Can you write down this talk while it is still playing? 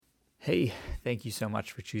Hey, thank you so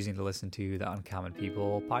much for choosing to listen to the Uncommon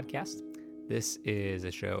People podcast. This is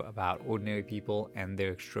a show about ordinary people and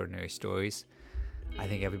their extraordinary stories. I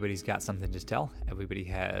think everybody's got something to tell. Everybody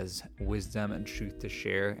has wisdom and truth to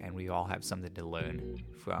share, and we all have something to learn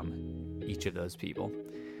from each of those people.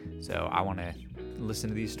 So I want to listen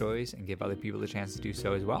to these stories and give other people a chance to do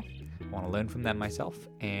so as well. I want to learn from them myself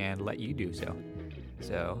and let you do so.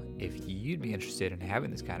 So if you'd be interested in having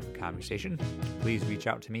this kind of a conversation, please reach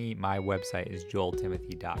out to me. My website is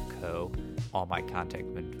joeltimothy.co. All my contact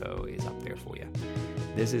info is up there for you.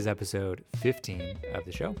 This is episode 15 of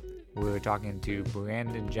the show. We're talking to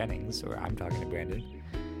Brandon Jennings, or I'm talking to Brandon,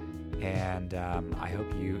 and I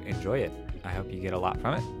hope you enjoy it. I hope you get a lot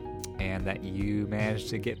from it, and that you manage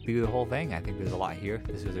to get through the whole thing. I think there's a lot here.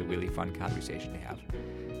 This was a really fun conversation to have.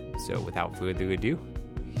 So without further ado,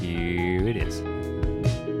 here it is.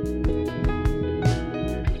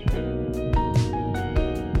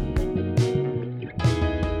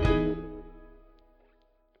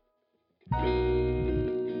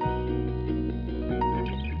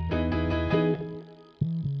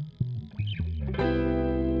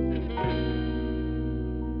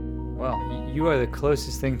 You are the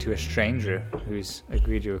closest thing to a stranger who's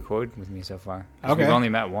agreed to record with me so far. Okay. We've only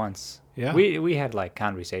met once. Yeah. We had like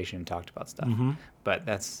conversation and talked about stuff. Mm-hmm. But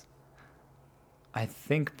that's, I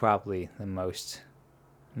think, probably the most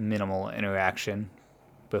minimal interaction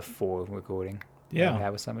before recording. Yeah. I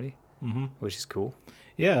have with somebody, which is cool.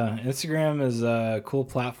 Yeah. Instagram is a cool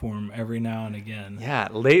platform every now and again. Yeah.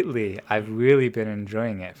 Lately, I've really been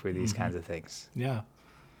enjoying it for these kinds of things. Yeah.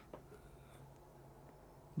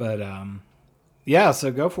 But, yeah,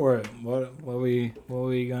 so go for it. What are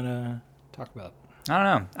we gonna talk about? I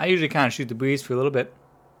don't know. I usually kind of shoot the breeze for a little bit,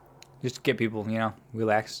 just to get people,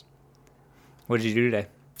 relaxed. What did you do today?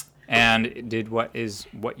 And did what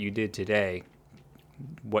you did today,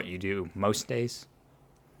 what you do most days?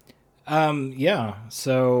 Yeah.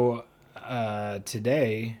 So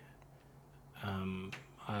today,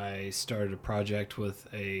 I started a project with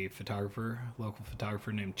a local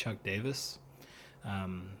photographer named Chuck Davis.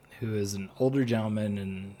 Who is an older gentleman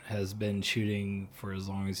and has been shooting for as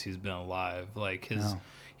long as he's been alive.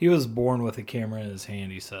 He was born with a camera in his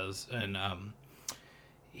hand, he says. And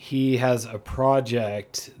he has a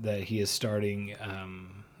project that he is starting.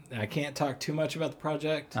 I can't talk too much about the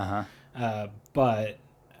project, but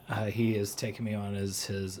he is taking me on as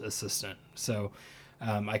his assistant. So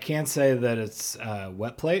I can say that it's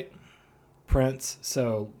wet plate prints,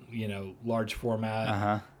 so, large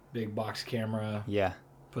format, big box camera. Yeah.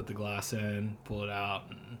 Put the glass in, pull it out,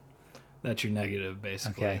 and that's your negative,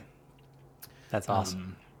 basically. Okay. That's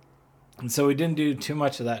awesome. And so we didn't do too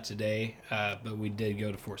much of that today, but we did go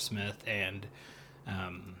to Fort Smith and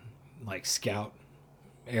scout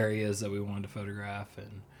areas that we wanted to photograph,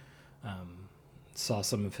 and saw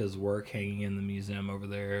some of his work hanging in the museum over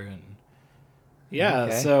there. And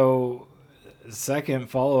So second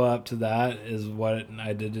follow-up to that is what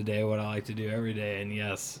I did today, what I like to do every day. And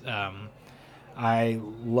yes, I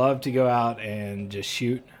love to go out and just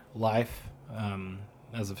shoot life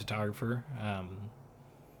as a photographer.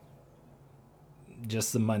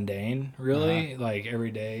 Just the mundane, really. Like,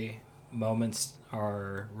 everyday moments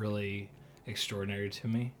are really extraordinary to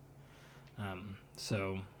me.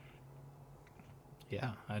 So,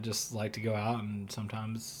 yeah, I just like to go out, and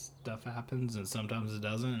sometimes stuff happens and sometimes it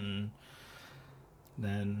doesn't. And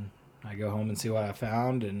then I go home and see what I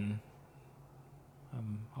found, and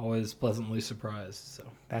I'm always pleasantly surprised. So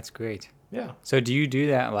that's great. Yeah. So do you do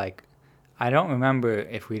that? I don't remember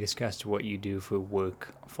if we discussed what you do for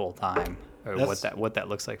work full time, or what that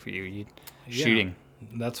looks like for you. Shooting.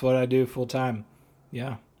 That's what I do full time.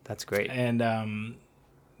 Yeah. That's great. And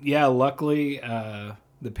luckily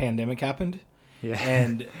the pandemic happened. Yeah.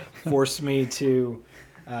 And forced me to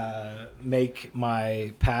make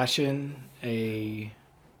my passion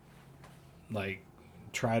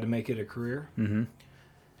try to make it a career. Mm-hmm.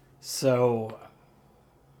 So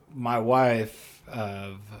my wife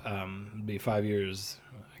of be 5 years.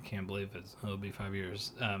 I can't believe it'll be 5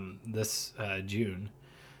 years. This June.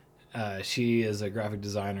 She is a graphic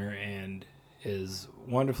designer and is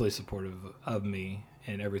wonderfully supportive of me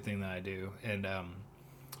in everything that I do. And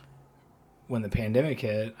when the pandemic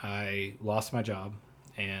hit, I lost my job,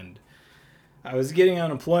 and I was getting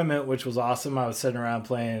unemployment, which was awesome. I was sitting around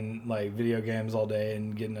playing video games all day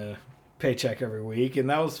and getting a paycheck every week, and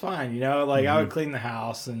that was fine. I would clean the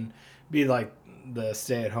house and be the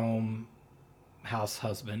stay-at-home house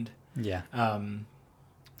husband. Yeah.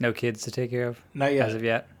 No kids to take care of? Not yet. As of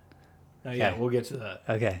yet? Not yet. We'll get to that.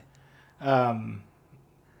 Okay.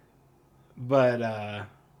 But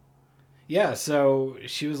yeah, so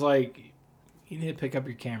she was like, you need to pick up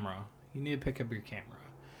your camera. You need to pick up your camera.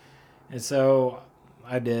 And so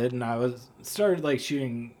I did, and started like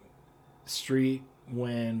shooting street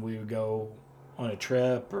when we would go on a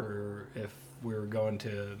trip, or if we were going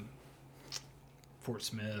to Fort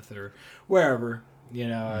Smith or wherever,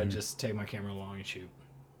 I'd just take my camera along and shoot.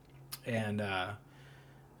 And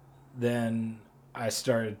then I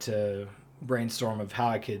started to brainstorm of how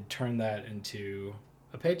I could turn that into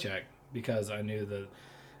a paycheck, because I knew that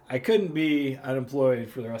I couldn't be unemployed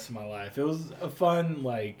for the rest of my life. It was a fun,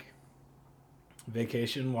 like,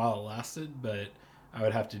 vacation while it lasted, but I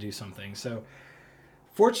would have to do something. So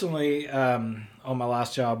fortunately, on my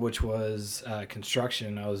last job, which was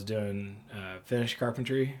construction, I was doing finished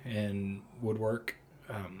carpentry and woodwork.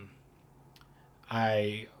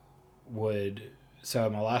 So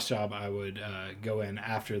my last job, I would go in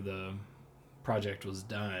after the project was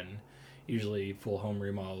done, usually full home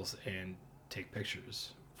remodels, and take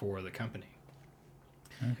pictures for the company.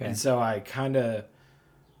 Okay. And so I kind of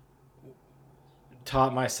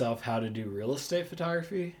taught myself how to do real estate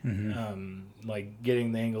photography, like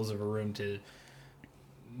getting the angles of a room to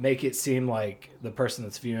make it seem like the person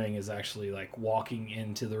that's viewing is actually like walking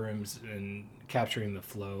into the rooms and capturing the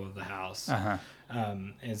flow of the house.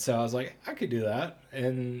 And so I was like, I could do that.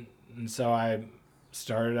 And so I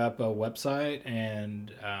started up a website,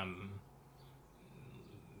 and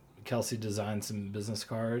Kelsey designed some business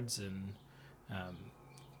cards, and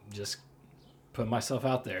just put myself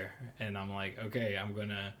out there. And I'm like, okay, I'm going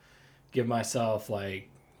to give myself like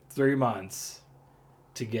 3 months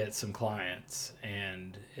to get some clients.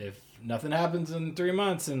 And if nothing happens in 3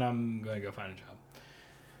 months, then I'm going to go find a job.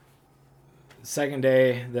 Second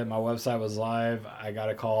day that my website was live, I got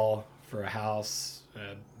a call for a house,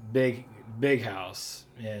 a big house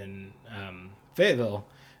in Fayetteville.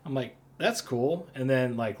 I'm like, that's cool. And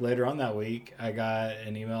then like later on that week, I got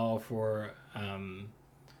an email from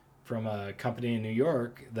a company in New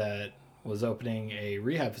York that was opening a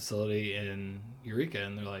rehab facility in Eureka,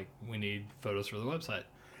 and they're like, we need photos for the website.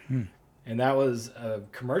 And that was a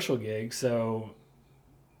commercial gig, so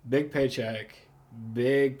big paycheck,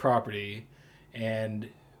 big property, and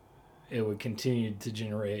it would continue to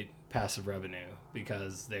generate passive revenue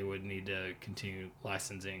because they would need to continue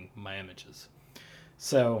licensing my images.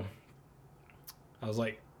 So I was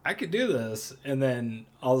like, I could do this. And then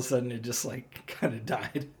all of a sudden it just like kind of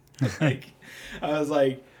died. Like I was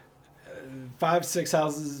like 5-6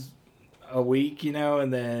 houses a week,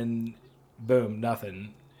 and then boom,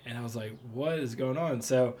 nothing. And I was like, what is going on?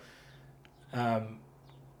 So when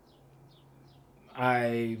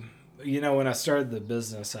I started the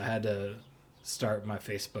business, I had to start my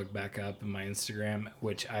Facebook back up and my Instagram,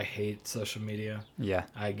 which I hate social media. Yeah.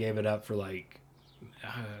 I gave it up for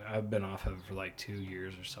I've been off of it for like 2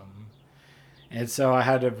 years or something. And so I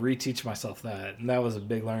had to reteach myself that. And that was a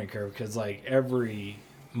big learning curve, because like every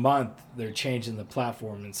month they're changing the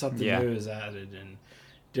platform and something new is added and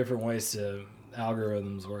different ways to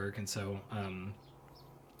algorithms work. And so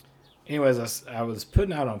anyways, I was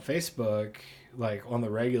putting out on Facebook, like on the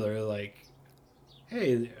regular, like,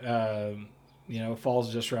 hey,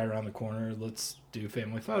 fall's just right around the corner. Let's do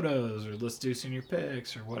family photos, or let's do senior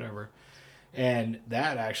pics, or whatever. And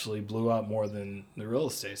that actually blew up more than the real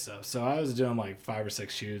estate stuff. So I was doing like 5 or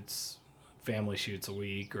 6 shoots, family shoots a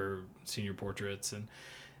week, or senior portraits. And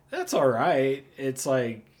that's all right. It's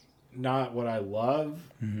like not what I love.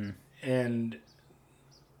 And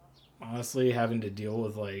honestly, having to deal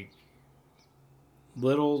with like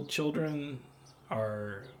little children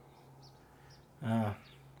are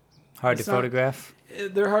hard to photograph.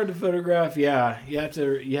 They're hard to photograph. Yeah, you have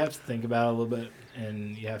to think about it a little bit,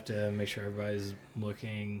 and you have to make sure everybody's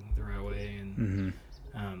looking the right way. And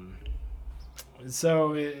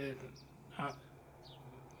so it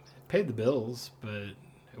paid the bills, but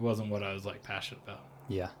it wasn't what I was like passionate about.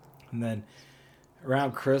 Yeah. And then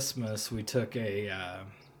around Christmas, we took it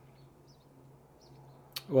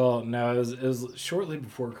was shortly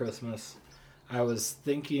before Christmas. I was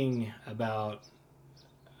thinking about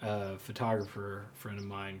a photographer friend of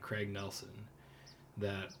mine, Craig Nelson,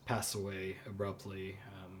 that passed away abruptly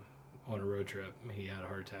on a road trip. He had a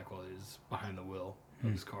heart attack while he was behind the wheel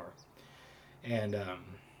of his car. And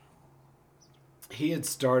he had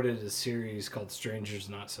started a series called Strangers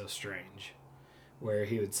Not So Strange, where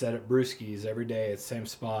he would set up brewskis every day at the same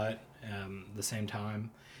spot, the same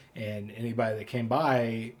time, and anybody that came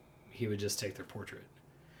by, he would just take their portrait.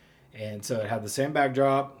 And so it had the same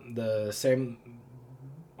backdrop,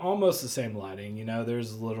 almost the same lighting.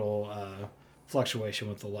 There's a little fluctuation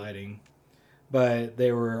with the lighting, but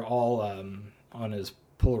they were all on his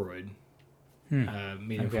Polaroid,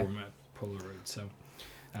 medium format Polaroid. So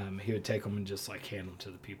he would take them and just like hand them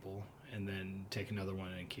to the people, and then take another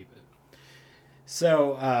one and keep it.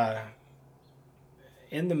 So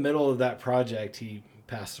in the middle of that project, he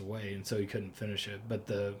passed away, and so he couldn't finish it. But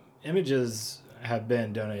the images have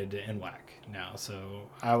been donated to NWAC now. So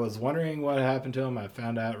I was wondering what happened to them. I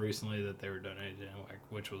found out recently that they were donated to NWAC,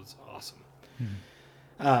 which was awesome.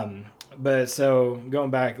 But so going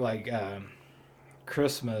back, like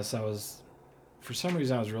Christmas, for some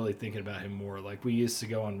reason I was really thinking about him more. Like we used to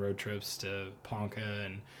go on road trips to Ponca,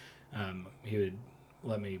 and he would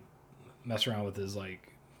let me mess around with his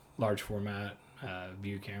like large format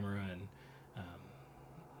view camera,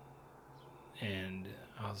 and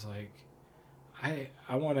I was like,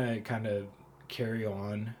 I want to kind of carry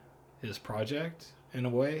on his project in a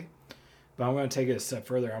way, but I'm going to take it a step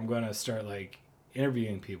further. I'm going to start like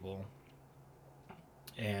interviewing people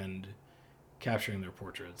and capturing their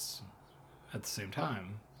portraits at the same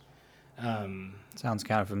time. Sounds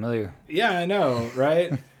kind of familiar. Yeah, I know,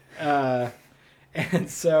 right? And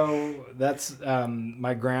so that's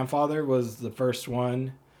my grandfather was the first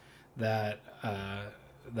one that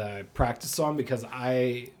I practiced on, because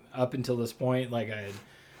I, up until this point, like I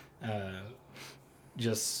had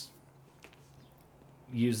just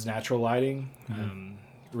used natural lighting,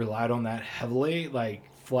 relied on that heavily. Like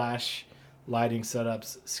flash lighting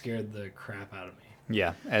setups scared the crap out of me.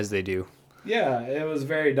 Yeah, as they do. Yeah, it was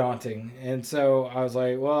very daunting. And so I was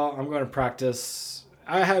like, well, I'm going to practice.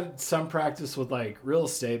 I had some practice with like real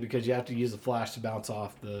estate, because you have to use a flash to bounce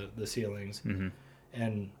off the ceilings.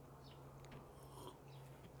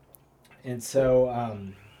 And so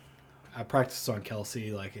I practiced on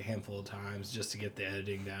Kelsey like a handful of times just to get the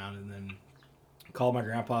editing down, and then called my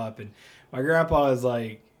grandpa up. And my grandpa is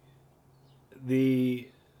like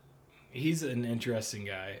he's an interesting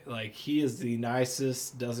guy. Like he is the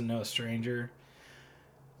nicest, doesn't know a stranger,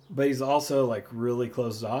 but he's also like really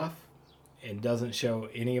closed off and doesn't show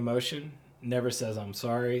any emotion, never says I'm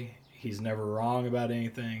sorry. He's never wrong about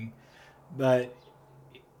anything. But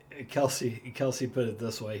Kelsey put it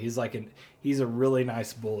this way. He's a really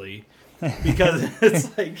nice bully, because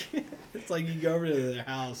it's like you go over to their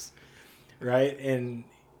house, right? And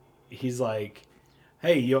he's like,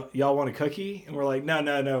 hey, y'all want a cookie? And we're like, no,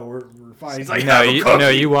 we're fine. He's like, no,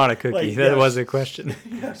 you want a cookie. Like, that was a question.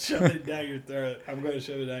 Yeah, shove it down your throat. I'm going to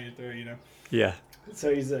shove it down your throat, you know? Yeah.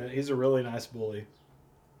 So he's a really nice bully.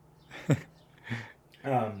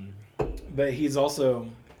 But he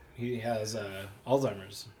has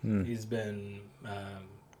Alzheimer's. He's been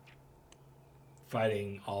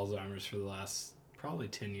fighting Alzheimer's for the last probably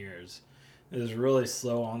 10 years. It was really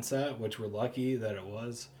slow onset, which we're lucky that it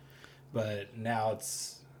was. But now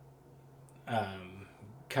it's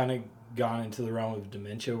kind of gone into the realm of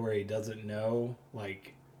dementia, where he doesn't know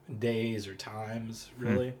like days or times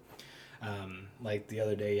really. Like the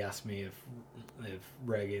other day, he asked me if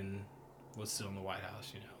Reagan was still in the White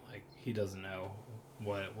House. You know, like he doesn't know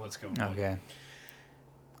what's going on. Okay.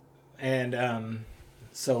 And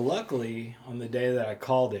so luckily, on the day that I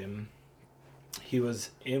called him, he was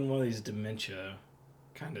in one of these dementia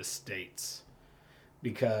kind of states,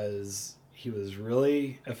 because he was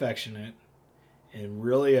really affectionate and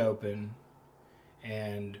really open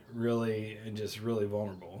and just really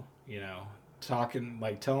vulnerable, you know, talking,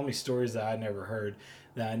 like telling me stories that I'd never heard,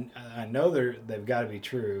 that I know they've got to be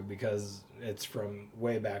true, because it's from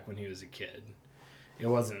way back when he was a kid. It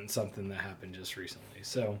wasn't something that happened just recently.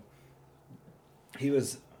 So he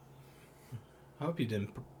was, I hope you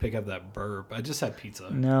didn't pick up that burp. I just had pizza.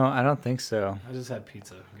 No, I don't think so. I just had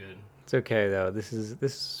pizza. Good. It's okay though. This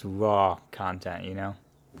is raw content, you know.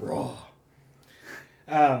 Raw.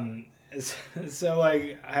 So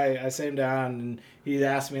like I sat him down, and he'd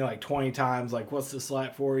asked me like 20 times, like, what's this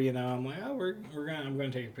light for? You know, I'm like, oh, I'm gonna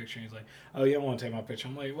take a picture. And he's like, oh, you don't want to take my picture?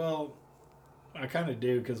 I'm like, well, I kind of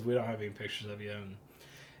do, because we don't have any pictures of you.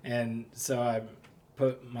 And so I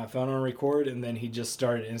put my phone on record, and then he just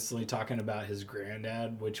started instantly talking about his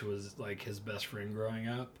granddad, which was like his best friend growing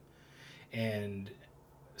up, and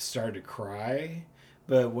started to cry.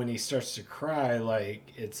 But when he starts to cry,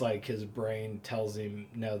 like it's like his brain tells him,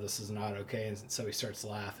 no, this is not okay, and so he starts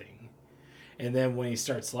laughing. And then when he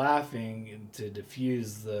starts laughing to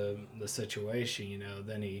diffuse the situation, you know,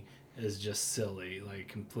 then he is just silly, like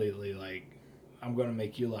completely like, I'm going to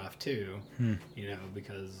make you laugh too, you know,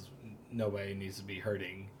 because nobody needs to be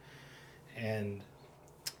hurting. And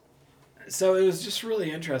so it was just really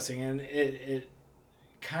interesting, and it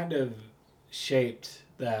kind of shaped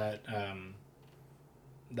that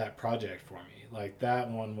that project for me. Like that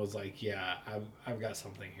one was like, yeah, I've got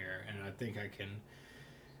something here, and I think I can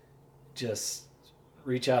just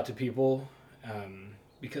reach out to people,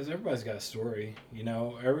 because everybody's got a story,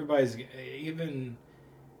 even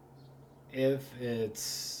if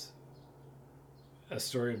it's a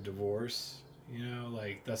story of divorce,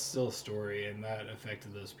 like that's still a story, and that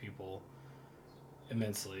affected those people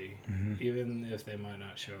immensely, even if they might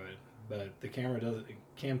not show it. But the camera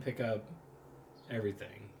can pick up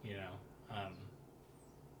everything,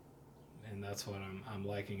 and that's what I'm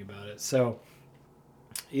liking about it. So,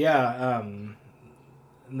 yeah,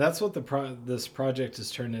 that's what this project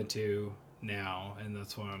has turned into now, and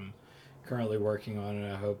that's what I'm currently working on,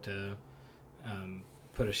 and I hope to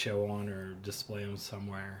put a show on or display them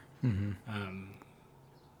somewhere.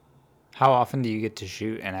 How often do you get to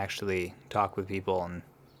shoot and actually talk with people and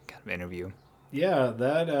kind of interview? Yeah,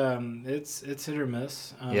 that it's hit or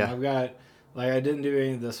miss. I've got, like, I didn't do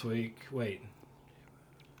any this week. Wait.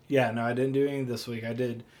 Yeah, no, I didn't do any this week. I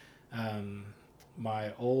did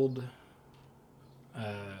my old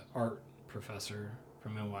art professor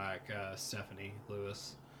from NWAC, Stephanie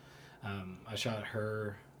Lewis. I shot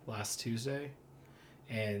her last Tuesday,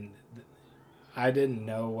 and I didn't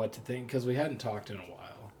know what to think because we hadn't talked in a while.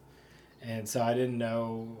 And so I didn't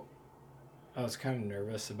know, I was kind of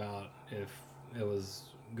nervous about if it was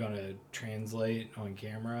going to translate on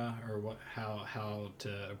camera or how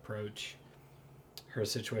to approach her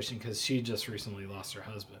situation, because she just recently lost her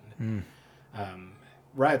husband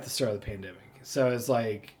right at the start of the pandemic. So it's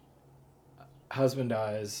like, husband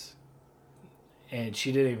dies, and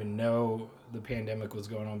she didn't even know the pandemic was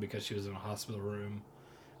going on because she was in a hospital room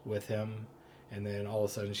with him. And then all of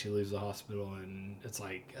a sudden she leaves the hospital, and it's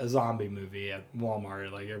like a zombie movie at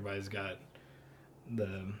Walmart. Like, everybody's got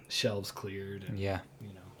the shelves cleared. And,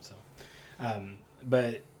 so.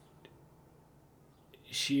 But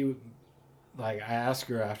she, like, I asked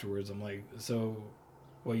her afterwards, I'm like, so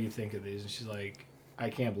what do you think of these? And she's like, I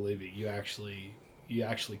can't believe it. You actually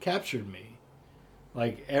captured me.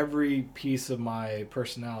 Like, every piece of my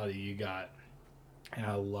personality you got, and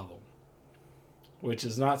I love them. Which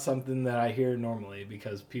is not something that I hear normally,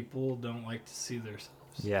 because people don't like to see themselves.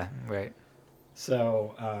 Yeah, right.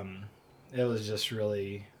 So it was just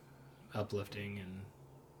really uplifting, and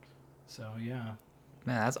so, yeah.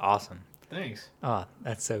 Man, that's awesome. Thanks. Oh,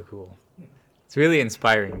 that's so cool. It's really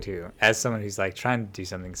inspiring too, as someone who's like trying to do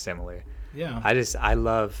something similar. Yeah. I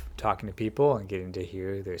love talking to people and getting to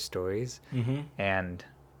hear their stories. And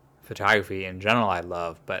photography in general I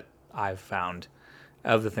love, but I've found,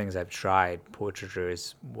 of the things I've tried, portraiture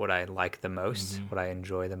is what I like the most, what I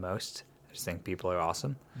enjoy the most. I just think people are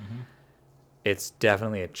awesome. It's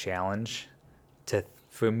definitely a challenge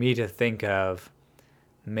for me to think of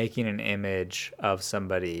making an image of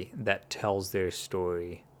somebody that tells their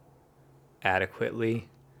story adequately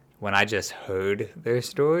when I just heard their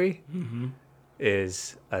story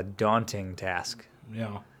is a daunting task.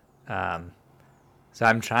 Yeah. So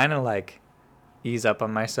I'm trying to like ease up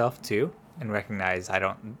on myself too, and recognize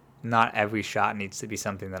not every shot needs to be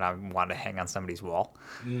something that I want to hang on somebody's wall.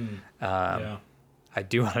 Yeah. I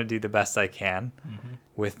do want to do the best I can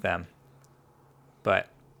with them, but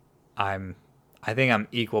I think I'm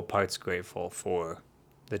equal parts grateful for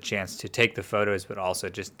the chance to take the photos, but also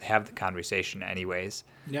just have the conversation anyways.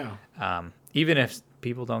 Yeah. Even if other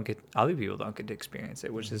people don't get to experience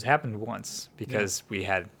it, which has happened once because we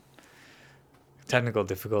had technical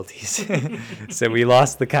difficulties. So we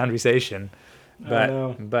lost the conversation,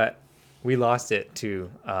 but we lost it to,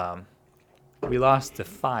 we lost the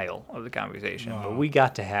file of the conversation, but we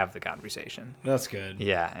got to have the conversation. That's good.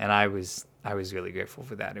 Yeah. And I was really grateful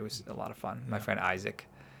for that. It was a lot of fun. My friend Isaac.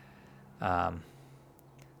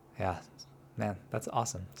 Yeah, man, that's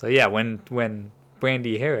awesome. So yeah, when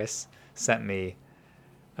Brandy Harris sent me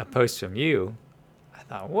a post from you, I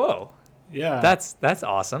thought, whoa, yeah, that's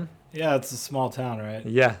awesome. Yeah, it's a small town, right?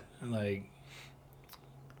 Yeah, like,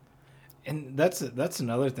 and that's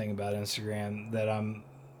another thing about Instagram that I'm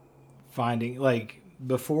finding. Like,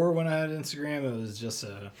 before, when I had Instagram, it was just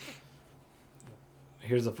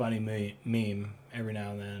here's a funny meme every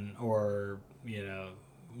now and then, or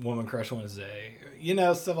Woman Crush Wednesday,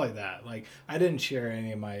 stuff like that. Like, I didn't share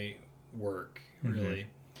any of my work really.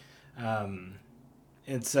 And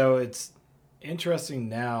so it's interesting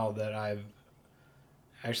now that I've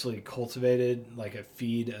actually cultivated like a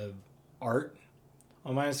feed of art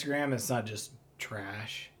on my Instagram. It's not just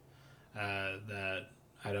trash that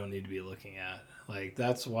I don't need to be looking at. Like,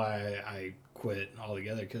 that's why I quit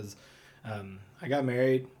altogether, because I got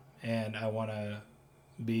married and I want to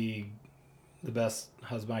be the best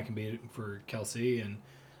husband I can be for Kelsey. And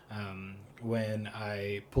when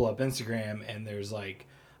I pull up Instagram and there's like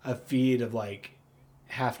a feed of like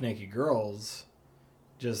half naked girls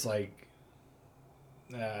just like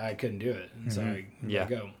I couldn't do it, and so I Yeah. let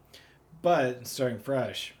go. But starting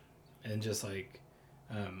fresh, and just like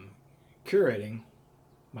curating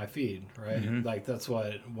my feed, right? Mhm. Like that's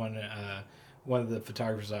what one of the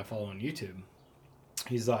photographers I follow on YouTube.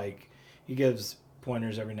 He's like, he gives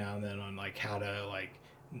pointers every now and then on like how to like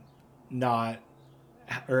not,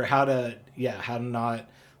 or how to not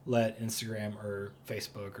let Instagram or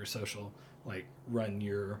Facebook or social like run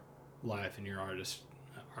your life and your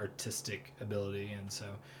artistic ability. And so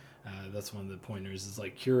that's one of the pointers is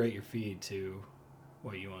like curate your feed to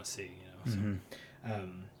what you want to see, you know. So,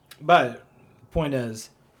 but point is,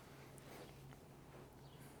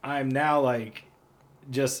 I'm now like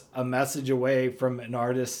just a message away from an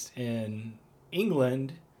artist in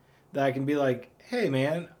England that I can be like, hey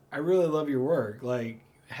man, I really love your work. Like,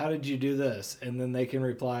 how did you do this? And then they can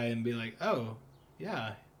reply and be like, oh,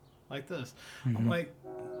 yeah, like this. I'm like,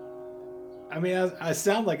 I mean, I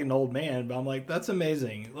sound like an old man, but I'm like, that's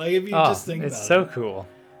amazing. Like, if you just think about it's so it. cool.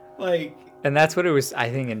 Like, And that's what it was, I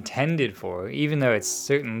think, intended for, even though it's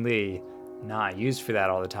certainly not used for that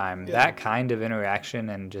all the time. Yeah. That kind of interaction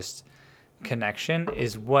and just connection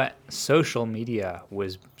is what social media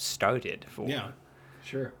was started for. yeah,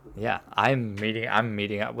 sure. Yeah, I'm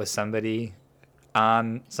meeting up with somebody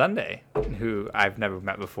on Sunday who I've never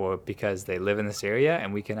met before because they live in this area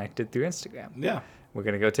and we connected through Instagram. Yeah, We're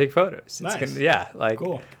gonna go take photos. It's Nice. yeah, like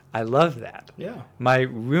Cool. I love that. yeah. My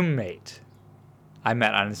roommate I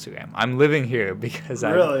met on Instagram. I'm living here because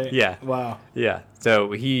Really? yeah. Wow. Yeah. So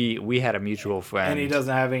we had a mutual friend. And he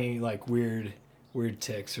doesn't have any like weird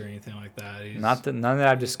ticks or anything like that. None that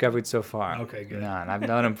I've discovered so far. Okay, good. None. I've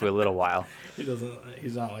known him for a little while.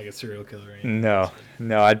 He's not like a serial killer or anything. No,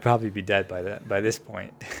 I'd probably be dead by this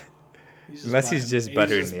point. Unless he's just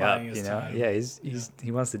buttering me up, buying his you know. time. Yeah,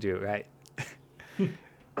 he wants to do it right.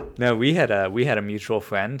 No, we had a mutual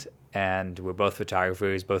friend, and we're both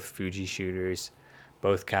photographers, both Fuji shooters,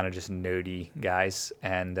 both kind of just nerdy guys,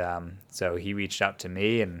 and so he reached out to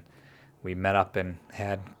me, and we met up and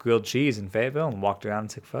had grilled cheese in Fayetteville and walked around and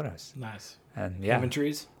took photos. Nice. And yeah, Ham and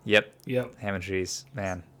trees? yep, Yep. ham and cheese,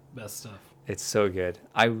 man, Best stuff. it's so good.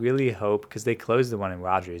 I really hope because they closed the one in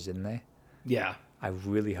Rogers, didn't they? Yeah. I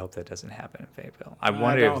really hope that doesn't happen in Fayetteville. I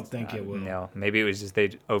don't think it will. No, maybe it was just they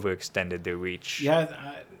overextended their reach. Yeah,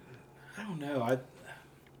 I don't know.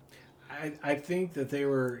 I think that they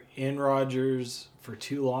were in Rogers for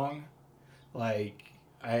too long. Like,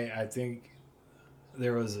 I think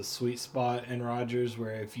there was a sweet spot in Rogers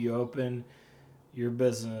where if you open your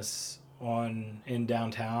business in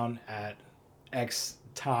downtown at X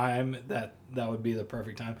time, that would be the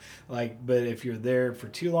perfect time. Like, but if you're there for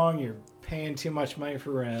too long, you're paying too much money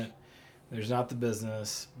for rent. There's not the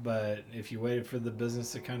business. But if you waited for the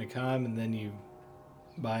business to kind of come and then you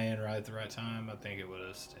buy in right at the right time, I think it would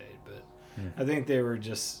have stayed. But I think they were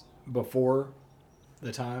just before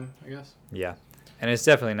the time, I guess. Yeah, and it's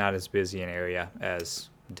definitely not as busy an area as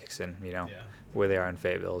Dixon. You know, Yeah. where they are in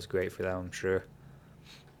Fayetteville is great for them, I'm sure.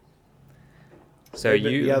 So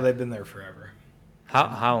they've been there forever.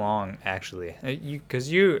 how long actually? Because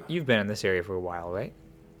you've been in this area for a while, right?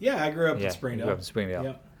 Yeah, I grew up Yeah, in Springdale. you grew up in Springdale.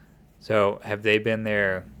 Yep. So have they been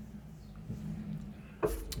there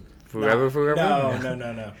forever? No.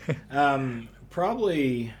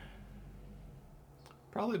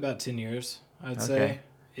 Probably about 10 years, I'd say,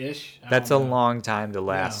 ish. I That's a don't know. long time to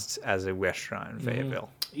last as a restaurant in Fayetteville.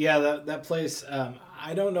 Yeah, that place.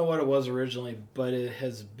 I don't know what it was originally, but it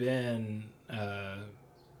has been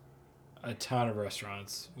a ton of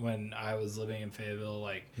restaurants when I was living in Fayetteville,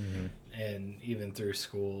 like, and even through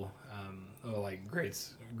school, like grade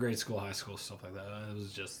school, high school, stuff like that. It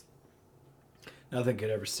was just nothing could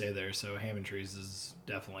ever stay there. So Ham and Trees is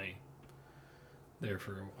definitely there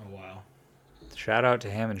for a while. Shout out to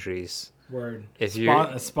Ham and Trees. Word. If you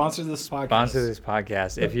Sponsor this podcast. sponsor this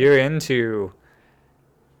podcast, if you're into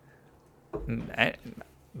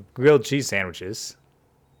grilled cheese sandwiches,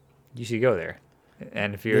 you should go there.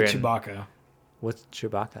 And if you're the in Chewbacca. what's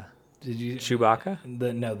Chewbacca? Did you Chewbacca?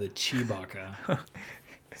 the Chewbacca.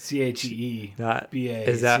 CHEE. That BA.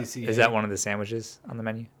 is that one of the sandwiches on the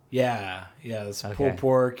menu? Yeah. It's Okay. pulled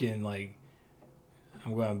pork and like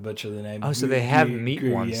I'm going to butcher the name. Oh, so they have meat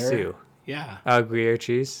ones Gruyere? too. Yeah. Oh, Gruyere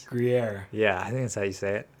cheese. Gruyere. Yeah, I think that's how you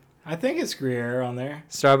say it. I think it's Gruyere on there.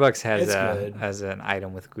 Starbucks It's good. has an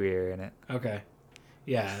item with Gruyere in it. Okay.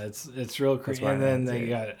 Yeah, it's real That's creamy. why And I then like they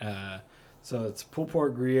it. got so it's pulled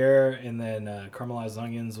pork Gruyere and then caramelized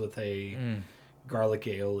onions with a garlic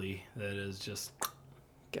aioli that is just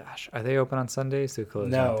Gosh, are they open on Sundays? They're closed,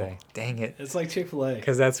 No. aren't they? Dang it. it's like Chick-fil-A.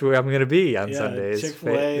 Because that's where I'm going to be on Yeah, Sundays.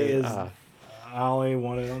 Chick-fil-A is Ah. I only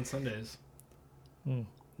want it on Sundays.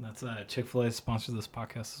 That's Chick-fil-A sponsor this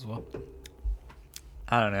podcast as well.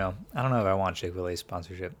 I don't know if I want Chick-fil-A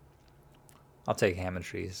sponsorship. I'll take ham and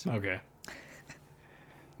cheese. Okay.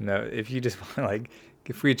 No, if you just want like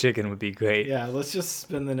free chicken would be great. Yeah, let's just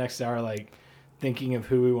spend the next hour like thinking of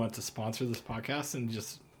who we want to sponsor this podcast and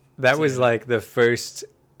just. That was like the first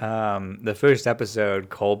episode.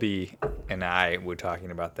 Colby and I were talking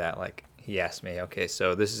about that. Like he asked me, okay,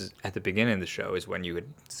 so this is at the beginning of the show is when you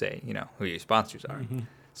would say, who your sponsors are. Mm-hmm.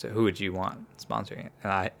 So who would you want sponsoring it?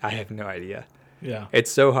 And I have no idea. Yeah. It's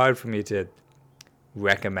so hard for me to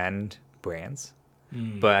recommend brands,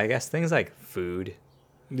 but I guess things like food.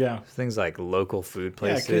 Yeah. Things like local food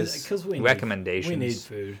places. Yeah, because we recommendations. We need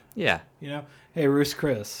food. Yeah. Hey, Ruth's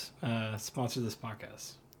Chris, sponsor this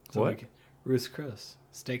podcast. So What? Ruth's Chris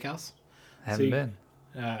Steakhouse. Haven't been.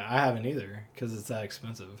 I haven't either because it's that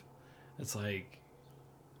expensive. It's like.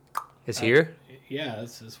 It's here? Yeah,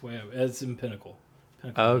 it's way up. It's in Pinnacle.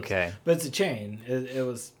 Okay. But it's a chain. It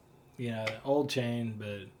was, old chain,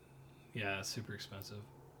 but yeah, super expensive.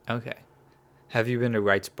 Okay. Have you been to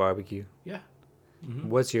Wright's Barbecue? Yeah. Mm-hmm.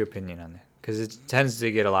 What's your opinion on it? Because it tends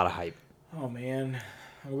to get a lot of hype. Oh, man.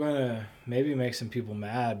 I'm going to maybe make some people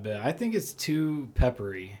mad, but I think it's too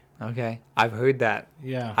peppery. Okay. I've heard that.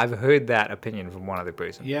 Yeah. I've heard that opinion from one other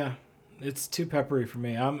person. Yeah. It's too peppery for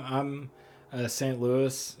me. I'm St.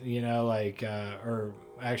 Louis, or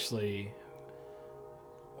actually,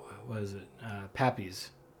 what is it?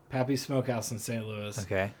 Pappy's. Pappy's Smokehouse in St. Louis.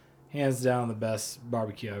 Okay. Hands down the best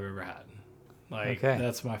barbecue I've ever had. Okay.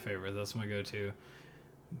 That's my favorite. That's my go-to.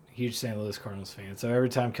 Huge St. Louis Cardinals fan. So every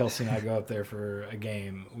time Kelsey and I go up there for a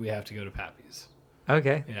game, we have to go to Pappy's.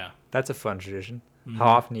 Okay. Yeah. That's a fun tradition. Mm-hmm. How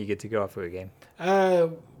often do you get to go out for a game?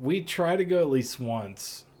 We try to go at least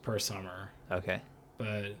once per summer. Okay.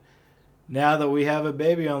 But now that we have a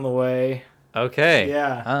baby on the way. Okay.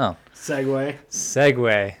 Yeah. Oh.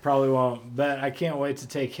 Segue. Probably won't. But I can't wait to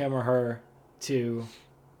take him or her to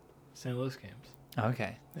St. Louis games.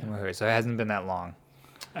 Okay. Yeah. So it hasn't been that long.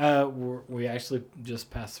 We actually just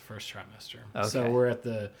passed the first trimester. Okay. So we're at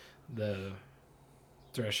the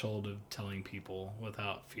threshold of telling people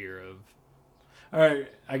without fear of. All right,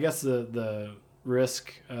 I guess the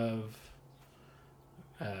risk of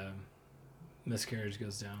miscarriage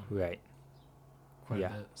goes down. Right. Quite a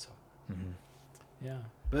bit. So. Mm-hmm. Yeah,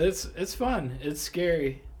 but it's fun. It's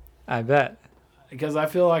scary. I bet. Because I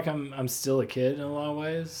feel like I'm still a kid in a lot of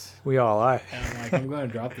ways. We all are. And I'm like, I'm going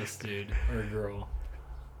to drop this dude or a girl.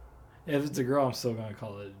 If it's a girl, I'm still going to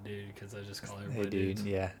call it a dude because I just call everybody dudes.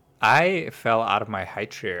 Yeah. I fell out of my high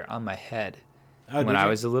chair on my head when I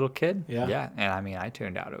was a little kid. Yeah. Yeah. And I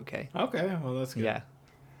turned out okay. Okay. Well, that's good. Yeah.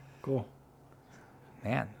 Cool.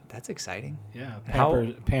 Man, that's exciting. Yeah.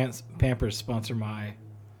 Pampers sponsor my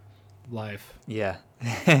life. Yeah.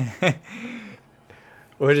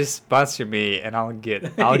 Or just sponsor me, and I'll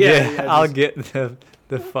get the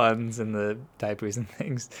funds and the diapers and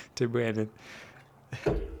things to Brandon.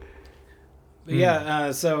 But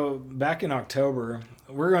yeah, so back in October,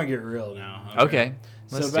 we're gonna get real now. Okay.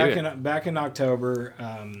 So back in October,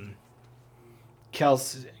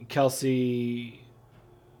 Kelsey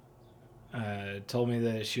told me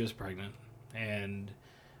that she was pregnant, and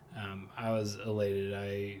I was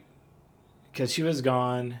elated. Because she was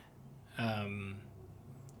gone.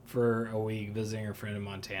 For a week visiting her friend in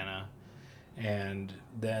Montana, and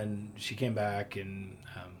then she came back and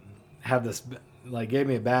had this gave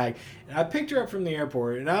me a bag, and I picked her up from the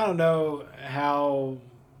airport, and I don't know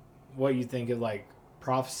what you think of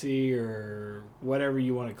prophecy or whatever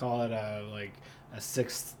you want to call it, a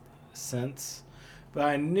sixth sense, but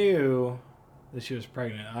I knew that she was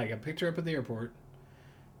pregnant. I picked her up at the airport,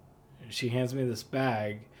 and she hands me this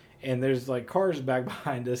bag, and there's cars back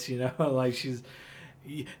behind us, she's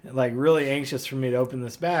really anxious for me to open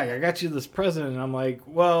this bag. I got you this present, and I'm like,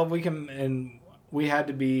 well, we can, and we had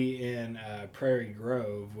to be in Prairie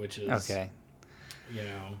Grove, which is okay.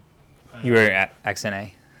 You were at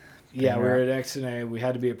XNA. Yeah, we were at XNA. We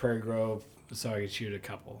had to be at Prairie Grove so I could shoot a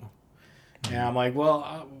couple. Mm-hmm. And I'm like, well,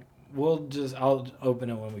 I'll open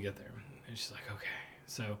it when we get there. And she's like, okay.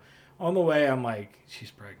 So on the way, I'm like, she's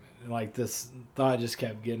pregnant. And this thought just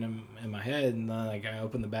kept getting in my head, and then I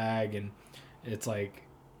opened the bag, and it's I'm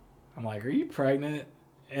like, are you pregnant?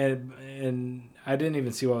 And I didn't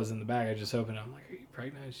even see what was in the bag. I just opened it. I'm like, are you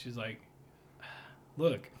pregnant? She's like,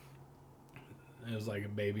 look. It was a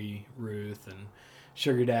baby Ruth and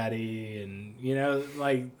sugar daddy and,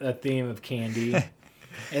 a theme of candy.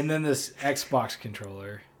 And then this Xbox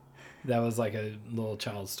controller that was a little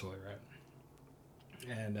child's toy, right?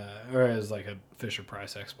 And, or it was a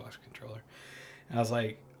Fisher-Price Xbox controller. And I was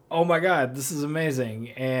like, oh my God, this is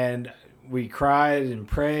amazing. And we cried and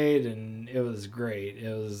prayed, and it was great.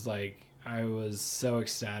 It was like I was so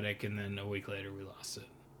ecstatic, and then a week later we lost it,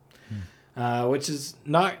 which is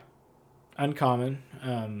not uncommon.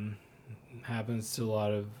 Happens to a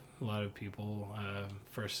lot of people.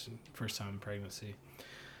 First time pregnancy.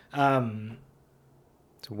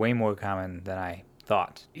 It's way more common than I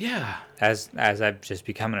thought. Yeah. As I've just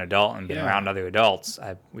become an adult and been around other adults,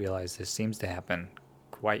 I've realized this seems to happen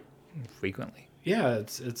quite frequently. Yeah,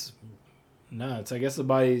 it's nuts. I guess the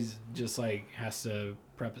body's just like has to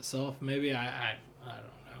prep itself. Maybe I don't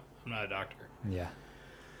know. I'm not a doctor. Yeah.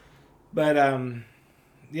 But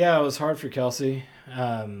yeah, it was hard for Kelsey.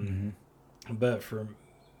 But for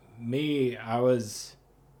me, I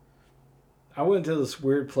went to this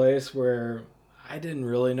weird place where I didn't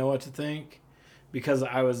really know what to think, because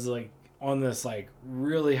I was like on this like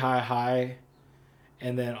really high,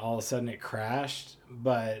 and then all of a sudden it crashed.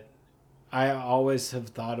 But I always have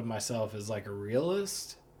thought of myself as like a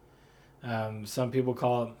realist. Some people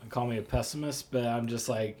call me a pessimist, but I'm just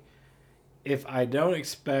like, if I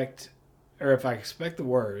expect the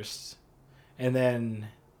worst and then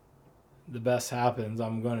the best happens,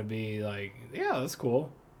 I'm going to be like, yeah, that's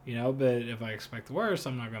cool, but if I expect the worst,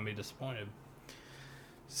 I'm not going to be disappointed.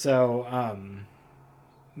 So,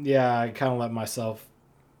 yeah, I kind of let myself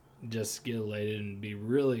just get elated and be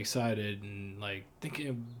really excited and like thinking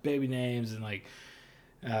of baby names and like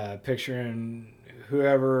picturing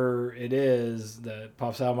whoever it is that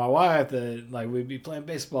pops out of my wife, that like we'd be playing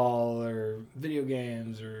baseball or video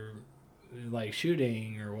games or like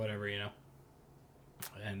shooting or whatever,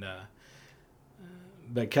 and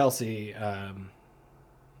but Kelsey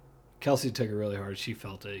took it really hard. She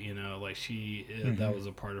felt it, like that was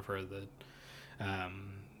a part of her that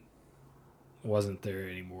wasn't there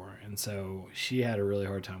anymore, and so she had a really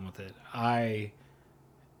hard time with it. I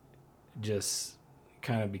just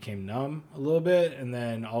kind of became numb a little bit, and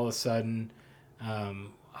then all of a sudden,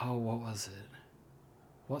 what was it?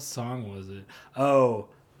 What song was it? Oh,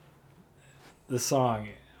 the song.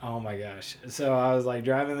 Oh my gosh. So I was like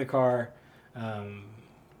driving the car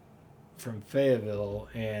from Fayetteville,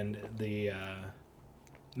 and the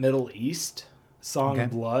Middle East song, okay.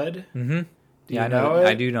 Blood. Mm-hmm. Yeah,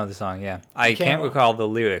 I do know the song, yeah. I can't recall the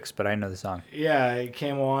lyrics, but I know the song. Yeah, it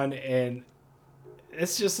came on, and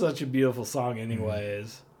it's just such a beautiful song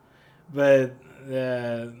anyways. Mm-hmm. But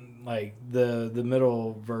like the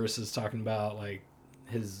middle verse is talking about like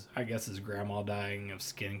his grandma dying of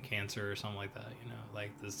skin cancer or something like that,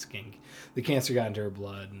 like the cancer got into her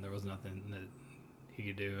blood and there was nothing that he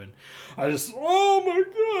could do. And I just, oh my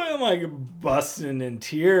God, I'm like busting in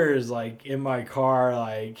tears, like in my car,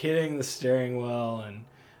 like hitting the steering wheel. And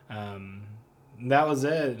that was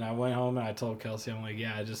it. And I went home and I told Kelsey, I'm like,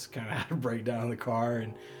 yeah, I just kind of had a breakdown in the car.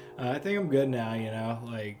 And I think I'm good now,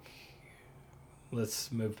 like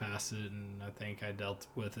let's move past it. And I think I dealt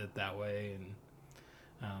with it that way. And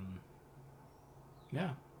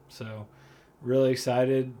yeah, so really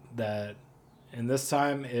excited that, and this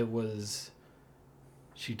time it was,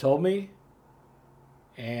 she told me,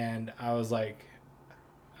 and I was like,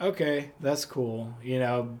 okay, that's cool,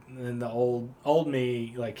 and the old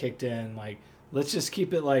me like kicked in, like, let's just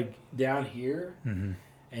keep it like down here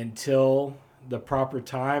until the proper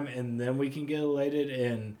time, and then we can get elated.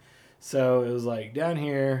 And so it was like down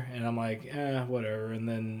here, and I'm like, whatever. And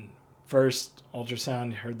then first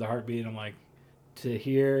ultrasound, heard the heartbeat. I'm like, to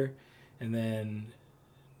here. And then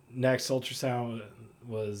next ultrasound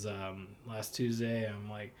was last Tuesday. I'm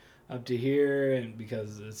like up to here, and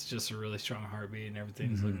because it's just a really strong heartbeat and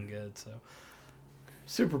everything's looking good. So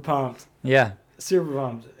super pumped. Yeah. Super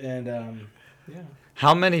pumped. And yeah.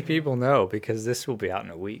 How many people know? Because this will be out in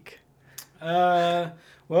a week.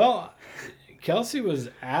 Well, Kelsey was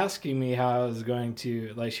asking me how I was going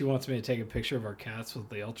to, like, she wants me to take a picture of our cats with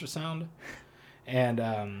the ultrasound. And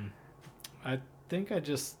I think I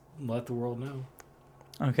just let the world know.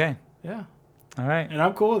 Okay. Yeah. All right. And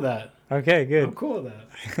I'm cool with that. Okay, good. I'm cool with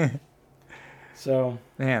that. So.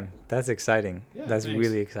 Man, that's exciting. Yeah, that's thanks.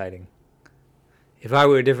 really exciting. If I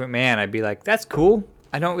were a different man, I'd be like, that's cool.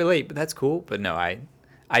 I don't relate, but that's cool. But no,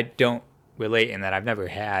 I don't relate in that I've never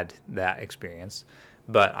had that experience.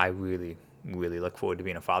 But I really, really look forward to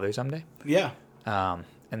being a father someday. Yeah.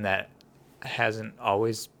 And that hasn't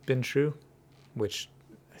always been true, which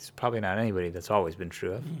is probably not anybody that's always been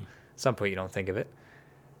true of. At some point you don't think of it.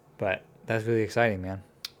 But that's really exciting, man.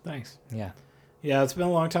 Thanks. Yeah. Yeah, it's been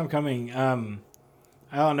a long time coming. I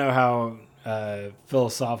don't know how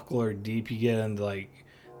philosophical or deep you get into like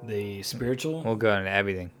the spiritual. We'll go into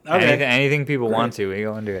everything. Okay. Anything people Great. want to, we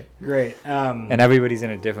go into it. Great. And everybody's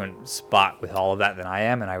in a different spot with all of that than I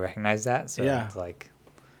am, and I recognize that. So Yeah. it's like,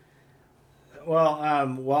 Well,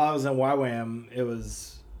 while I was in YWAM, it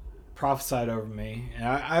was prophesied over me, and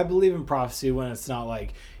I believe in prophecy when it's not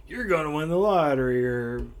like you're going to win the lottery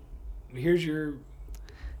or here's your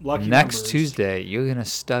lucky Next numbers. Tuesday, you're going to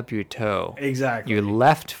stub your toe. Exactly. Your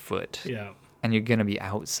left foot. Yeah. And you're going to be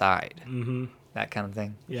outside. Mm-hmm. That kind of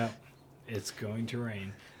thing. Yeah. It's going to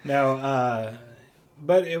rain. No,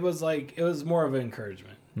 but it was more of an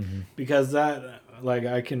encouragement because that, like,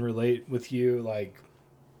 I can relate with you. Like,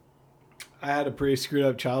 I had a pretty screwed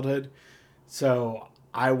up childhood, so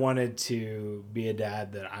I wanted to be a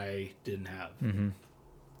dad that I didn't have. Mm-hmm.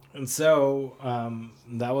 And so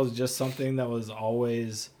that was just something that was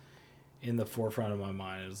always in the forefront of my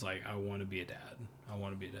mind. It was like, I want to be a dad. I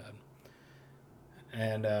want to be a dad.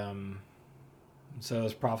 And so it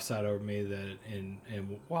was prophesied over me that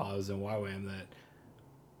while I was in YWAM that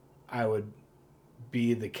I would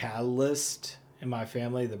be the catalyst in my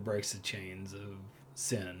family that breaks the chains of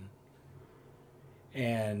sin.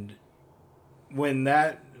 And when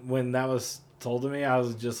that was told to me, I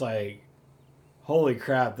was just like, holy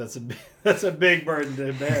crap, that's a big burden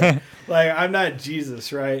to bear. Like, I'm not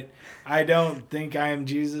Jesus, right? I don't think I am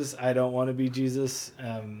Jesus. I don't want to be Jesus.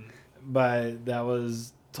 But that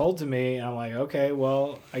was told to me, and I'm like, okay,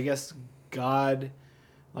 well, I guess God,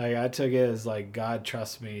 like, I took it as like God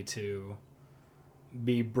trusts me to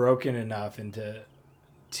be broken enough and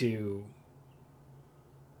to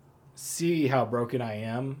see how broken I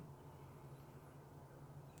am,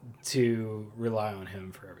 to rely on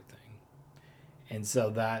him for everything. And so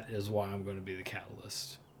that is why I'm going to be the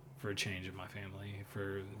catalyst for a change in my family,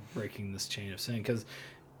 for breaking this chain of sin. Because,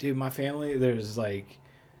 dude, my family, there's like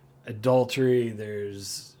adultery,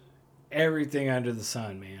 there's everything under the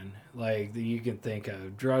sun, man. Like, you can think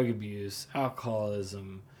of drug abuse,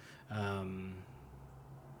 alcoholism, a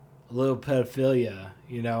little pedophilia,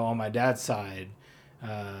 on my dad's side,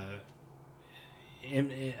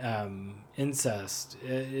 incest.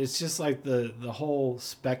 It's just like the whole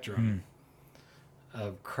spectrum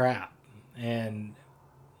of crap. And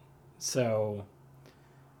so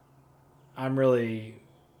I'm really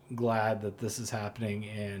glad that this is happening,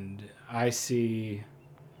 and I see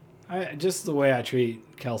just the way I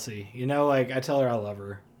treat Kelsey. Like, I tell her I love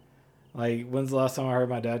her. Like, when's the last time I heard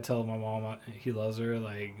my dad tell my mom he loves her?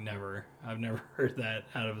 Like, never. I've never heard that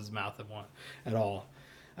out of his mouth at all.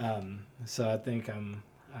 So I think I'm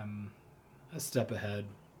a step ahead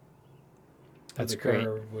of the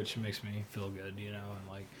curve, which makes me feel good, and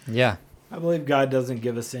like, yeah, I believe God doesn't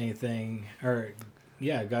give us anything,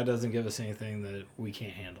 God doesn't give us anything that we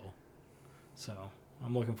can't handle. So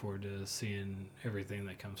I'm looking forward to seeing everything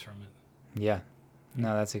that comes from it. Yeah.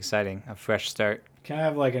 No, that's exciting. A fresh start. Can I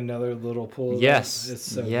have like another little pull? Yes. It's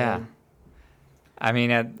so yeah. good. I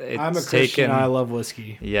mean, I'm a Christian. I love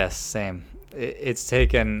whiskey. Yes, same. It's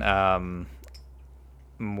taken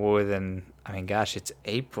more than, it's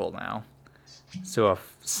April now. So a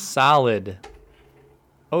solid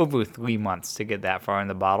over 3 months to get that far in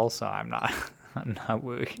the bottle. So I'm not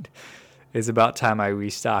worried. It's about time I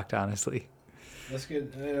restocked, honestly. That's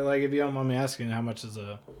good. Like, if you don't mind me asking, how much is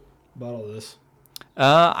a bottle of this?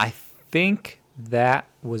 I think that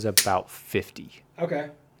was about 50. Okay.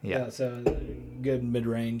 Yeah. So good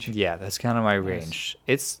mid-range. Yeah, that's kind of my range.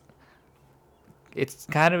 It's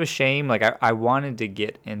kind of a shame. Like, I wanted to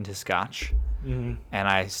get into Scotch, and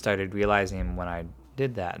I started realizing when I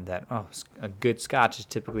did that a good Scotch is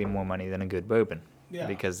typically more money than a good bourbon,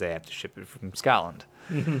 because they have to ship it from Scotland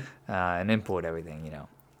and import everything,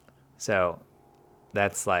 So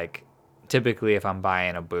that's like, typically if I'm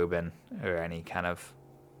buying a bourbon or any kind of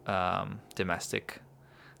domestic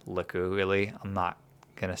liquor, really, I'm not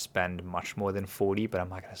going to spend much more than 40, but I'm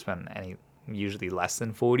not going to spend usually less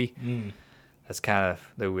than 40. That's kind of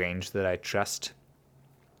the range that I trust.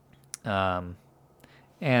 And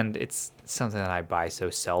it's something that I buy so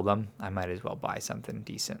seldom, I might as well buy something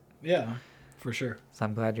decent. Yeah, for sure. So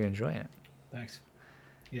I'm glad you're enjoying it. Thanks.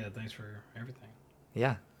 Yeah, thanks for everything.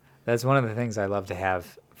 Yeah, that's one of the things I love to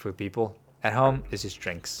have for people at home is just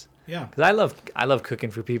drinks. Yeah. Because I love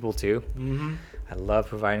cooking for people too. Mm-hmm. I love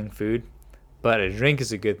providing food, but a drink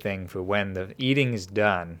is a good thing for when the eating is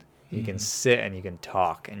done. You can sit and you can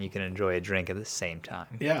talk and you can enjoy a drink at the same time.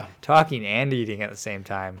 Yeah. Talking and eating at the same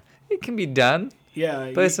time, it can be done.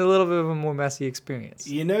 Yeah. But it's a little bit of a more messy experience.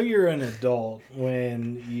 You're an adult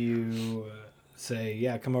when you say,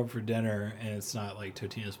 yeah, come over for dinner, and it's not like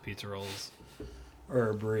Totino's pizza rolls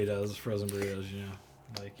or burritos, frozen burritos,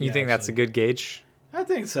 Like, you think that's a good gauge? I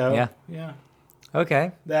think so. Yeah. Yeah.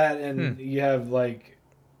 Okay. That, and you have like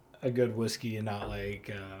a good whiskey and not like,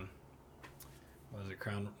 what is it,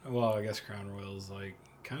 Crown? Well, I guess Crown Royal's like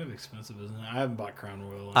kind of expensive, isn't it? I haven't bought Crown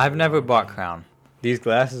Royal. I've never bought Crown. These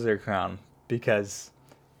glasses are Crown because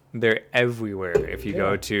they're everywhere. If you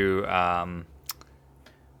go to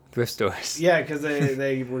thrift stores. Yeah, because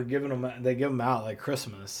they were giving them. They give them out like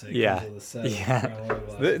Christmas. It comes with a set of Crown Royal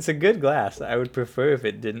glasses. It's a good glass. I would prefer if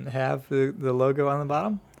it didn't have the logo on the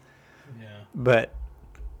bottom. Yeah. But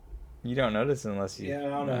you don't notice unless you. Yeah,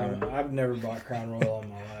 I don't know. I've never bought Crown Royal in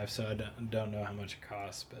my life, so I don't know how much it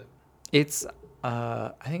costs. But it's,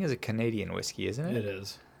 I think it's a Canadian whiskey, isn't it? it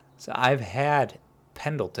is. So I've had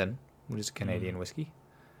Pendleton, which is a Canadian whiskey.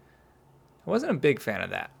 I wasn't a big fan of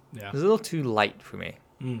that. Yeah. It was a little too light for me.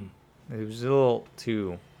 It was a little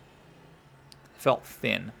too. Felt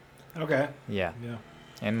thin. Okay. Yeah. Yeah.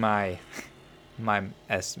 In my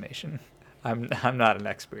estimation, I'm not an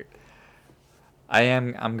expert.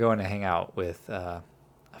 I'm going to hang out with a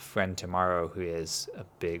friend tomorrow who is a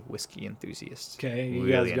big whiskey enthusiast. Okay, you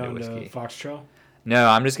really guys going whiskey. to Fox Trail? No,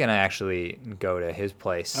 I'm just gonna actually go to his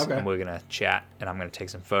place. Okay. And we're gonna chat, and I'm gonna take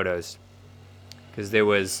some photos. Because there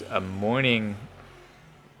was a morning,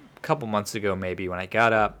 a couple months ago maybe, when I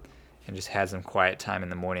got up and just had some quiet time in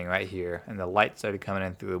the morning right here, and the light started coming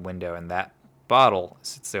in through the window, and that bottle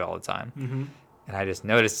sits there all the time. Mm-hmm. And I just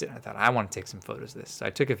noticed it, and I thought, I want to take some photos of this. So I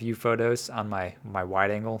took a few photos on my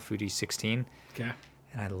wide-angle Fuji 16, Okay.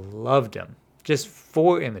 and I loved them. Just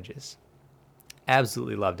 4 images.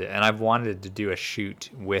 Absolutely loved it. And I've wanted to do a shoot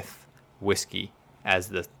with whiskey as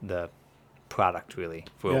the product, really,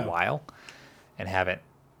 for a while, and haven't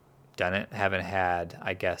done it. Haven't had,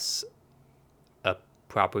 I guess, a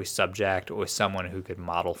proper subject or someone who could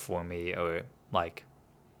model for me or, like,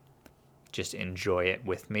 just enjoy it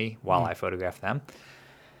with me while I photograph them.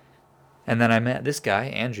 And then I met this guy,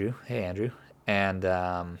 Andrew. Hey, Andrew. And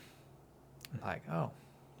I'm like, oh,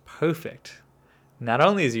 perfect. Not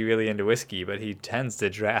only is he really into whiskey, but he tends to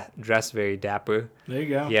dress very dapper. There you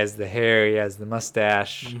go. He has the hair, he has the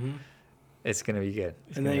mustache. Mm-hmm. It's gonna be good.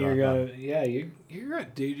 And then you're gonna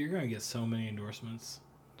get so many endorsements.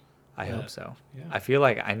 I hope so. Yeah. I feel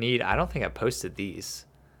like I don't think I posted these,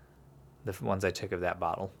 the ones I took of that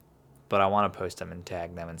bottle, but I want to post them and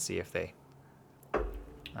tag them and see if they, I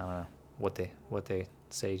don't know, what they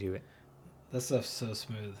say to it. That stuff's so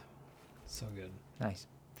smooth, so good. Nice.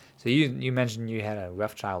 So you mentioned you had a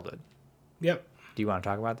rough childhood. Yep. Do you want to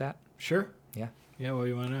talk about that? Sure. Yeah. Yeah. What do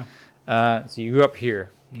you want to know? So you grew up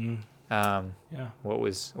here. know? Yeah. What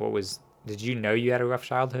was? Did you know you had a rough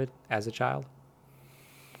childhood as a child?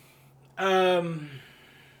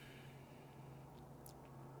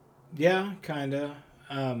 Yeah, kinda.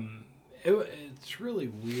 It's really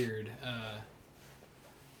weird.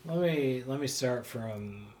 Let me start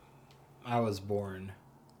from I was born,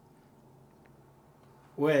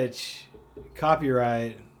 which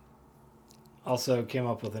copyright also came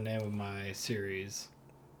up with the name of my series,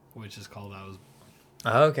 which is called I Was Born.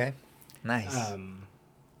 Oh, okay. Nice.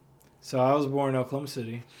 So I was born in Oklahoma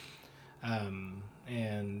City,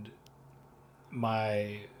 and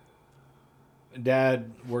my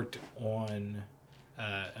dad worked on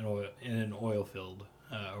in an oil field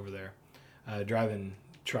over there, driving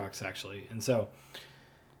trucks actually. And so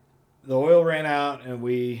the oil ran out, and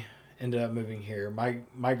we ended up moving here.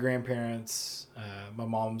 My grandparents, my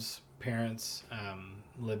mom's parents,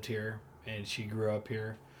 lived here, and she grew up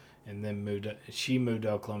here. And then she moved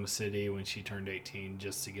to Oklahoma City when she turned 18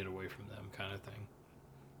 just to get away from them, kind of thing.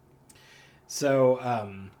 So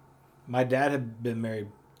my dad had been married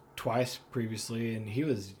twice previously, and he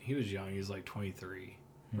was young. He was like 23,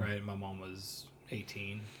 right? My mom was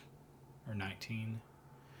 18 or 19.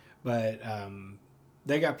 But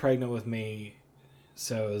they got pregnant with me,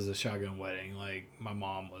 so it was a shotgun wedding. Like, my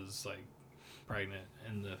mom was like pregnant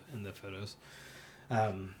in the photos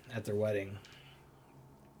at their wedding.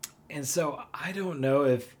 And so I don't know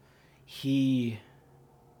if he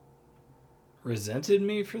resented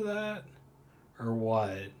me for that or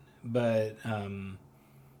what, but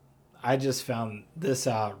I just found this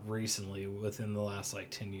out recently within the last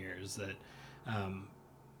like 10 years that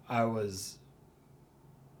I was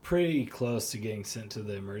pretty close to getting sent to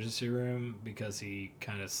the emergency room because he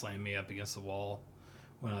kind of slammed me up against the wall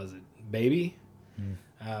when I was a baby.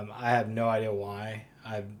 I have no idea why.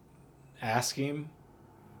 I've asked him,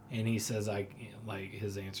 and he says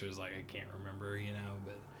his answer is like, I can't remember,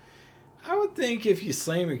 but I would think if you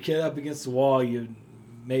slam your kid up against the wall, you'd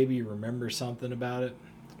maybe remember something about it.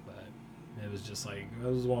 But it was just like, it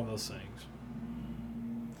was one of those things.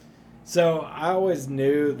 So I always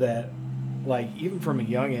knew that, like, even from a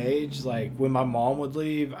young age, like when my mom would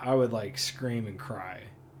leave, I would like scream and cry.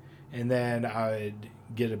 And then I would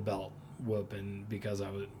get a belt whooping because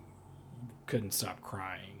couldn't stop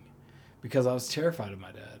crying. because I was terrified of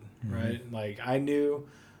my dad, Mm-hmm. right? Like I didn't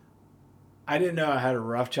know I had a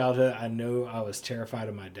rough childhood. I knew I was terrified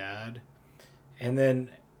of my dad. And then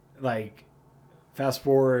like fast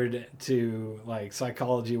forward to like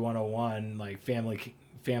psychology 101, like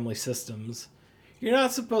family systems. You're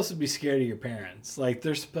not supposed to be scared of your parents. Like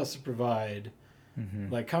they're supposed to provide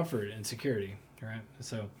Mm-hmm. like comfort and security, right?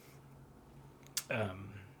 So I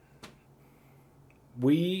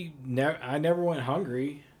never went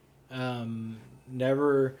hungry.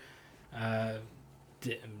 Never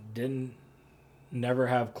didn't never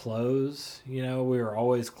have clothes. You know, we were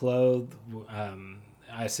always clothed.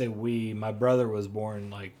 I say we. My brother was born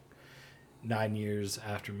like 9 years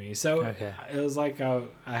after me, so Okay. it was like I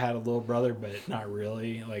had a little brother, but not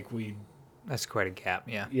really. Like That's quite a gap.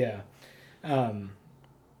 Yeah. yeah.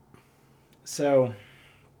 So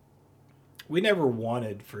we never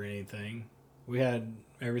wanted for anything. We had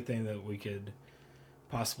everything that we could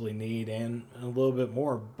possibly need and a little bit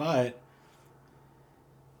more. But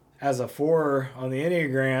as a 4 on the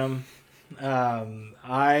Enneagram,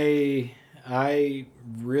 I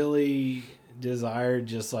really desired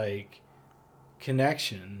just like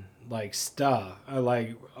connection, like stuff,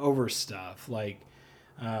 like over stuff. Like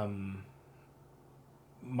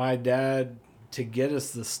my dad, to get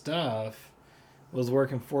us the stuff, was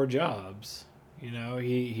working 4 jobs. You know,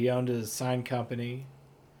 he owned a sign company,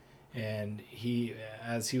 and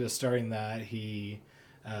as he was starting that, he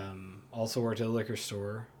also worked at a liquor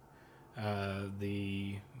store.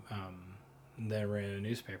 Then ran a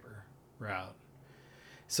newspaper route.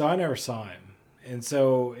 So I never saw him. And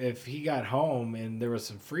so if he got home and there was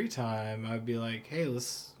some free time, I'd be like, hey,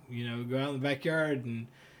 let's, go out in the backyard and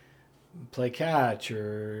play catch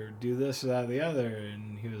or do this or that or the other.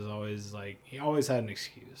 And he was always like, he always had an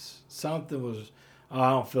excuse. Something was, oh, I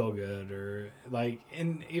don't feel good. Or like,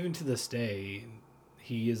 and even to this day,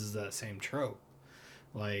 he uses that same trope.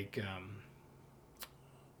 Like,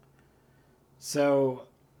 so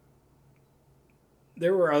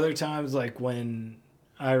there were other times like when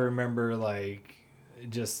I remember like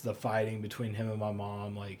just the fighting between him and my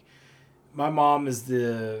mom. Like my mom is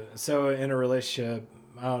so in a relationship,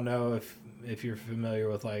 I don't know if you're familiar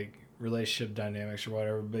with like relationship dynamics or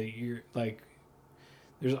whatever, but you're like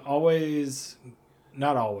there's always,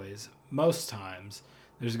 not always, most times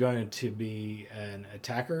there's going to be an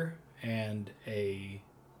attacker and a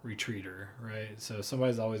retreater, right? So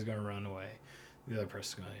somebody's always going to run away. The other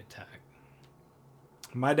person's going to attack.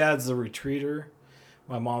 My dad's the retreater.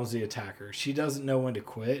 My mom's the attacker. She doesn't know when to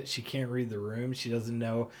quit. She can't read the room. She doesn't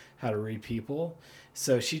know how to read people.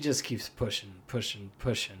 So she just keeps pushing.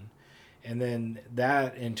 And then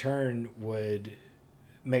that in turn would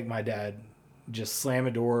make my dad just slam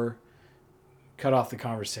a door, cut off the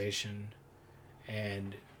conversation,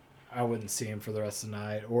 and I wouldn't see him for the rest of the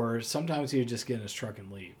night. Or sometimes he would just get in his truck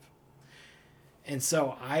and leave. And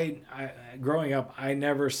so I growing up, I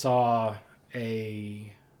never saw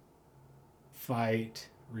a fight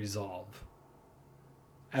resolve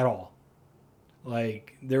at all.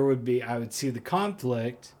 Like I would see the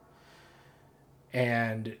conflict,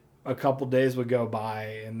 and a couple days would go by,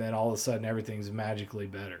 and then all of a sudden everything's magically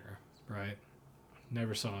better, right?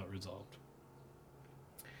 Never saw it resolved.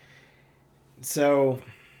 So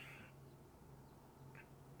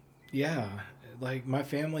yeah, like my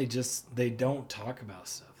family they don't talk about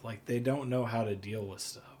stuff. Like they don't know how to deal with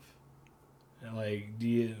stuff. Like,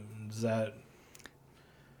 is that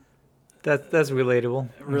That's relatable.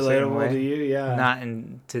 relatable to you? Yeah. Not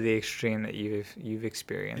to the extreme that you've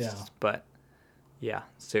experienced, Yeah. but yeah,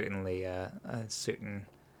 certainly a certain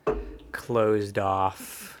closed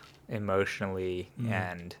off emotionally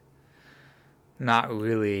and not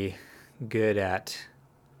really good at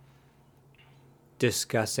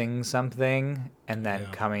discussing something and then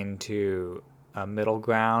coming to a middle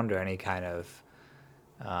ground or any kind of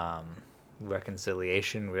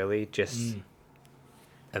reconciliation, really. Just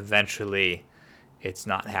eventually it's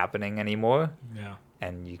not happening anymore. Yeah.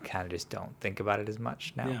 And you kind of just don't think about it as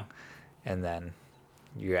much now. Yeah. And then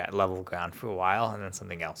you're at level ground for a while and then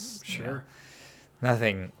something else. Sure.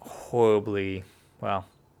 Nothing horribly, well,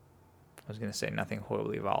 I was going to say nothing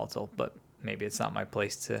horribly volatile, but maybe it's not my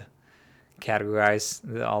place to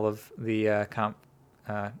categorize all of the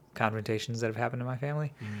confrontations that have happened in my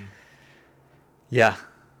family. Yeah.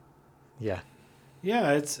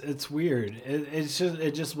 Yeah, it's weird.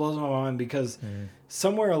 It just blows my mind because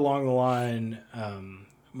somewhere along the line,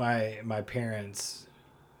 my parents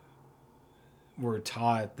were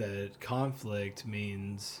taught that conflict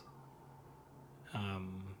means I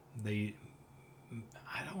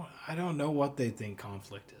don't know what they think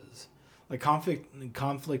conflict is. Like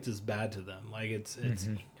conflict is bad to them. Like it's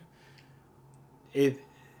if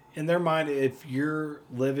in their mind, if you're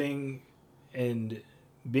living and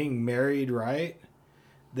being married right,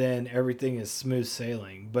 then everything is smooth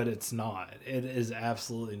sailing. But it's not. It is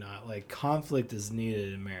absolutely not. Like, conflict is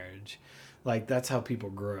needed in marriage. Like, that's how people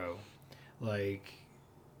grow. Like,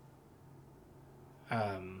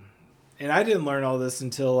 and I didn't learn all this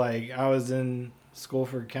until like I was in school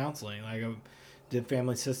for counseling. Like, I did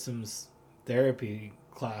family systems therapy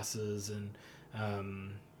classes,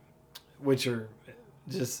 and which are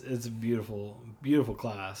just, it's a beautiful, beautiful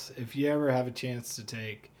class. If you ever have a chance to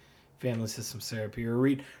take family systems therapy, or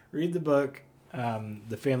read the book,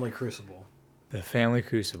 The Family Crucible. The Family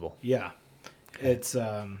Crucible. Yeah, it's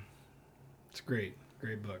great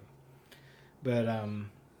book. But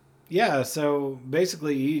yeah, so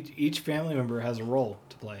basically each family member has a role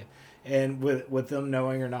to play, and with them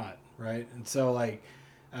knowing or not, right? And so like,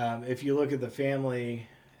 if you look at the family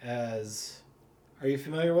as, are you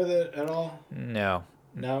familiar with it at all? No.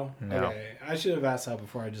 No? Okay. I should have asked that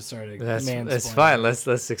before I just started mansplaining. That's fine. Let's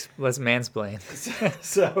mansplain.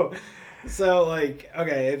 So like,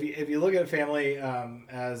 okay, if you look at a family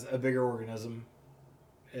as a bigger organism,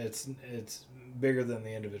 it's bigger than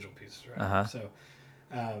the individual pieces, right? Uh-huh. So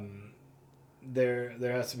there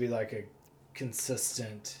has to be like a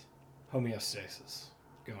consistent homeostasis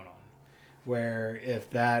going on, where if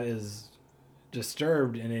that is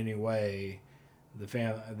disturbed in any way,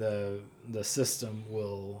 the system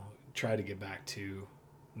will try to get back to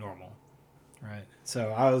normal, right?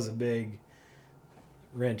 So I was a big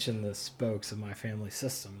wrench in the spokes of my family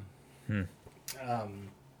system. I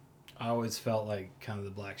always felt like kind of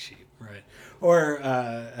the black sheep, right? Or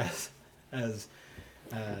as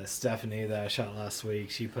Stephanie that I shot last week,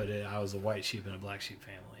 she put it, I was a white sheep in a black sheep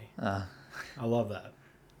family. I love that.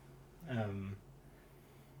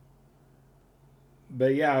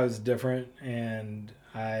 But yeah, I was different, and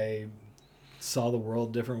I saw the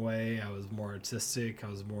world a different way. I was more artistic. I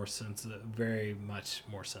was more sensitive, very much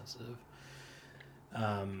more sensitive.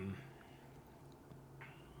 And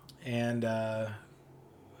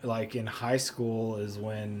like in high school is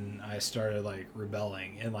when I started like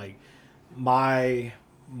rebelling, and like my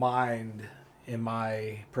mind and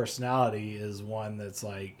my personality is one that's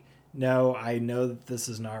like, no, I know that this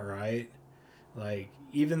is not right. Like,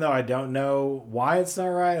 even though I don't know why it's not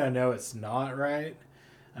right, I know it's not right.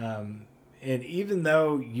 And even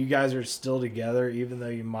though you guys are still together, even though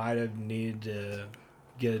you might have needed to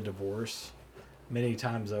get a divorce many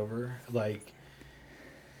times over, like,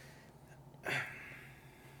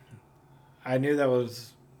 I knew there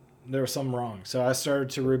was something wrong. So I started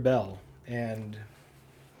to rebel, and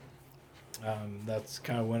that's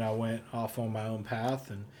kind of when I went off on my own path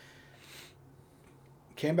and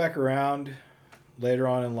came back around later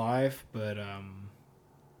on in life. But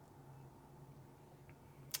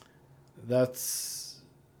that's,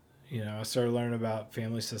 I started learning about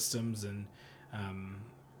family systems, and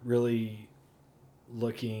really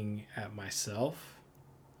looking at myself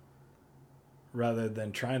rather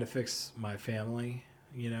than trying to fix my family,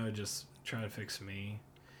 just trying to fix me.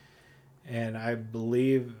 And I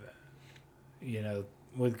believe,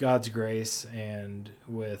 with God's grace and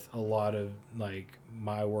with a lot of like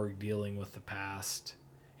my work dealing with the past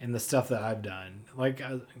and the stuff that I've done, like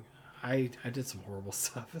I did some horrible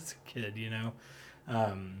stuff as a kid,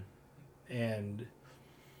 and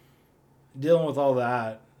dealing with all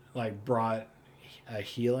that like brought a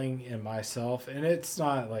healing in myself. And it's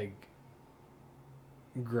not like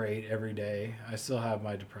great every day. I still have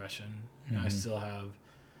my depression. I still have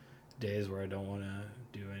days where I don't want to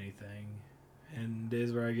do anything, and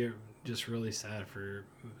days where I get just really sad for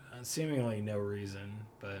seemingly no reason.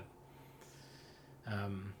 But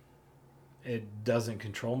it doesn't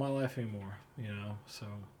control my life anymore, So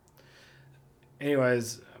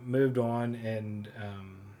anyways, moved on, and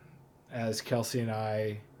as Kelsey and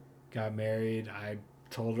I got married, I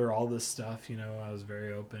told her all this stuff. I was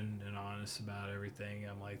very open and honest about everything.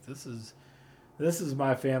 I'm like, this is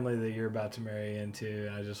my family that you're about to marry into,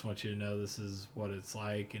 and I just want you to know this is what it's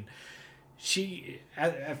like. And she,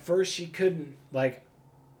 at first, she couldn't, like,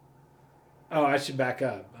 oh, I should back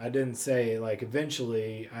up. I didn't say, like,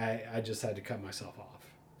 eventually I just had to cut myself off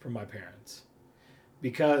from my parents,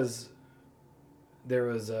 because there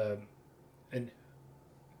was an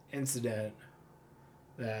incident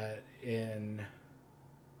that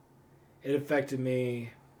it affected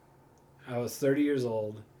me. I was 30 years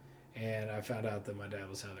old, and I found out that my dad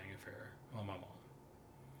was having an affair on my mom.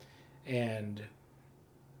 And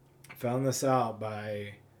I found this out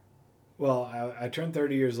I turned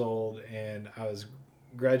 30 years old, and I was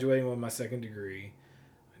graduating with my second degree.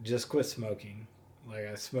 I just quit smoking. Like,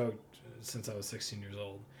 I smoked since I was 16 years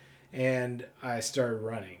old. And I started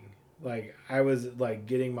running. Like, I was like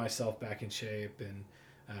getting myself back in shape and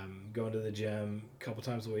going to the gym a couple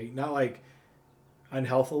times a week. Not like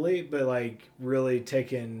unhealthily, but like really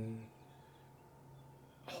taking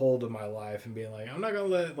hold of my life and being like, I'm not gonna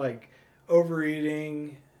let like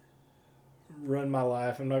overeating run my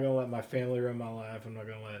life. I'm not gonna let my family run my life. I'm not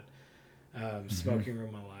gonna let smoking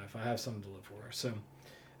run my life. I have something to live for. So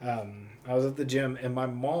I was at the gym, and my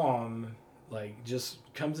mom like just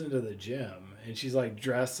comes into the gym, and she's like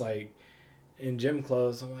dressed like in gym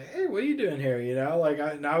clothes. I'm like, hey, what are you doing here? You know, like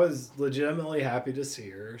I was legitimately happy to see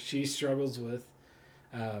her. She struggles with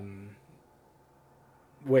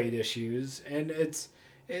weight issues, and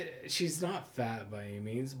she's not fat by any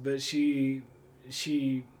means, but she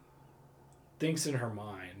thinks in her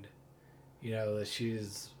mind, you know, that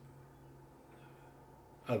she's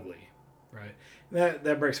ugly, right?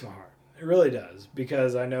 That breaks my heart. It really does,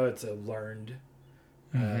 because I know it's a learned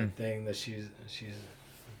thing that she's.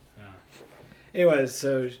 Anyways,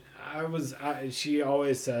 so she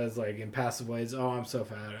always says like in passive ways, "Oh, I'm so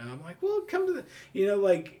fat," and I'm like, "Well, come to the, you know,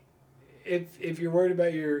 like if you're worried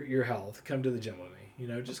about your health, come to the gym with me. You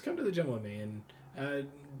know, just come to the gym with me and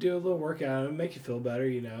do a little workout. It'll make you feel better.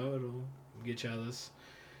 You know, it'll get you out of this."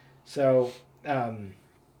 So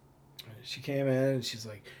she came in and she's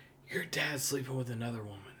like, "Your dad's sleeping with another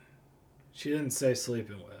woman." She didn't say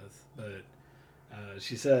sleeping with, but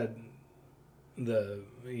she said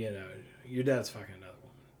your dad's fucking another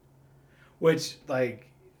woman. Which, like,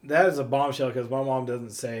 that is a bombshell, because my mom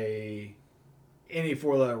doesn't say any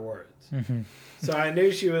 4-letter words. Mm-hmm. So I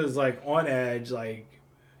knew she was like on edge, like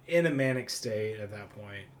in a manic state at that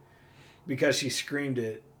point, because she screamed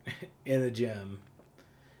it in the gym.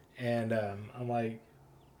 And I'm like,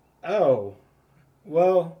 oh,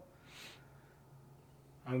 well,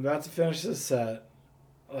 I'm about to finish this set.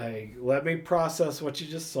 Like, let me process what you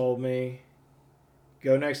just sold me.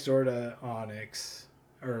 Go next door to Onyx,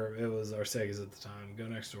 or it was Arcega's at the time. Go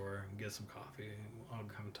next door and get some coffee. I'll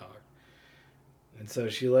come talk. And so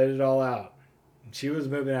she laid it all out. She was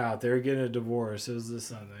moving out. They were getting a divorce. It was this,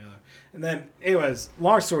 that, and the other. And then, anyways,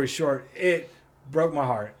 long story short, it broke my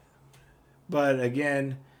heart. But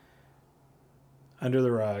again, under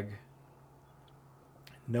the rug.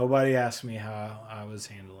 Nobody asked me how I was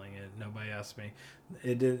handling it. Nobody asked me.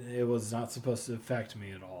 It was not supposed to affect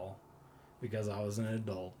me at all, because I was an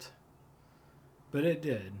adult. But it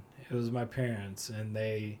did. It was my parents, and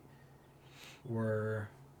they were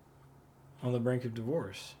on the brink of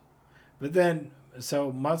divorce. But then,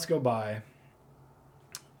 so months go by,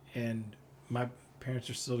 and my parents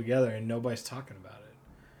are still together, and nobody's talking about it.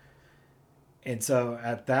 And so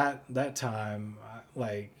at that time,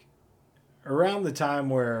 like around the time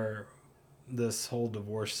where this whole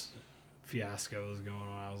divorce fiasco was going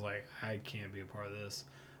on, I was like, I can't be a part of this.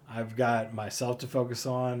 I've got myself to focus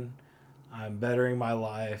on. I'm bettering my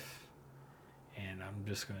life, and I'm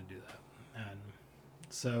just going to do that. And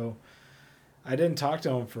so I didn't talk to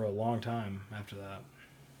him for a long time after that.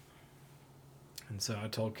 And so I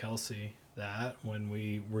told Kelsey that when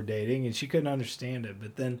we were dating, and she couldn't understand it.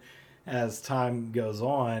 But then as time goes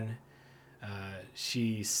on,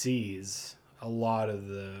 she sees a lot of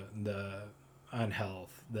the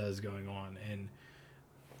unhealth that is going on, and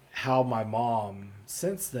how my mom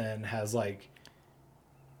since then has like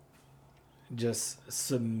just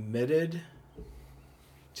submitted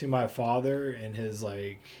to my father and his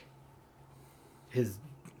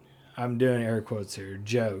I'm doing air quotes here,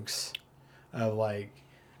 jokes of like,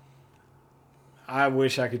 I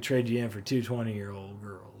wish I could trade you in for 2 20-year-old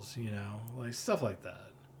girls, you know, like stuff like that.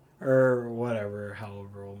 Or whatever,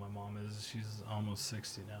 however old my mom is. She's almost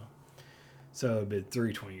 60 now. So it'd be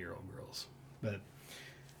 3 20-year-old girls. But,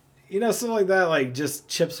 you know, something like that, like, just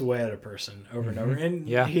chips away at a person over and over. And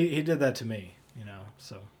yeah, he did that to me, you know.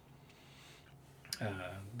 So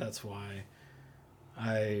that's why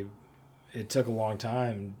it took a long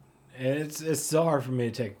time. And it's still hard for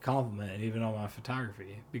me to take a compliment, even on my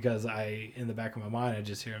photography. Because in the back of my mind, I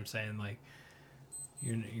just hear him saying, like,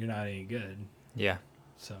 you're not any good. Yeah.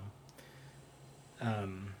 So,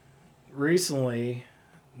 recently,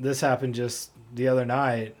 this happened just the other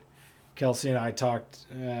night. Kelsey and I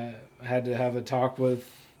had to have a talk with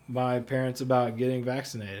my parents about getting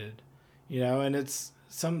vaccinated, you know, and it's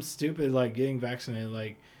something stupid like getting vaccinated.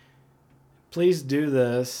 Like, please do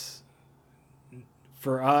this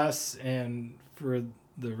for us and for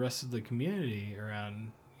the rest of the community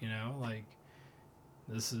around, you know, like,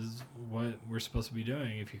 this is what we're supposed to be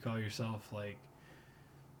doing. If you call yourself, like,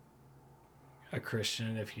 a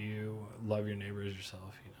Christian, if you love your neighbor as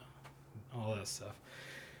yourself, you know, all that stuff.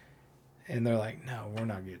 And they're like, no, we're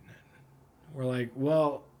not getting it. We're like,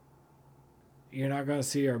 well, you're not going to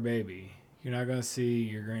see our baby. You're not going to see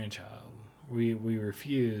your grandchild. We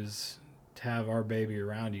refuse to have our baby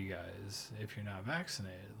around you guys if you're not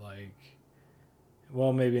vaccinated. Like,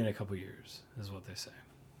 well, maybe in a couple years is what they say.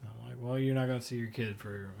 I'm like, well, you're not going to see your kid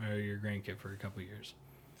or your grandkid for a couple years.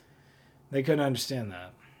 They couldn't understand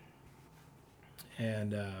that.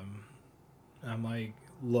 And I'm like,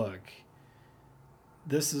 look,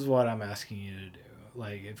 this is what I'm asking you to do.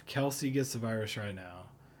 Like, if Kelsey gets the virus right now,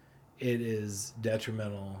 it is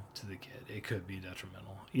detrimental to the kid. It could be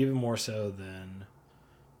detrimental, even more so than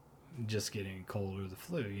just getting a cold or the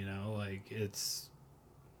flu, you know? Like,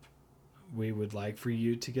 we would like for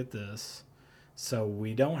you to get this, so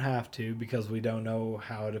we don't have to, because we don't know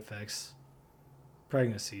how it affects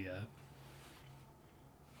pregnancy yet.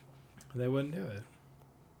 They wouldn't do it.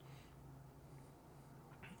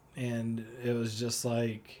 And it was just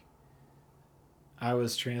like I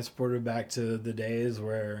was transported back to the days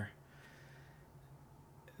where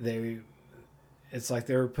it's like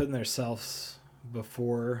they were putting themselves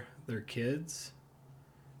before their kids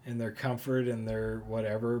and their comfort and their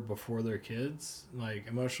whatever before their kids, like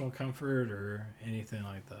emotional comfort or anything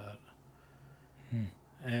like that.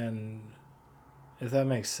 And if that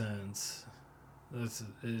makes sense, it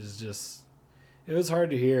was hard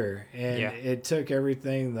to hear, and It took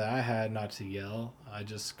everything that I had not to yell. I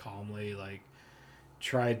just calmly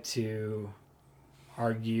tried to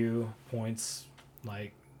argue points,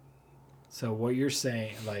 so what you're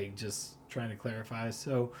saying, just trying to clarify.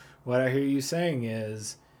 So what I hear you saying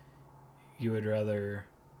is you would rather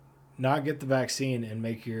not get the vaccine and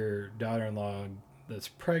make your daughter-in-law that's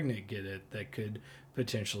pregnant get it, that could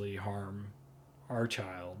potentially harm our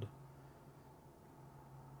child.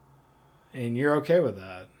 And you're okay with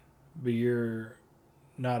that, but you're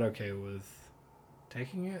not okay with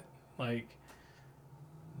taking it?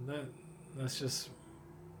 That's just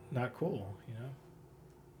not cool, you know?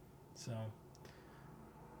 So,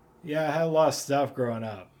 yeah, I had a lot of stuff growing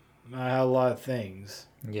up. I had a lot of things.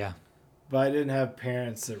 Yeah. But I didn't have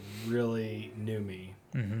parents that really knew me.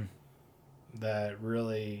 Mm-hmm. That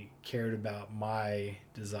really cared about my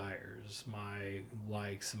desires, my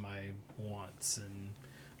likes, and my wants, and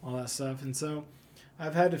all that stuff. And so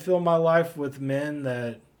I've had to fill my life with men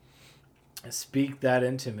that speak that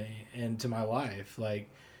into me, into my life.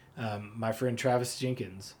 My friend Travis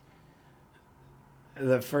Jenkins.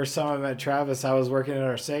 The first time I met Travis, I was working at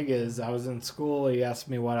Arcega's. I was in school. He asked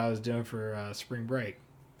me what I was doing for spring break.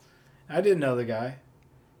 I didn't know the guy.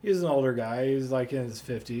 He was an older guy. He was in his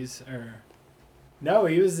 50s. No,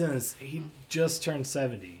 he just turned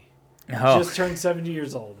 70. Oh. Just turned 70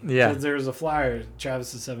 years old. Yeah. Because there was a flyer,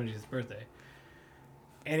 Travis's 70th birthday.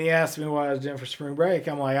 And he asked me what I was doing for spring break.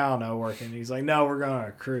 I'm like, I don't know, working. He's like, no, we're going on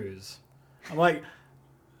a cruise. I'm like,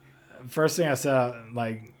 first thing I said,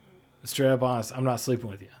 straight up honest, I'm not sleeping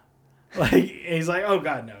with you. He's like, oh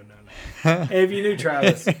God, no. And if you knew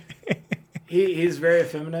Travis, he's very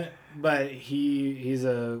effeminate, but he's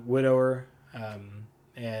a widower,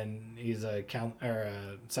 and he's a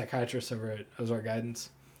psychiatrist over at Ozark Guidance.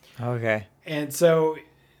 Okay. And so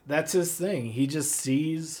that's his thing. He just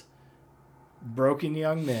sees broken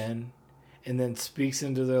young men and then speaks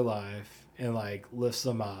into their life and lifts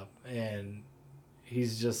them up. And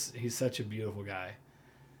he's such a beautiful guy.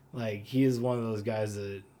 He is one of those guys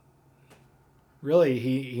that really,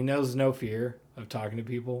 he knows no fear of talking to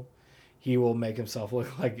people. He will make himself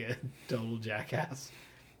look like a total jackass.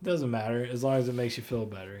 Doesn't matter as long as it makes you feel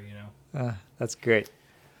better, you know. That's great.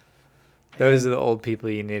 Those are the old people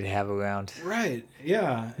you need to have around. Right.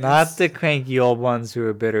 Yeah. Not the cranky old ones who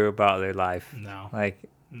are bitter about their life. No.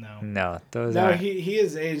 No. Those no, aren't. he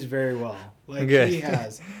has aged very well. Good. He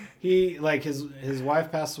has. He his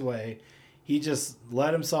wife passed away. He just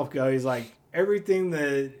let himself go. He's like, everything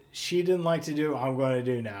that she didn't like to do, I'm going to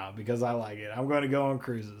do now because I like it. I'm going to go on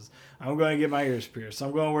cruises. I'm going to get my ears pierced.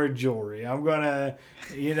 I'm going to wear jewelry. I'm going to,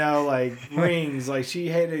 rings. She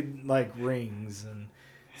hated rings, and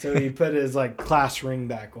so he put his class ring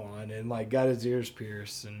back on and got his ears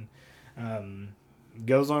pierced and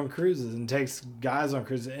goes on cruises and takes guys on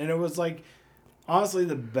cruises. And it was honestly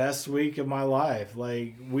the best week of my life.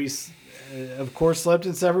 We of course slept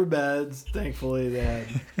in separate beds. Thankfully they had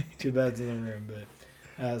 2 beds in the room,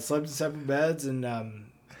 but slept in separate beds, and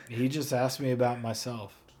he just asked me about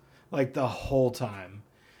myself the whole time.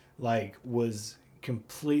 Was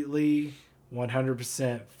completely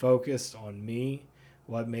 100% focused on me,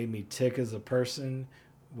 what made me tick as a person,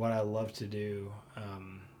 what I love to do,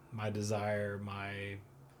 my desire,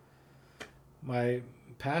 my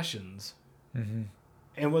passions,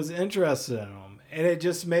 and was interested in them. And it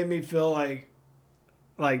just made me feel like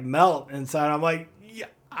melt inside. I'm like, yeah,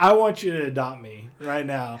 I want you to adopt me right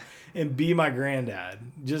now and be my granddad.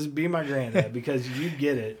 Just be my granddad because you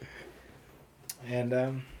get it.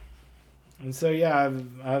 And so yeah,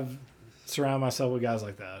 I've surrounded myself with guys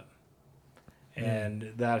like that,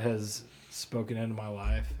 and that has spoken into my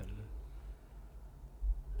life. And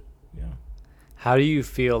yeah, How do you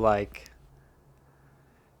feel like?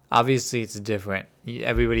 Obviously, it's different.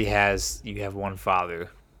 Everybody has. You have one father,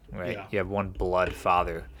 right? Yeah. You have one blood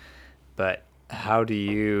father, but how do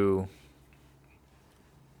you?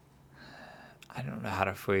 I don't know how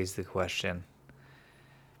to phrase the question.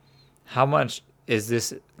 How much is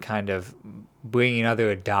this kind of bringing other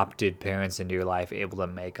adopted parents into your life able to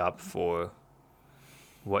make up for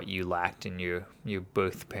what you lacked in your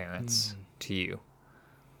birth parents to you?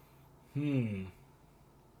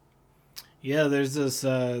 Yeah, there's this.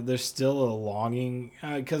 There's still a longing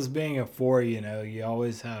because being a 4, you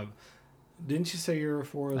always have. Didn't you say you were a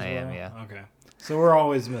 4 as well? I am, yeah. Okay, so we're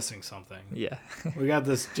always missing something. Yeah. We got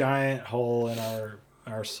this giant hole in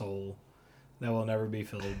our soul that will never be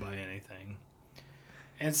filled by anything.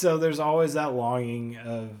 And so there's always that longing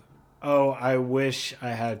of, oh, I wish I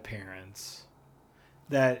had parents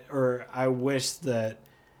or I wish that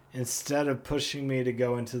instead of pushing me to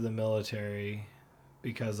go into the military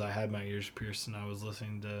because I had my ears pierced and I was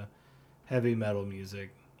listening to heavy metal music,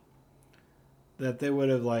 that they would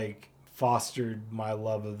have fostered my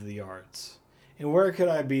love of the arts. And where could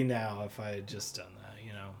I be now if I had just done that,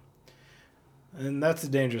 And that's a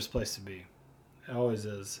dangerous place to be. It always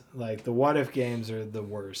is. The what if games are the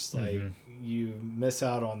worst. You miss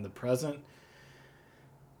out on the present.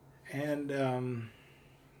 And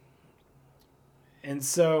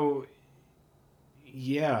so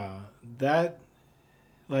yeah, that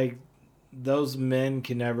those men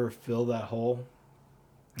can never fill that hole.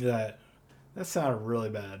 That sounded really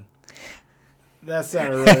bad. That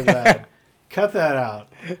sounded really bad. Cut that out.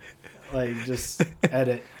 Just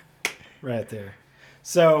edit right there.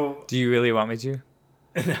 So, Do you really want me to?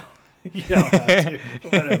 No, you don't have to.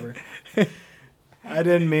 Whatever. I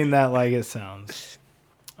didn't mean that like it sounds.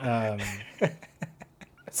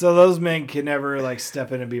 So those men can never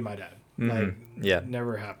step in and be my dad. Yeah.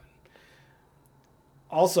 Never happen.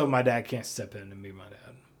 Also, my dad can't step in and be my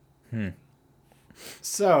dad.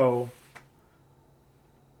 So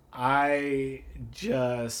I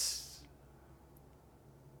just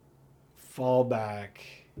fall back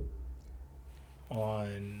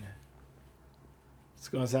on, it's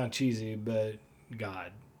going to sound cheesy, but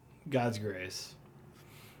God's grace.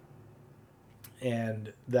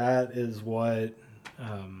 And that is what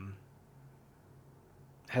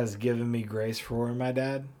has given me grace for my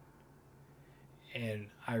dad. And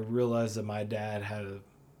I realized that my dad had a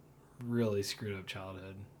really screwed up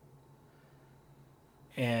childhood.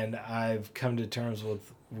 And I've come to terms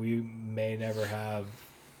with we may never have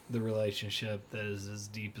the relationship that is as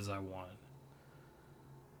deep as I want.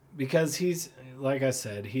 Because he's, like I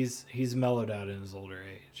said, he's mellowed out in his older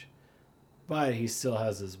age. But he still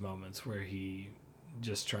has his moments where he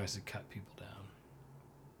just tries to cut people down.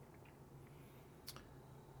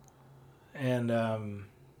 And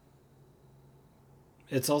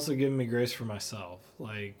it's also given me grace for myself.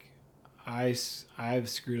 I've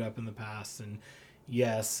screwed up in the past, and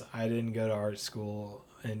yes, I didn't go to art school,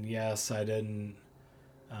 and yes, I didn't,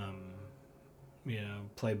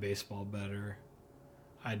 play baseball better.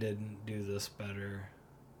 I didn't do this better.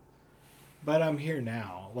 But I'm here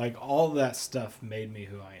now. All that stuff made me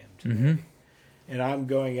who I am today. And I'm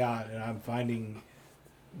going out and I'm finding,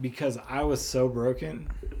 because I was so broken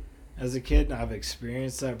as a kid and I've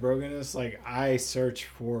experienced that brokenness, I search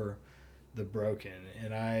for the broken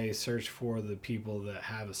and I search for the people that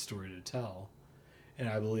have a story to tell. And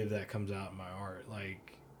I believe that comes out in my art.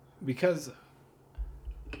 Because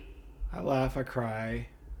I laugh, I cry,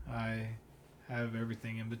 I have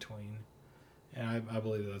everything in between. And I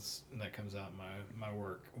believe that comes out in my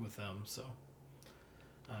work with them. So,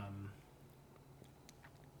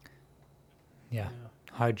 yeah.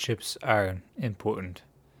 Hardships are important.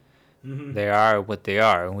 Mm-hmm. They are what they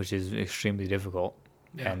are, which is extremely difficult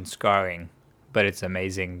and scarring. But it's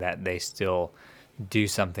amazing that they still do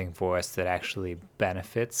something for us that actually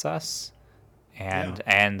benefits us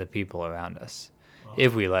and the people around us.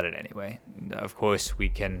 If we let it anyway. Of course, we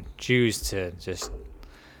can choose to just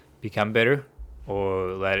become bitter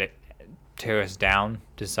or let it tear us down,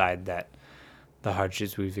 decide that the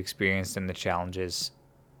hardships we've experienced and the challenges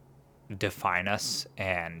define us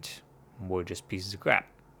and we're just pieces of crap.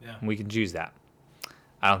 Yeah. We can choose that.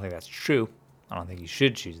 I don't think that's true. I don't think you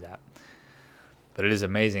should choose that. But it is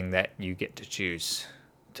amazing that you get to choose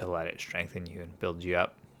to let it strengthen you and build you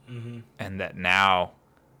up. Mm-hmm. And that now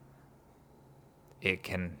it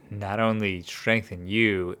can not only strengthen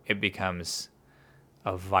you, it becomes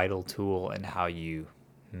a vital tool in how you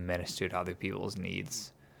minister to other people's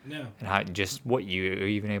needs. Yeah. And how just what you are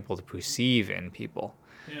even able to perceive in people.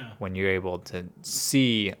 Yeah. When you're able to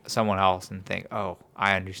see someone else and think, oh,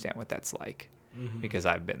 I understand what that's like because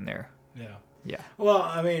I've been there. Yeah. Yeah. Well,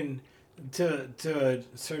 I mean, to a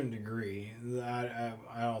certain degree, I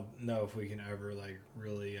don't know if we can ever like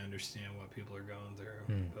really understand what people are going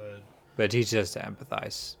through, But it teaches us to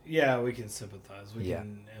empathize. yeah, we can sympathize. We Yeah.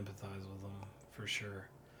 can empathize with them for sure.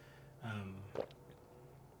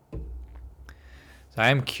 So I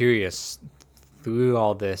am curious, through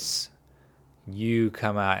all this, you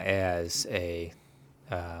come out as a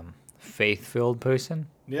faith-filled person.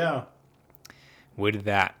 Yeah. Where did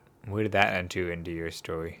that enter into your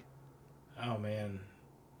story? Oh man.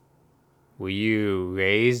 Were you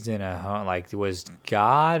raised in a home, like, was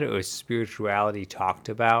God or spirituality talked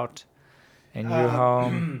about in your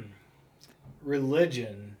home?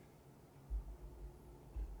 Religion.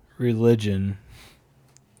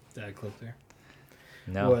 Did I clip there?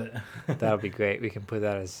 No. What? That'll be great. We can put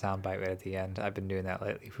that as a soundbite right at the end. I've been doing that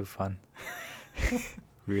lately for fun.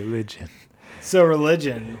 Religion. So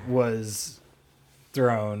religion was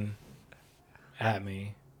thrown at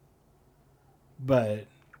me, but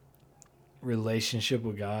relationship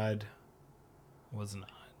with God was not.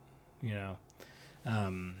 You know,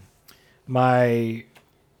 my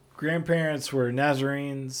grandparents were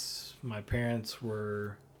Nazarenes. My parents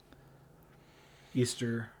were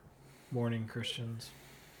Easter morning Christians.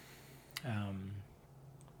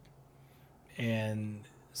 And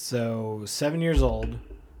so 7 years old.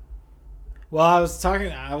 Well, I was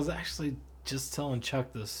actually just telling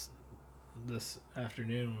Chuck this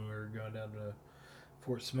afternoon when we were going down to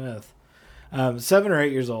Fort Smith. 7 or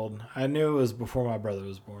 8 years old. I knew it was before my brother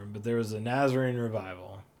was born, but there was a Nazarene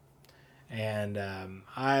revival. And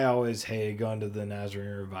I always hated going to the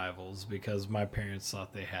Nazarene revivals because my parents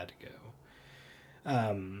thought they had to go.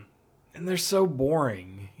 And they're so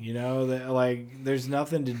boring, you know, that like there's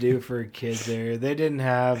nothing to do for a kid there. They didn't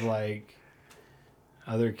have like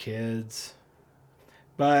other kids.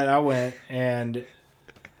 But I went, and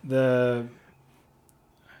oh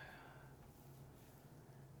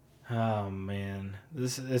man,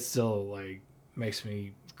 it still like makes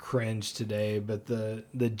me cringe today, but the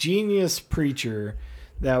genius preacher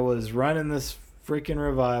that was running this freaking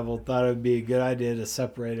revival thought it would be a good idea to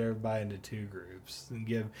separate everybody into two groups and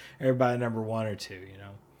give everybody number 1 or 2, you know.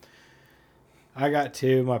 I got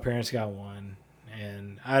 2, my parents got 1,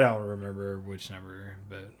 and I don't remember which number,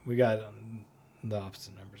 but we got the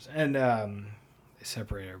opposite numbers. And they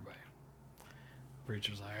separate everybody.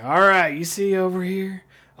 Preacher's like, all right, you see over here,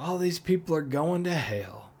 all these people are going to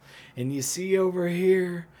hell. And you see over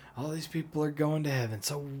here, all these people are going to heaven.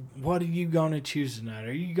 So what are you going to choose tonight?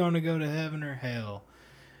 Are you going to go to heaven or hell?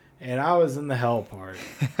 And I was in the hell part.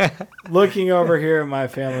 Looking over here at my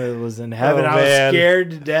family that was in heaven, I was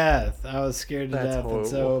scared to death. That's horrible. And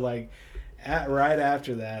so, like, right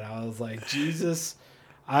after that, I was like, Jesus,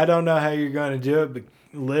 I don't know how you're going to do it, but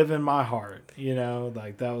live in my heart. You know,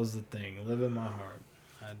 like, that was the thing. Live in my heart.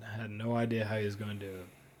 I had no idea how he was going to do it.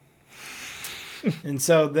 And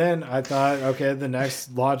so then I thought, okay, the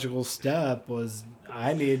next logical step was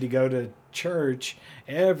I needed to go to church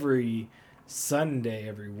every Sunday,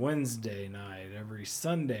 every Wednesday night, every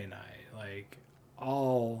Sunday night. Like,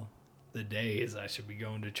 all the days I should be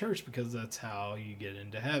going to church because that's how you get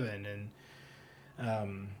into heaven.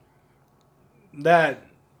 And that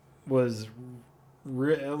was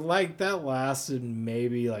like that lasted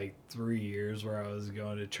maybe like 3 years where I was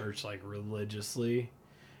going to church like religiously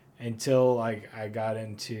until like I got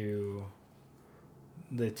into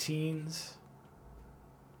the teens,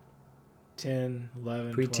 10,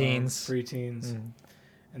 11, preteens. 12, preteens.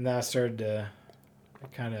 And then I started to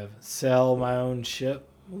kind of sell my own ship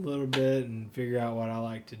a little bit and figure out what I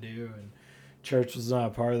like to do. And church was not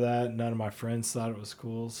a part of that. None of my friends thought it was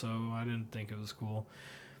cool, so I didn't think it was cool.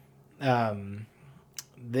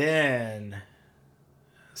 Then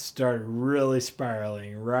started really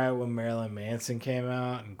spiraling right when Marilyn Manson came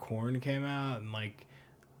out and Korn came out, and like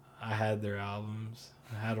I had their albums.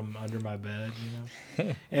 I had them under my bed, you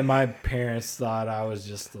know. And my parents thought I was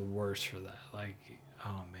just the worst for that. Like,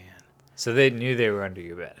 oh man. So they knew they were under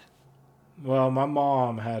your bed. Well, my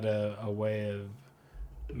mom had a way of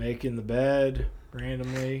making the bed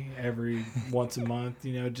randomly every once a month,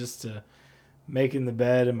 you know, just to making the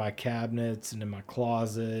bed in my cabinets and in my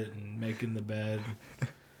closet and making the bed,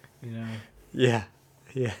 you know. Yeah.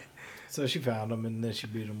 So she found them, and then she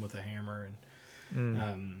beat them with a hammer.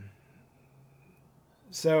 And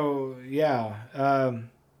so, yeah.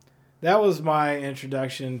 that was my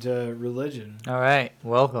introduction to religion. All right,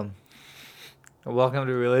 welcome to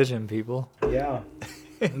religion, people. Yeah.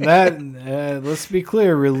 That let's be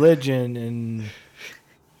clear, religion and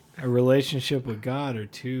a relationship with God are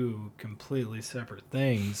two completely separate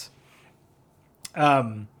things.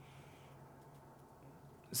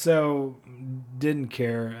 So didn't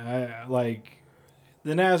care.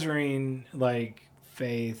 The Nazarene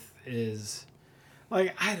faith is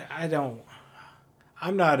I'm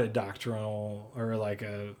not a doctrinal or like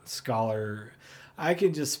a scholar. I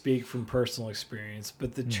can just speak from personal experience,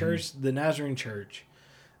 but the church, the Nazarene church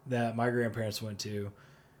that my grandparents went to,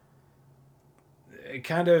 it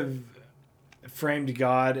kind of framed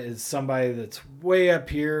God as somebody that's way up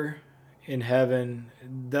here in heaven,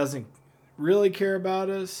 doesn't really care about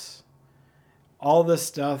us. All this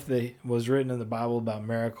stuff that was written in the Bible about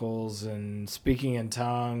miracles and speaking in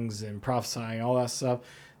tongues and prophesying, all that stuff,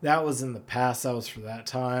 that was in the past. That was for that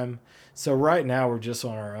time. So right now we're just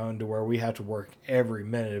on our own to where we have to work every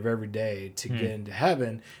minute of every day to get into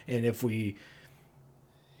heaven. And if we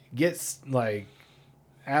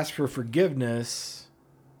ask for forgiveness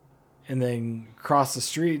and then cross the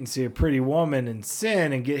street and see a pretty woman and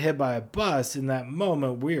sin and get hit by a bus, in that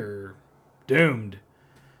moment we're doomed.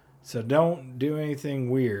 So don't do anything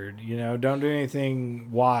weird, don't do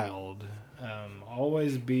anything wild.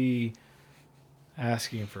 Always be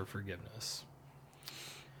asking for forgiveness.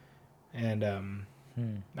 And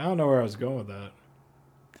I don't know where I was going with that.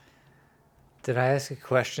 Did I ask a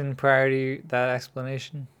question prior to that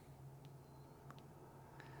explanation?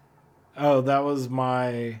 Oh, that was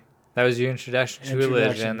your introduction to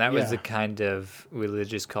religion. That was the kind of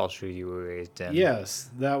religious culture you were raised in. Yes,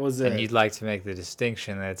 that was it. And you'd like to make the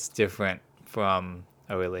distinction that's different from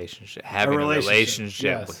a relationship, having a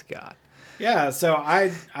relationship with God. Yeah, so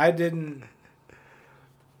I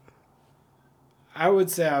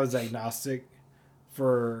would say I was agnostic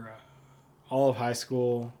for all of high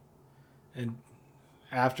school and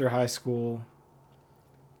after high school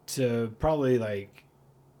to probably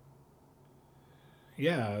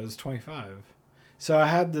I was 25. So I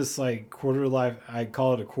had this quarter life, I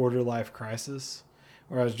call it a quarter life crisis,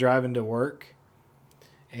 where I was driving to work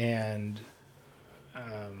and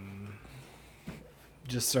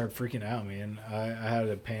just started freaking out, man. I had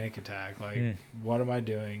a panic attack. What am I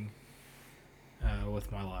doing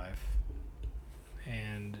with my life?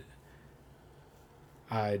 And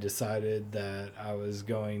I decided that I was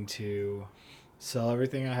going to sell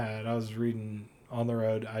everything I had. I was reading On the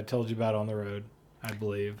Road. I told you about On the Road, I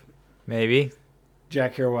believe. Maybe.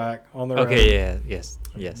 Jack Kerouac, On the Road. Okay, yeah, yes.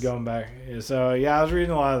 Going back. So, I was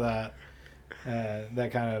reading a lot of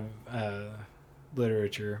that kind of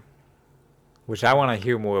literature. Which I want to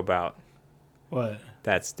hear more about. What?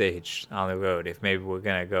 That stage on the road, if maybe we're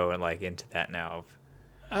going to go into that now.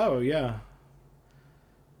 Oh, yeah.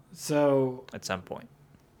 So. At some point.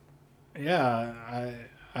 Yeah,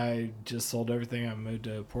 I just sold everything. I moved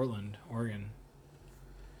to Portland, Oregon.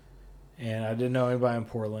 And I didn't know anybody in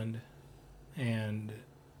Portland. And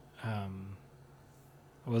I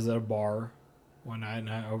was at a bar one night and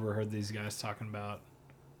I overheard these guys talking about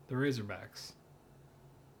the Razorbacks.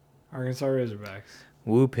 Arkansas Razorbacks.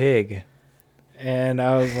 Woo pig. And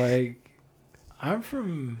I was like, I'm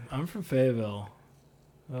from Fayetteville.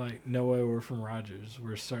 They're like, no way, we're from Rogers.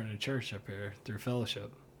 We're starting a church up here through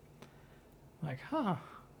fellowship. I'm like, huh,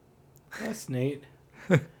 that's neat.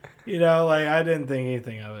 I didn't think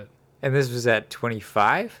anything of it. And this was at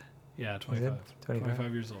 25? Yeah, 25.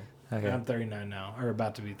 25 years old. Okay. I'm 39 now, or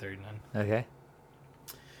about to be 39. Okay.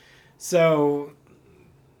 So,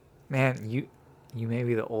 man, you may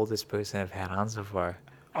be the oldest person I've had on so far.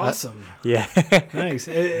 Awesome. Yeah. Thanks.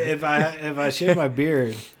 If I shaved my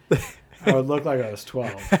beard, I would look like I was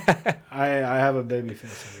 12. I have a baby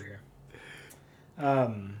face over here.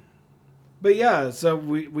 But yeah, so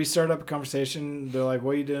we started up a conversation. They're like,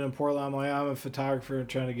 what are you doing in Portland? I'm like, I'm a photographer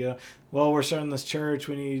trying to get, well, we're starting this church.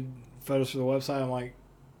 We need photos for the website. I'm like,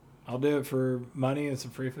 I'll do it for money and some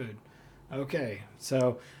free food. Okay.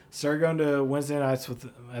 So started going to Wednesday nights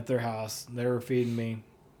at their house. They were feeding me.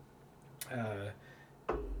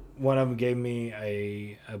 One of them gave me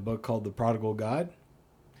a book called The Prodigal God.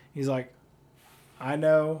 He's like, I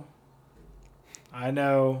know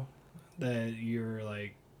that you're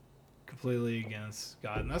completely against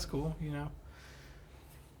God, and that's cool,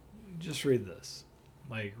 Just read this.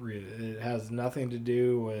 Read it. It has nothing to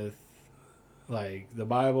do with the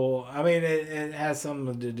Bible. I mean, it has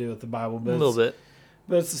something to do with the Bible, but a little bit.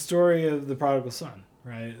 But it's the story of the prodigal son,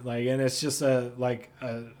 right? And it's just a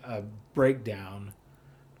breakdown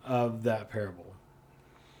of that parable.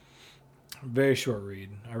 Very short read.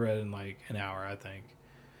 I read it in an hour, I think.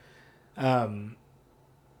 And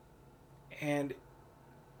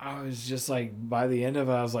I was just like, by the end of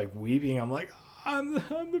it, I was like weeping. I'm like, I'm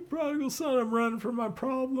the prodigal son. I'm running from my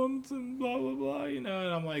problems and blah, blah, blah, and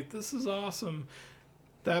I'm like, this is awesome.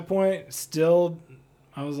 At that point, still,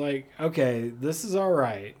 I was like, okay, this is all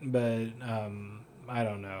right, but I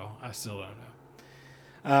don't know. I still don't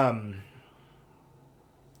know.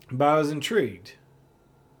 But I was intrigued.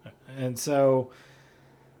 And so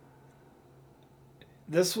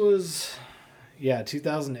this was,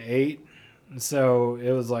 2008. So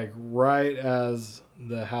it was like right as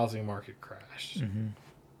the housing market crashed. Mm-hmm.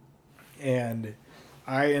 And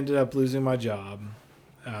I ended up losing my job,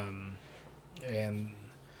 and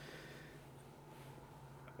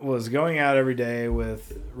was going out every day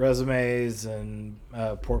with resumes and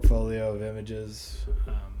a portfolio of images,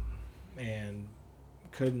 and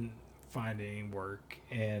couldn't find any work.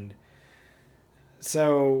 And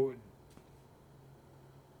so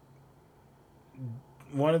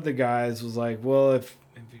one of the guys was like, well, if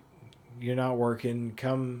you're not working,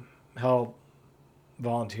 come help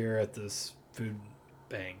volunteer at this food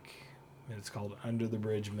bank. It's called Under the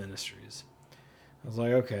Bridge Ministries. I was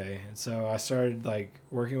like, okay. And so I started like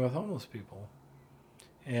working with homeless people.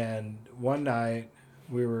 And one night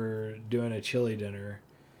we were doing a chili dinner,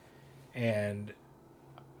 and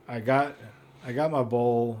I got my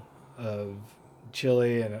bowl of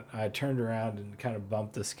chili, and I turned around and kind of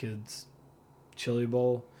bumped this kid's chili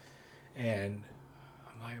bowl, and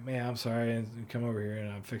I'm like, man, I'm sorry, and come over here,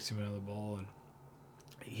 and I'm fixing another bowl. And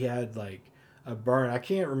he had like a burn. I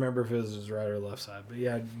can't remember if it was his right or left side, but he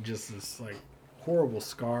had just this like horrible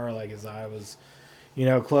scar, like his eye was,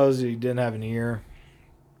 closed. He didn't have an ear.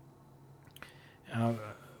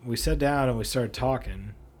 We sat down and we started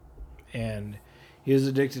talking, and he was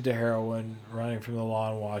addicted to heroin, running from the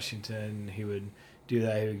law in Washington. He would do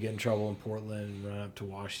that. He would get in trouble in Portland and run up to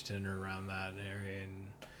Washington or around that area and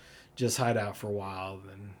just hide out for a while,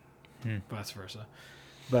 and vice versa.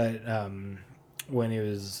 But when he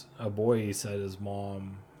was a boy, he said his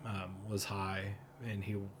mom was high and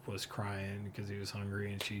he was crying because he was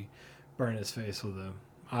hungry, and she burned his face with a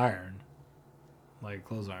iron, like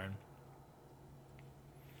clothes iron.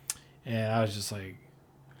 And I was just like,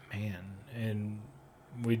 man. And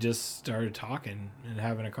we just started talking and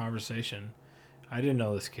having a conversation. I didn't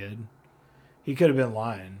know this kid. He could have been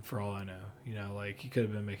lying for all I know. Like he could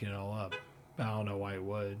have been making it all up. I don't know why he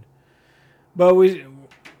would. But we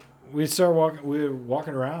started walking. We were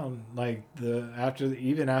walking around like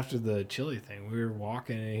even after the chili thing. We were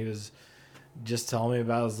walking, and he was just telling me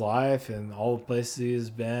about his life and all the places he's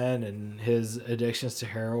been and his addictions to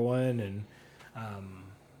heroin, and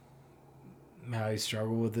how he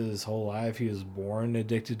struggled with it his whole life. He was born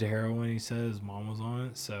addicted to heroin. He said his mom was on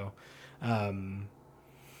it. So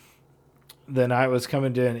the night was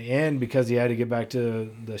coming to an end because he had to get back to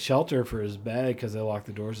the shelter for his bed because they locked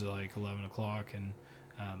the doors at like 11 o'clock. And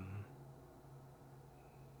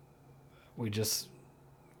we just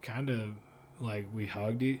kind of like we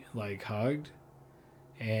hugged,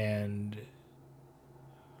 and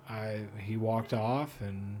he walked off,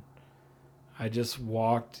 and I just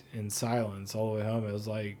walked in silence all the way home. It was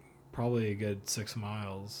like probably a good 6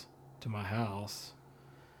 miles to my house,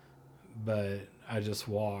 but I just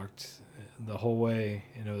walked the whole way,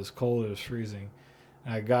 and it was cold. It was freezing.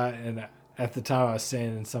 And at the time I was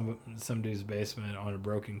staying in some dude's basement on a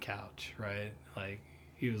broken couch, right? Like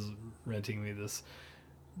he was renting me this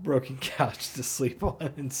broken couch to sleep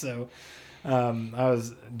on. And so I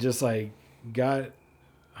was just like, got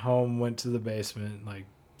home, went to the basement, like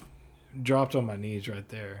dropped on my knees right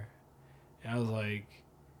there. And I was like,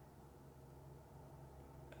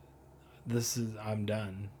 I'm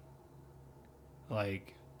done.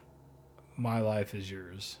 Like, my life is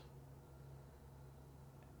yours.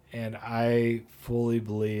 And I fully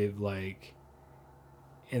believe, like,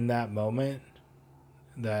 in that moment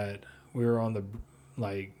that we were on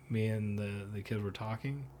me and the kid were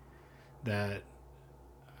talking, that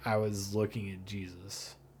I was looking at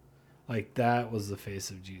Jesus. Like, that was the face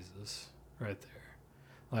of Jesus right there.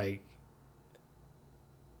 Like,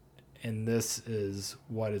 and this is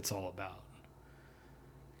what it's all about.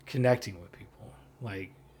 Connecting with people.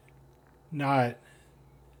 Like, not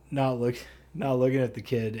looking at the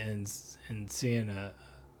kid and seeing a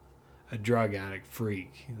drug addict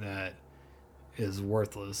freak that is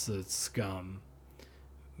worthless, that's scum,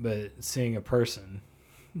 but seeing a person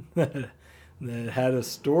that had a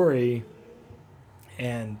story,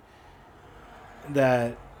 and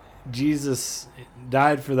that Jesus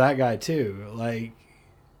died for that guy too. Like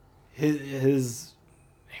his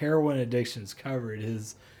heroin addiction's covered,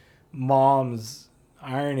 his mom's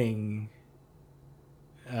ironing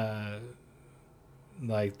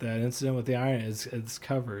like that incident with the iron, it's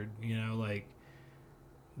covered. Like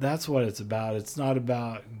that's what it's about. It's not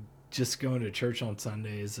about just going to church on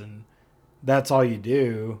Sundays and that's all you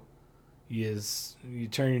do. Is you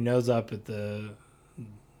turn your nose up at the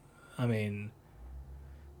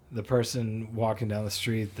person walking down the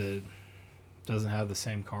street that doesn't have the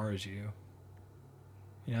same car as you.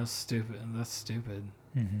 Stupid. That's stupid.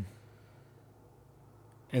 Mm-hmm.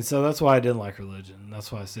 And so that's why I didn't like religion. That's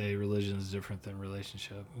why I say religion is different than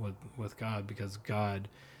relationship with God, because God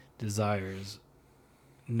desires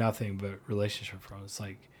nothing but relationship from us. It's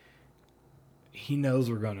like he knows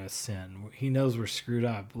we're going to sin. He knows we're screwed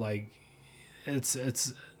up. Like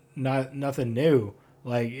it's not nothing new.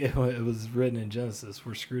 Like it was written in Genesis.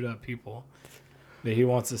 We're screwed up people. But he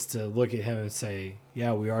wants us to look at him and say,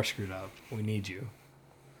 yeah, we are screwed up. We need you.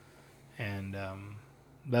 And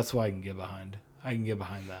that's why I can get behind. I can get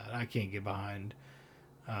behind that. I can't get behind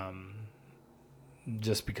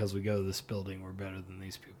just because we go to this building, we're better than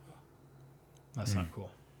these people. That's not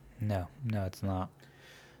cool. No, it's not.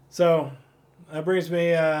 So that brings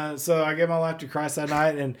me, so I gave my life to Christ that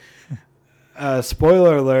night, and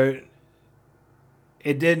spoiler alert,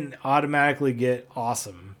 it didn't automatically get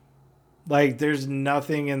awesome. Like there's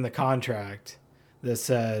nothing in the contract that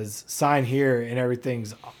says sign here and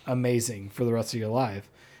everything's amazing for the rest of your life.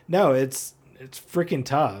 No, it's freaking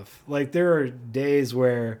tough. Like there are days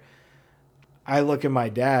where I look at my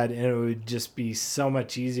dad and it would just be so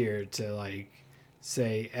much easier to like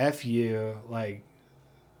say F you, like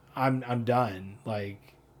I'm done,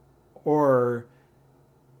 like, or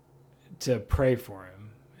to pray for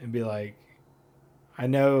him and be like, I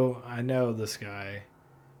know this guy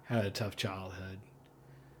had a tough childhood.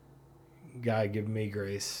 God, give me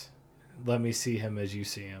grace. Let me see him as you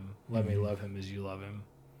see him. Let me love him as you love him.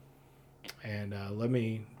 And let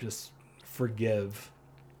me just forgive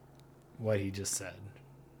what he just said,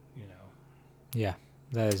 Yeah,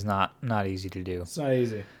 that is not easy to do. It's not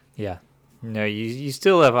easy. Yeah. No, you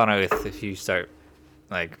still live on earth if you start,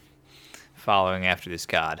 like, following after this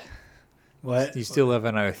God. What? You still live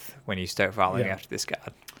on earth when you start following after this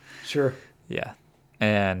God. Sure. Yeah.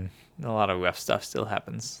 And a lot of rough stuff still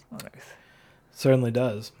happens on earth. Certainly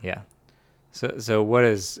does. Yeah. So what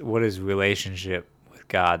is relationship with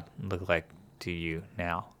God look like to you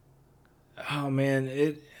now? Oh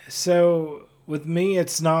man, so with me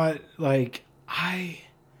it's not like I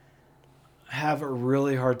have a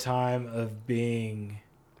really hard time of being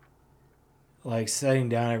like sitting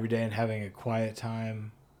down every day and having a quiet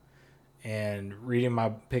time and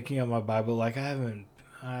picking up my Bible. Like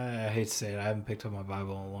I hate to say it, I haven't picked up my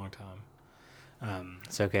Bible in a long time.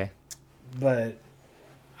 It's okay. But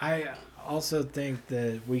I also think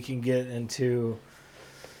that we can get into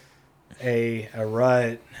a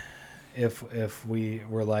rut if we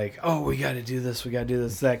were like, oh, we got to do this.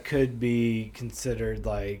 That could be considered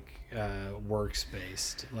like works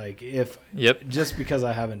based. Like if just because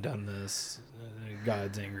I haven't done this,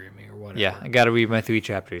 God's angry at me or whatever. Yeah, I got to read my 3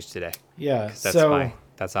 chapters today. Yeah,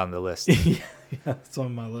 that's on the list. Yeah, it's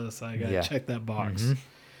on my list. I got to check that box. Mm-hmm.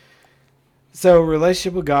 So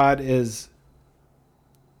relationship with God is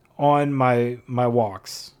on my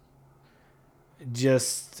walks.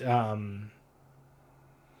 Just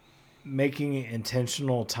making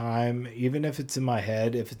intentional time, even if it's in my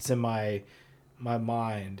head, if it's in my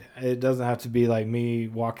mind. It doesn't have to be like me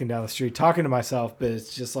walking down the street talking to myself, but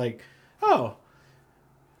it's just like, oh,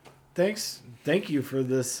 thank you for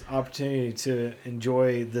this opportunity to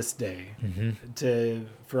enjoy this day,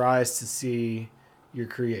 for eyes to see your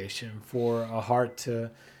creation, for a heart to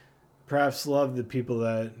perhaps love the people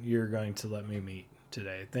that you're going to let me meet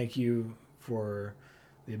today. Thank you for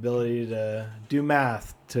the ability to do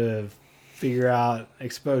math, to figure out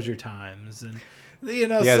exposure times, and you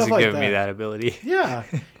guys stuff have like given me that ability. Yeah.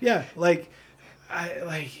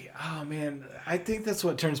 Oh man, I think that's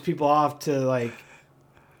what turns people off to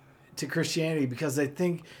Christianity, because they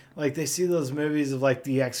think like they see those movies of like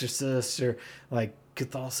The Exorcist or like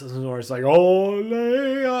Catholicism, where it's like like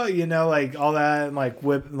all that, and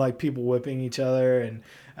like people whipping each other and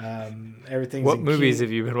everything. What movies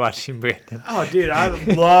have you been watching, Brandon? Oh, dude, I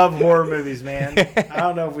love horror movies, man. I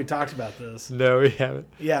don't know if we talked about this. No, we haven't.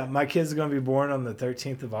 Yeah, my kid's going to be born on the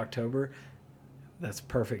 13th of October. That's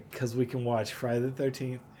perfect because we can watch Friday the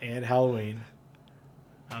 13th and Halloween.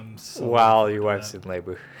 While your wife's in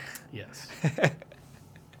labor. Yes.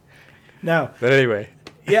 No. But anyway.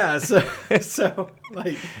 Yeah, so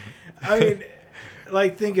like, I mean,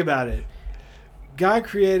 like, think about it. God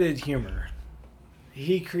created humor.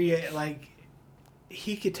 He could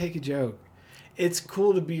take a joke. It's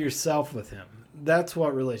cool to be yourself with him. that's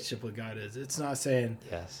what relationship with God is. It's not saying,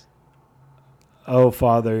 Yes. "Oh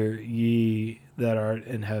Father, ye that art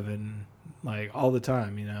in heaven," like all the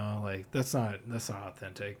time. Like that's not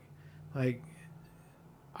authentic. Like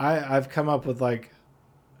I've come up with like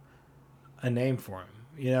a name for him.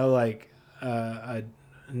 Like a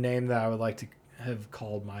name that I would like to have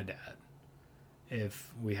called my dad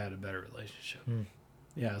if we had a better relationship.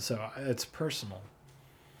 Yeah, so it's personal.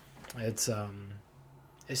 It's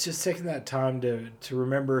just taking that time to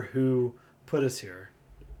remember who put us here,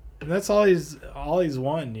 and that's all he's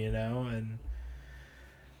won, and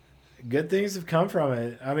good things have come from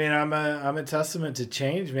it. I mean, I'm a testament to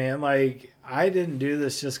change, man. Like I didn't do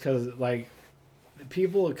this just because like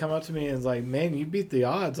people would come up to me and it's like, man, you beat the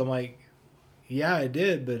odds. I'm like, yeah, I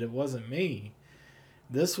did, but it wasn't me.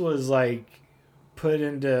 This was like put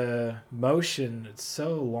into motion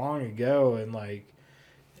so long ago, and like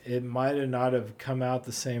it might have not have come out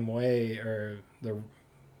the same way or the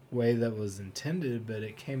way that was intended, but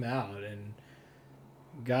it came out, and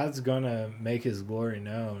God's gonna make his glory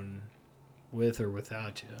known with or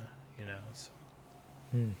without you, so.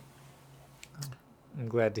 I'm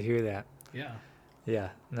glad to hear that. Yeah. Yeah.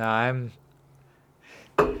 No,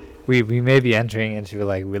 we may be entering into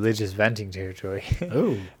like religious venting territory.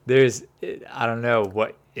 Oh. I don't know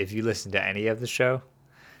what if you listen to any of the show,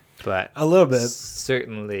 but a little bit.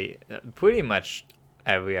 Certainly, pretty much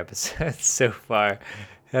every episode so far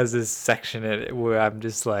has this section in it where I'm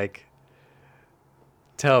just like,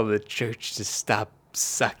 tell the church to stop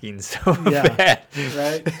sucking so bad,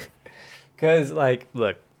 right? Because like,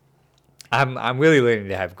 look, I'm really learning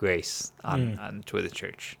to have grace on toward the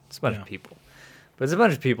church. It's a bunch of people, but it's a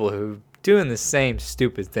bunch of people who doing the same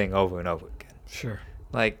stupid thing over and over again. Sure.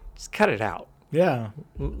 Like, just cut it out. Yeah.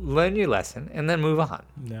 Learn your lesson and then move on.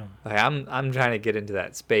 Yeah. Like I'm trying to get into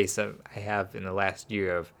that space I have in the last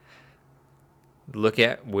year of look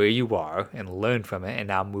at where you are and learn from it and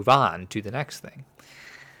now move on to the next thing.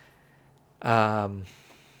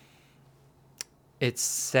 It's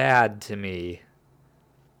sad to me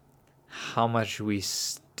how much we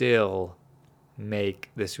still make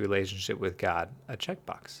this relationship with God a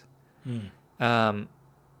checkbox.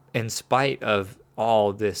 In spite of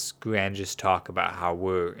all this grandiose talk about how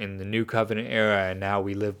we're in the new covenant era and now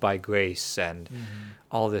we live by grace and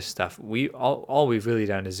all this stuff, all we've really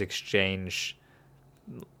done is exchange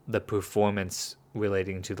the performance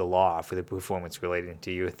relating to the law for the performance relating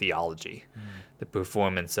to your theology, the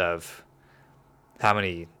performance of how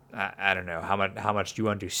many I don't know how much you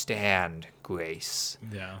understand grace.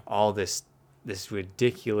 Yeah. All this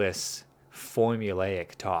ridiculous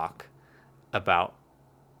formulaic talk about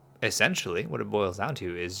essentially what it boils down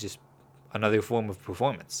to is just another form of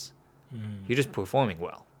performance. You're just performing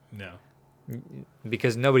well. Yeah.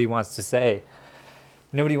 Because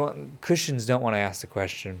Christians don't want to ask the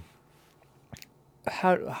question,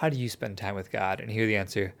 how do you spend time with God? And hear the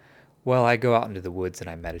answer, well, I go out into the woods and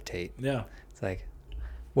I meditate. Yeah. It's like,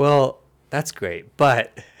 well, that's great,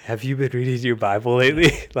 but have you been reading your Bible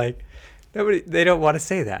lately? Like, they don't want to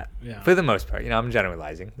say that. Yeah. For the most part. I'm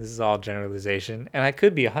generalizing. This is all generalization, and I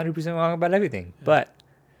could be 100% wrong about everything, but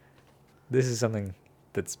this is something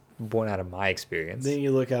that's born out of my experience. Then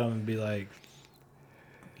you look at them and be like,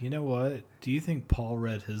 you know what? Do you think Paul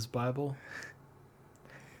read his Bible?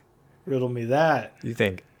 Riddle me that. You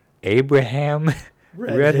think Abraham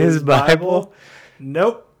read his Bible?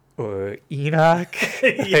 Nope. Or Enoch?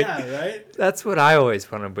 Yeah, right? That's what I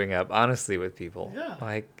always want to bring up, honestly, with people. Yeah.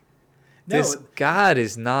 Like, No, God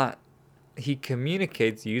is not, he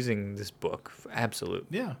communicates using this book,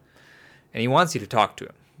 absolutely. Yeah. And he wants you to talk to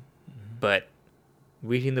him. But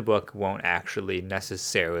reading the book won't actually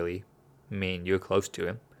necessarily mean you're close to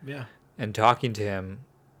him. Yeah. And talking to him,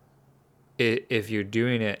 if you're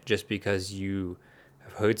doing it just because you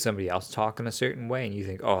have heard somebody else talk in a certain way and you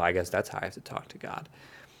think, oh, I guess that's how I have to talk to God.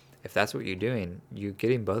 If that's what you're doing, you're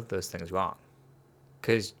getting both those things wrong.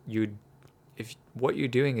 Because if what you're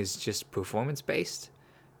doing is just performance-based,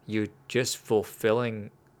 you're just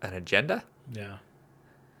fulfilling an agenda. Yeah.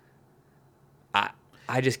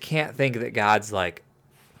 I just can't think that God's like,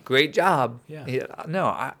 great job. Yeah.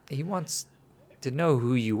 He wants to know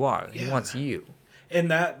who you are. Yeah. He wants you.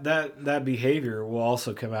 And that behavior will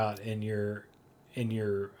also come out in your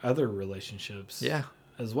other relationships. Yeah.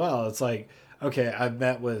 As well. It's like, okay, I've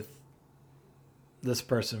met with this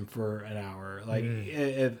person for an hour. Like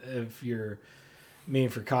if you're meeting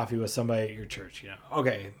for coffee with somebody at your church,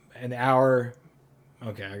 okay, an hour.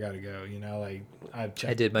 Okay, I gotta go. Like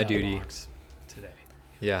I did my duty today.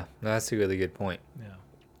 Yeah, that's a really good point. Yeah.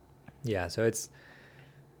 Yeah, so it's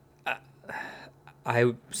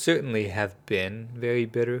I certainly have been very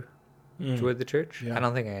bitter toward the church. Yeah. I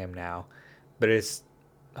don't think I am now, but it's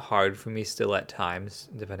hard for me still at times,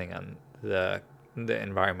 depending on the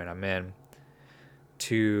environment I'm in,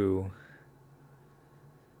 to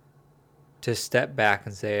step back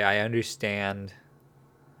and say, I understand,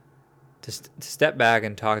 to step back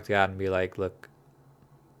and talk to God and be like, look,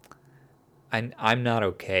 I'm not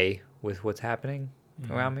okay with what's happening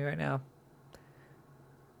around me right now,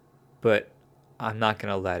 but I'm not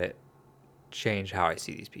going to let it change how I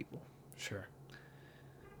see these people. Sure.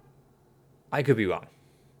 I could be wrong.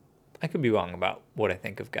 I could be wrong about what I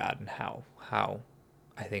think of God and how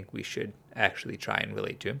I think we should actually try and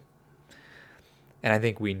relate to him. And I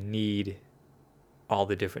think we need all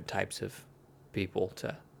the different types of people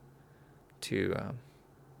to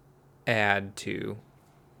add to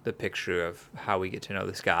the picture of how we get to know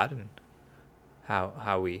this God and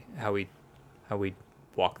how we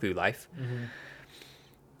walk through life. Mm-hmm.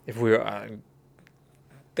 If we're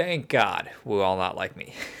thank God we're all not like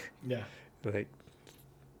me. Yeah. Like,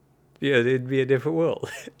 yeah, it'd be a different world.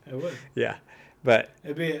 It would. Yeah, but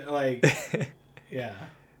It'd be like, yeah,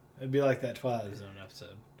 it'd be like that Twilight Zone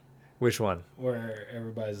episode which one? where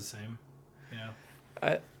everybody's the same. You know.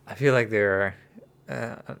 I feel like there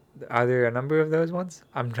are there a number of those ones?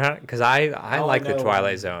 I'm trying because I All like the know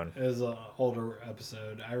Twilight one, Zone. It was an older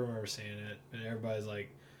episode. I remember seeing it, but everybody's like,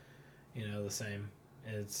 the same.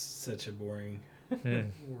 And it's such a boring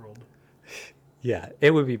world. Yeah, it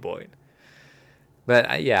would be boring. But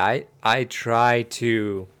I try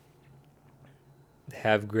to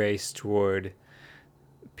have grace toward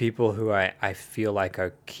people who I feel like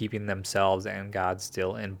are keeping themselves and God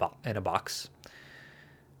still in a box,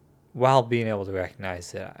 while being able to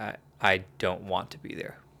recognize that I don't want to be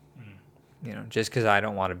there. Just because I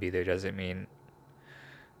don't want to be there doesn't even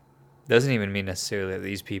mean necessarily that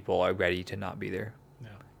these people are ready to not be there. No.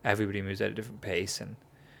 Everybody moves at a different pace, and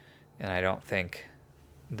I don't think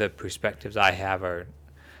the perspectives I have are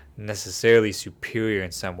necessarily superior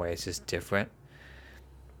in some way. It's just different.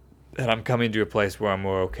 And I'm coming to a place where I'm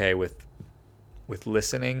more okay with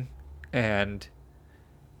listening and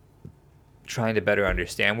trying to better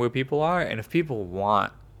understand where people are. And if people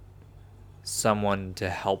want someone to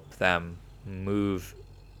help them move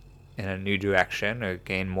in a new direction or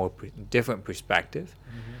gain more different perspective,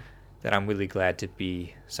 then I'm really glad to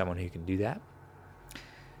be someone who can do that.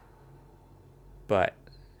 But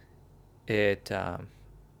it's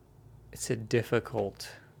a difficult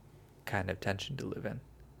kind of tension to live in.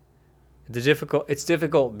 It's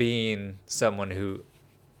difficult being someone who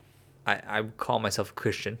I call myself a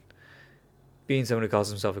Christian, being someone who calls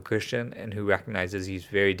himself a Christian and who recognizes he's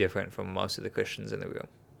very different from most of the Christians in the room.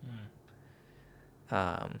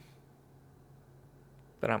 But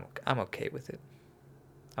I'm okay with it.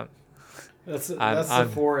 That's the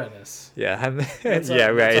foreignness. Yeah, That's yeah,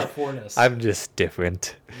 right. That's our foreignness. I'm just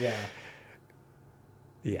different. Yeah.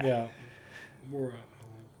 Yeah. Yeah. We're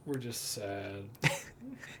just sad.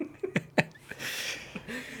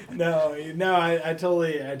 No, I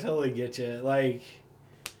totally get you. Like,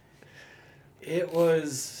 it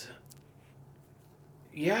was,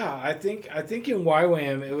 yeah, I think in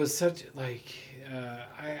YWAM it was such like,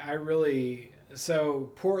 I really,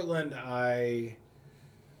 so Portland, I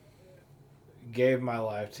gave my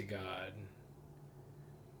life to God.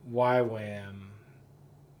 YWAM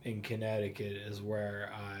in Connecticut is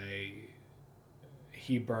where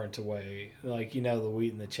he burnt away, like, the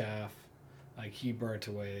wheat and the chaff. Like, he burnt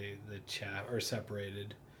away the chaff, or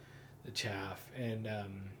separated the chaff. And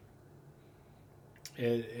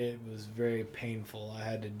it was very painful. I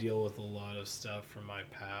had to deal with a lot of stuff from my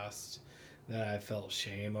past that I felt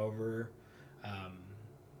shame over.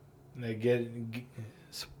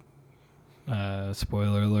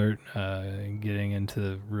 Spoiler alert, getting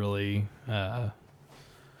into really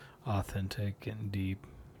authentic and deep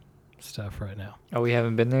stuff right now. Oh, we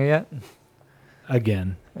haven't been there yet?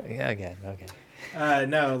 Again. Yeah, again. Okay.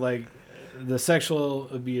 No, like the sexual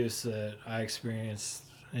abuse that I experienced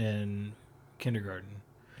in kindergarten.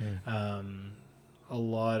 A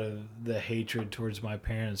lot of the hatred towards my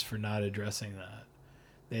parents for not addressing that.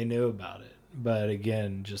 They knew about it. But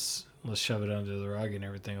again, just let's shove it under the rug and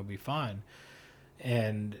everything will be fine.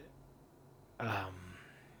 And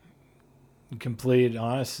complete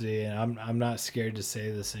honesty, and I'm not scared to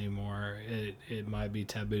say this anymore. It might be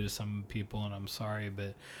taboo to some people, and I'm sorry,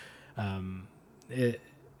 but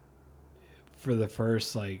for the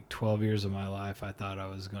first 12 years of my life, I thought I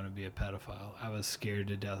was going to be a pedophile. I was scared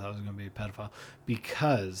to death I was going to be a pedophile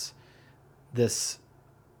because this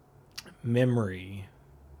memory,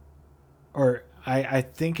 or I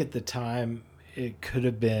think at the time it could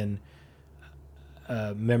have been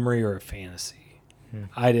a memory or a fantasy.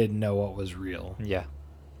 I didn't know what was real. Yeah.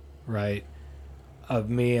 Right? Of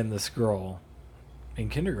me and this girl in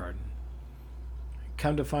kindergarten.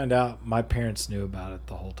 Come to find out, my parents knew about it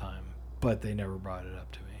the whole time, but they never brought it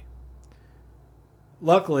up to me.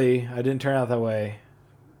 Luckily, I didn't turn out that way.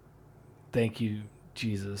 Thank you,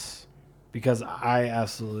 Jesus, because I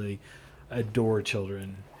absolutely adore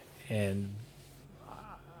children, and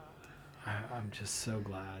I'm just so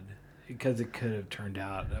glad, because it could have turned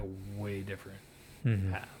out a way different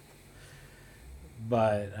path.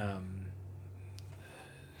 But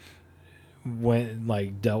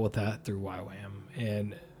went dealt with that through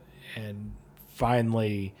YWAM and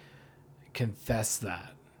finally confessed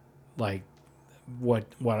that, what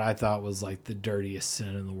I thought was the dirtiest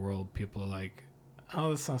sin in the world. People are like, oh,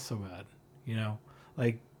 that's not so bad,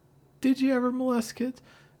 did you ever molest kids?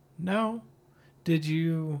 No. Did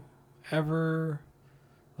you ever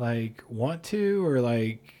want to, or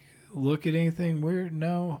look at anything weird?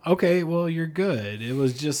 No. Okay, well, you're good. It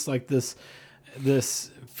was just this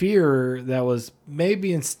fear that was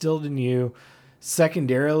maybe instilled in you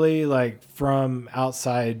secondarily, from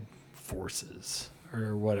outside forces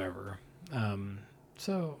or whatever.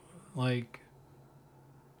 So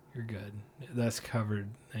you're good. That's covered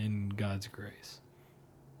in God's grace.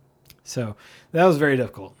 So that was very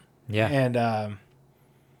difficult. Yeah.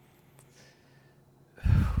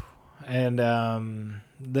 And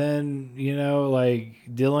then,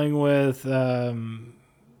 dealing with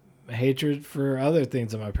hatred for other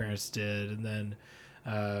things that my parents did, and then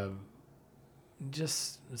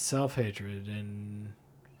just self-hatred and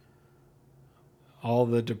all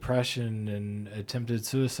the depression and attempted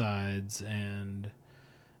suicides and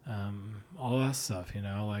all that stuff,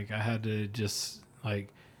 I had to just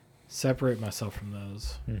separate myself from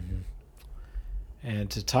those. And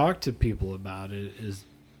to talk to people about it is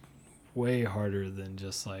way harder than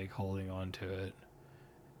just holding on to it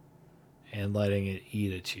and letting it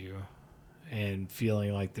eat at you and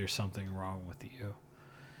feeling like there's something wrong with you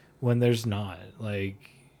when there's not.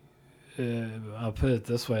 I'll put it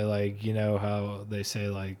this way, how they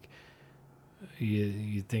say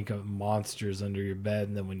you think of monsters under your bed,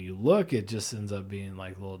 and then when you look, it just ends up being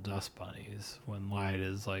little dust bunnies when light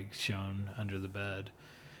is shown under the bed.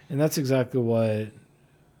 And that's exactly what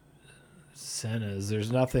sin is.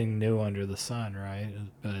 There's nothing new under the sun, right?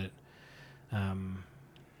 But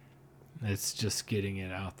it's just getting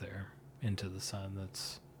it out there into the sun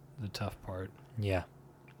that's the tough part. Yeah.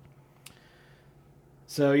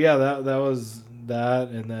 So yeah, that was that,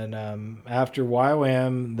 and then after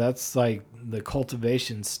YWAM, that's the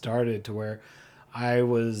cultivation started to where I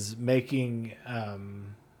was making,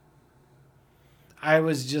 I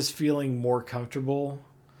was just feeling more comfortable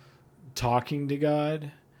talking to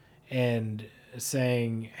God and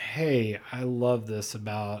saying, hey, I love this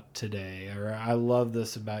about today, or I love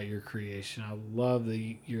this about your creation. I love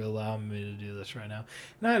that you're allowing me to do this right now.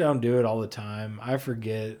 And I don't do it all the time. I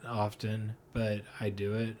forget often, but I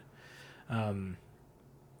do it. And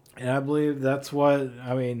I believe that's what,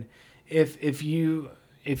 if you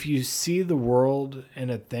see the world in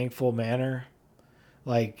a thankful manner,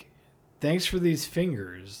 thanks for these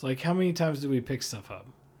fingers. How many times do we pick stuff up?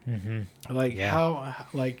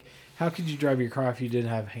 How could you drive your car if you didn't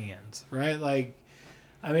have hands, right?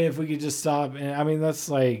 If we could just stop, and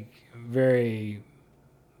that's very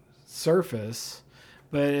surface,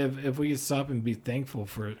 but if we could stop and be thankful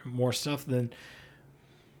for more stuff, then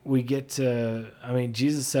we get to,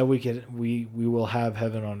 Jesus said we will have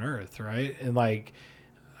heaven on earth, right? And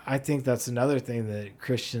I think that's another thing that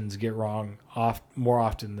Christians get wrong more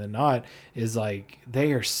often than not is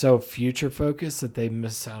they are so future focused that they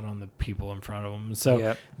miss out on the people in front of them.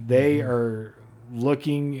 So they are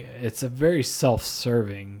looking, it's a very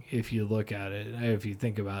self-serving, if you look at it, if you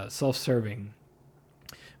think about it. Self-serving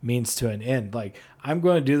means to an end. I'm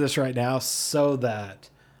going to do this right now so that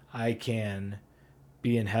I can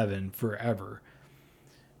be in heaven forever.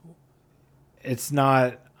 It's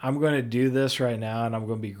not, I'm going to do this right now and I'm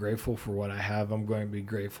going to be grateful for what I have. I'm going to be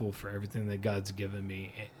grateful for everything that God's given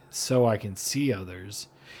me so I can see others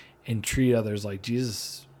and treat others like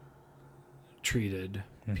Jesus treated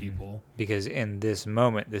people. Because in this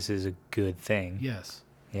moment, this is a good thing. Yes.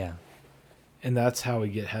 Yeah. And that's how we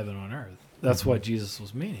get heaven on earth. That's what Jesus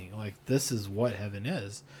was meaning. This is what heaven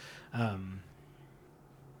is.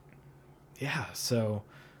 So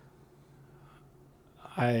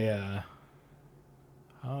I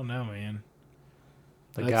don't know, man.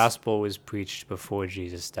 The gospel was preached before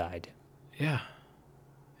Jesus died. Yeah.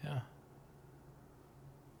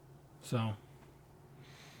 So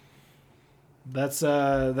that's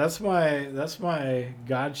my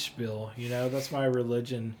God spiel, that's my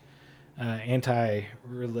religion.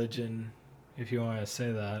 anti-religion, if you want to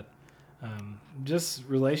say that. Just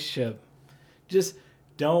relationship. Just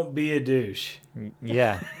don't be a douche.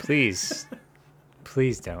 Yeah, please.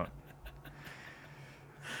 Please don't.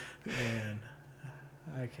 Man,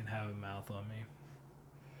 I can have a mouth on me.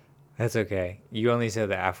 That's okay. You only said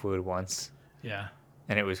the F word once, Yeah.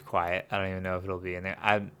 and it was quiet. I don't even know if it'll be in there.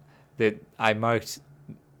 I marked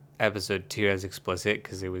episode 2 as explicit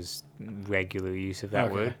because it was regular use of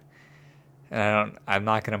that word. And I'm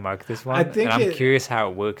not going to mark this one. I'm curious how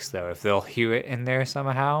it works, though. If they'll hear it in there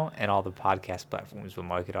somehow, and all the podcast platforms will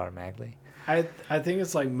mark it automatically. I think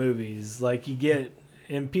it's like movies. Like you get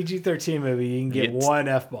in PG-13 movie, you can get one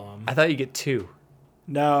F-bomb. I thought you get 2.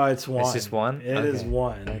 No, it's one. It's just one? It is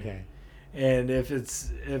one. Okay. And if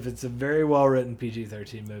it's a very well written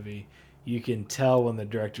PG-13 movie, you can tell when the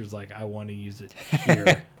director's like, I want to use it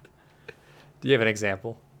here. Do you have an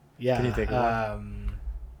example? Yeah. Can you think of one?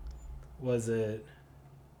 Was it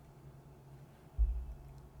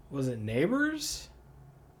Neighbors?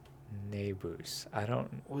 Neighbors. I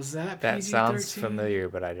don't. Was that That PG-13? sounds familiar,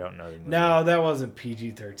 but I don't know the movie. No, that wasn't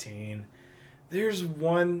PG-13. There's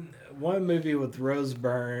one movie with Rose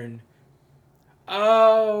Byrne.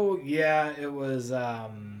 Oh, yeah, it was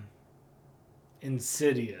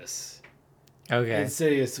Insidious. Okay.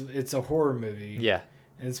 Insidious. It's a horror movie. Yeah.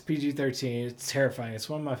 And it's PG-13. It's terrifying. It's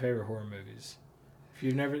one of my favorite horror movies. If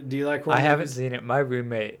you've never, do you like horror movies? I haven't seen it. My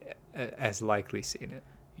roommate has likely seen it.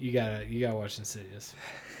 You gotta watch Insidious.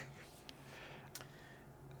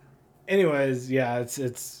 Anyways, yeah,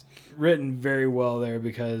 it's written very well there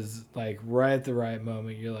because like right at the right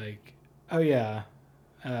moment you're like, oh yeah,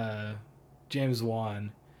 James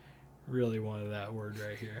Wan really wanted that word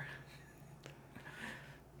right here.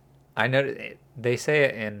 I know they say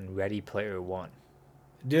it in Ready Player One.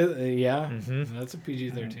 Yeah, Mm-hmm. That's a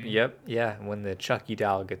PG-13. Yep, yeah, when the Chucky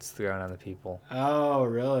doll gets thrown on the people. Oh,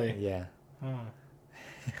 really? Yeah. Oh.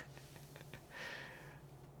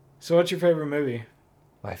 So, what's your favorite movie?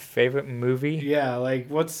 My favorite movie? Yeah, like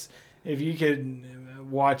if you could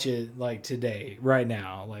watch it like today, right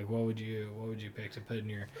now, like what would you pick to put in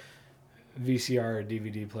your VCR or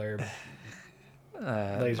DVD player? My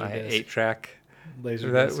 8-track.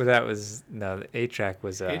 Laserdisc. That was no. The 8-track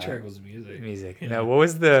was 8-track was music. Music. Yeah. No, what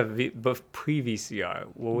was the pre-VCR?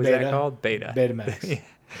 What was that called? Beta. Betamax.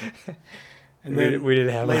 And we then we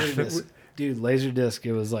didn't have Laserdisc. Dude, Laserdisc.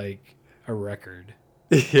 It was like a record,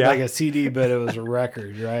 yeah, like a CD, but it was a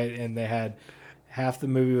record, right? And they had half the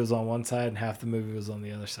movie was on one side and half the movie was on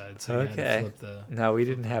the other side. So you had to flip the. No, we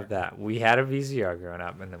didn't have that. We had a VCR growing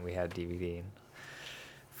up, and then we had DVD.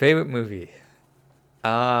 Favorite movie?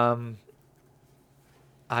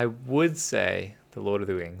 I would say The Lord of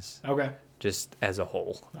the Rings. Okay. Just as a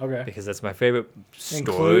whole. Okay. Because that's my favorite story.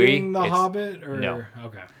 Including The Hobbit? Or No.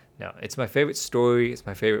 Okay. No, it's my favorite story. It's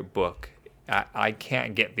my favorite book. I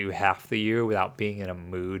can't get through half the year without being in a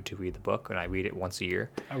mood to read the book, and I read it once a year.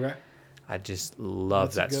 Okay. I just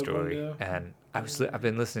love That's a that good one, story. yeah. And I've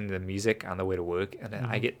been listening to the music on the way to work, and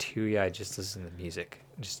Mm-hmm. I get teary-eyed just listening to the music,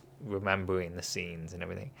 just remembering the scenes and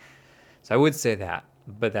everything. So I would say that,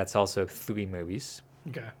 but that's also 3 movies.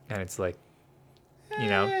 Okay. And it's like,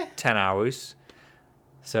 10 hours.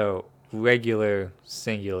 So regular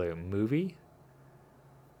singular movie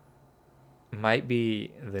might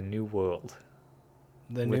be The New World.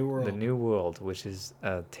 The New World. The New World, which is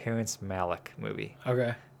a Terrence Malick movie.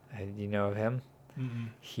 Okay. You know of him? Mm-mm.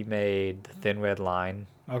 He made The Thin Red Line.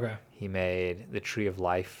 Okay. He made The Tree of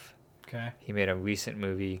Life. Okay. He made a recent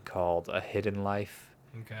movie called A Hidden Life.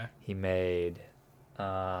 Okay. He made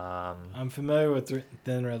I'm familiar with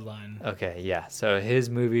Thin Red Line. okay, yeah. So his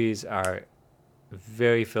movies are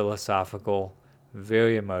very philosophical,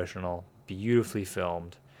 very emotional, beautifully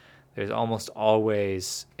filmed. There's almost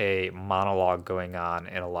always a monologue going on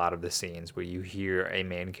in a lot of the scenes where you hear a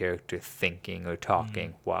main character thinking or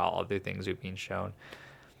talking while other things are being shown.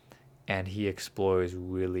 And he explores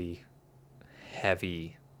really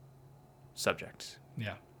heavy subjects.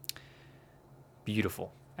 Yeah.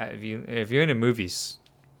 Beautiful. If you're into movies,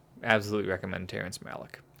 absolutely recommend Terrence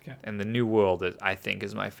Malick. Okay. And The New World, I think,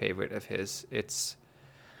 is my favorite of his. It's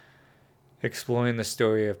exploring the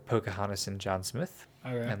story of Pocahontas and John Smith,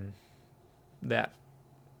 Okay. and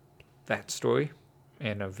that story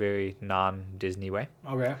in a very non-Disney way.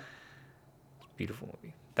 Okay. Beautiful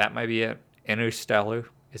movie. That might be it. Interstellar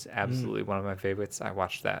is absolutely one of my favorites. I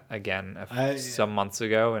watched that again some months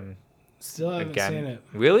ago, and Still haven't again, seen it.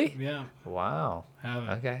 really? Yeah. Wow.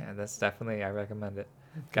 Haven't. Okay, and that's definitely, I recommend it.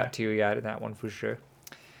 Okay. Got teary-eyed in that one for sure.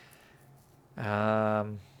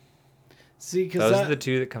 See, because Those are the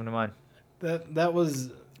 2 that come to mind. that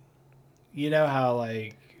was, you know how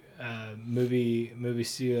like movie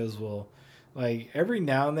studios will, like, every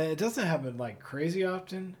now and then, it doesn't happen like crazy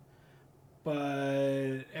often,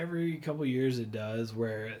 but every couple years it does,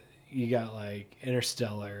 where you got like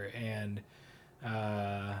Interstellar and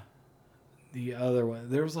the other one.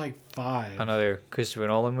 There was like 5. Another Christopher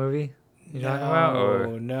Nolan movie you talking about?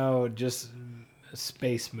 Or No, just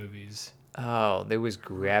space movies. oh, there was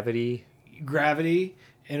Gravity. Gravity,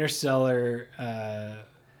 Interstellar,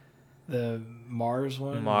 the Mars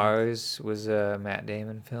one. Mars was a Matt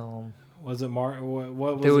Damon film. Was it Mars? What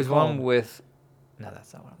was There it was called? one with. No,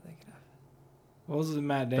 that's not what I'm thinking of. What was the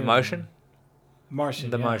Matt Damon? The Martian. Martian.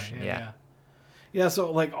 The yeah, Martian, Yeah, yeah. yeah. Yeah,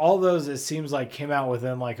 so like all those, it seems like came out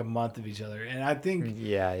within like a month of each other, and I think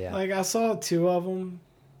Yeah. like I saw 2 of them.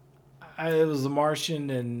 It was The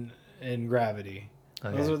Martian and Gravity.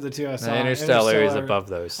 Okay. Those were the 2 I saw. Now, Interstellar is above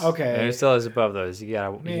those. Okay. Interstellar is above those. You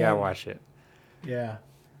gotta Man. watch it. Yeah.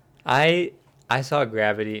 I saw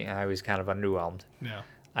Gravity and I was kind of underwhelmed. Yeah.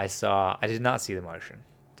 I did not see The Martian.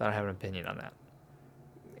 Don't have an opinion on that.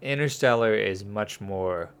 Interstellar is much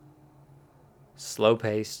more slow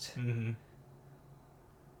paced, Mm-hmm.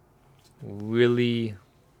 really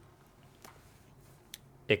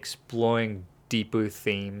exploring deeper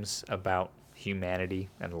themes about humanity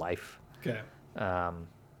and life. Okay.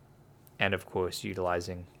 And of course,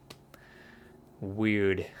 utilizing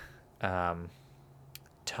weird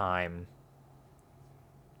time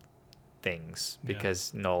things Yeah.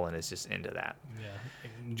 because Nolan is just into that. Yeah.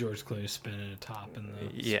 Like George Clooney spinning a top in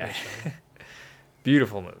the Yeah. space shuttle.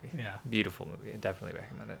 Beautiful movie. Yeah. Beautiful movie. I definitely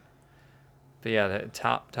recommend it. But yeah, the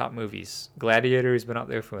top movies. Gladiator has been up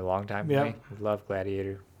there for a long time for Yeah. me. Love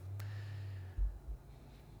Gladiator.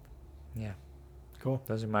 Yeah, Cool.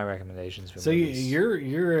 those are my recommendations for So movies.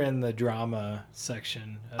 you're in the drama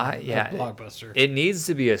section of Yeah, Blockbuster. It needs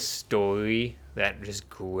to be a story that just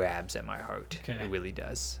grabs at my heart. Okay. It really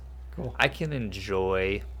does. Cool. I can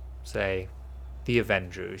enjoy, say, the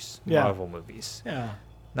Avengers, Yeah. Marvel movies. Yeah.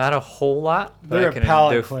 Not a whole lot, but They're I a can,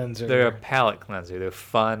 palate cleanser. They're a palate cleanser. They're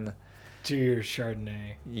fun. To your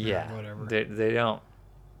Chardonnay. Yeah, Or whatever. They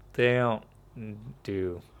don't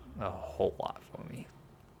do a whole lot for me,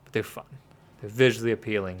 but they're fun. They're visually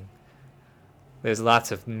appealing. There's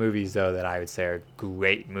lots of movies though that I would say are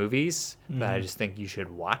great movies that I Mhm. just think you should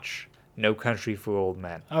watch. No Country for Old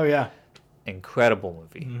Men, Oh yeah. incredible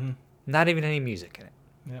movie. Mm-hmm. Not even any music in it.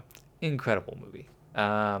 Yep. Incredible movie.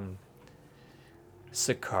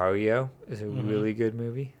 Sicario is a Mhm. really good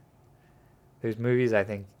movie. There's movies I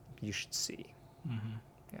think you should see. Mm-hmm.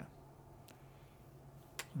 Yeah.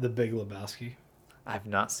 The Big Lebowski. I've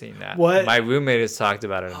not seen that. What? My roommate has talked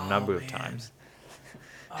about it a number of man. times.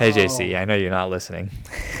 Hey, JC, I know you're not listening.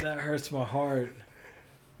 That hurts my heart.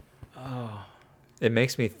 Oh. It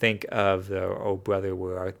makes me think of the "Oh Brother,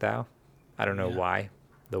 Where Art Thou?" I don't know Yeah. why.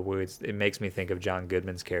 The words. It makes me think of John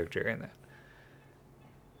Goodman's character in that.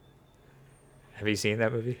 Have you seen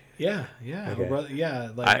that movie? Yeah, yeah, Okay. brother, yeah.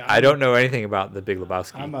 Like I don't know anything about the Big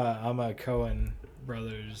Lebowski. I'm a Coen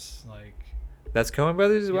brothers like. That's Coen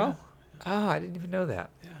Brothers as Yeah. well. Oh, I didn't even know that.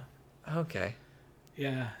 Yeah. Okay.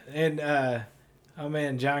 Yeah, and oh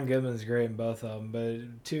man, John Goodman's great in both of them,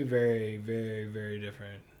 but 2 very, very, very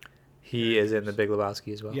different. He is in the Big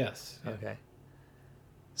Lebowski as well. Yes. Yeah. Okay.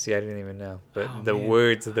 See, I didn't even know. But Oh, the man.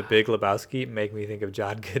 words of the Big Lebowski make me think of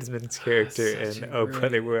John Goodman's character such in a "Oh great-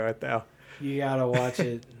 Brother, Where Art Thou?" You gotta watch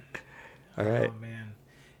it. All right. Oh man.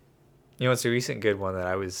 You know, it's a recent good one that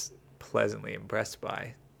I was pleasantly impressed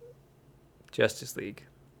by. Justice League.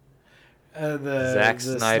 The Zack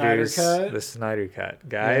the Snyder's Snyder cut. The Snyder Cut.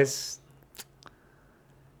 Guys,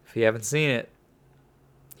 if you haven't seen it,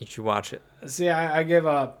 you should watch it. See, I gave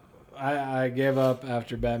up. I gave up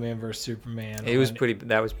after Batman vs Superman. It was on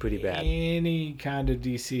that was pretty bad. Any kind of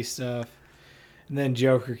DC stuff. And then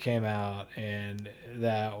Joker came out, and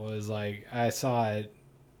that was like I saw it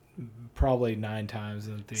probably 9 times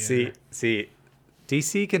in the theater. See,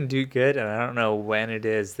 DC can do good, and I don't know when it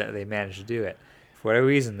is that they manage to do it. For whatever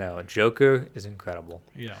reason, though, Joker is incredible.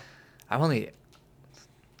 Yeah. I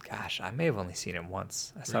may have only seen it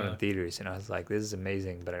once. I saw it in Really? theaters, and I was like, this is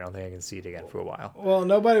amazing, but I don't think I can see it again for a while. Well,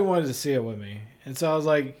 nobody wanted to see it with me, and so I was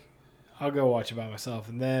like, I'll go watch it by myself.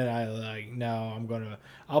 And then I like, no,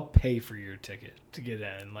 I'll pay for your ticket to get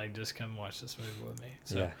in. Like, just come watch this movie with me.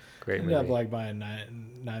 So Yeah, great ended up movie. like buying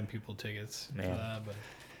nine people tickets for Man. that. But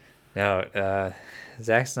No,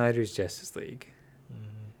 Zack Snyder's Justice League.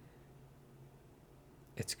 mhm.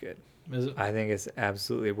 It's good. Is it? I think it's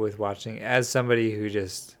absolutely worth watching. As somebody who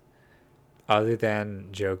just, other than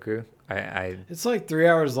Joker, It's like 3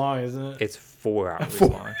 hours long, isn't it? it's 4 hours 4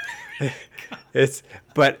 long.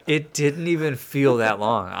 But it didn't even feel that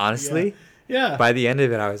long, honestly. Yeah. By the end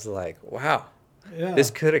of it, I was like, wow, Yeah.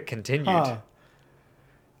 this could have continued. Huh.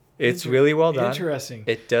 It's really well done. Interesting.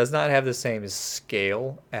 It does not have the same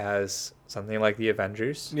scale as something like the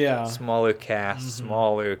Avengers. Yeah. Smaller cast,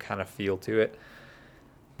 smaller kind of feel to it.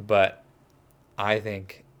 But I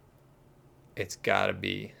think it's got to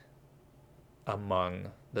be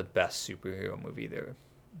among the best superhero movies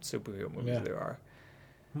there are.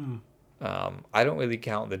 I don't really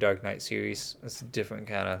count the Dark Knight series. It's a different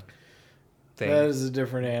kind of thing. That is a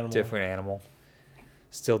different animal.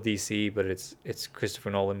 Still DC, but it's Christopher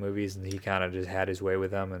Nolan movies, and he kind of just had his way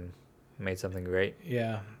with them and made something great.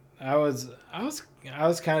 Yeah. I was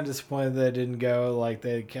kind of disappointed that it didn't go. Like,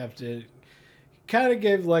 they kept it. Kind of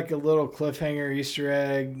gave like a little cliffhanger Easter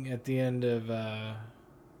egg at the end of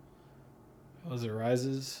was it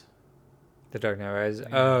Rises? The Dark Knight Rises.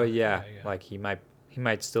 Yeah, Oh yeah. yeah. Like he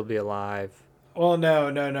might still be alive. Well,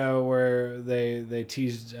 no, where they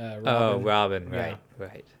teased Robin. Oh, Robin, Yeah.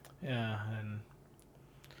 right. Yeah, and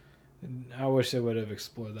I wish they would have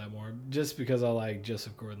explored that more. Just because I like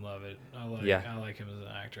Joseph Gordon-Levitt. I like him as an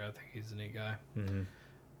actor. I think he's a neat guy. Mm-hmm.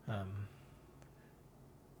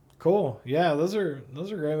 Cool. Yeah, those are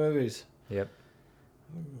great movies. Yep.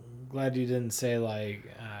 Glad you didn't say like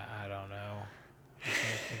I don't know,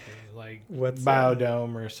 like What's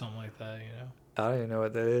Biodome or something like that. I don't even know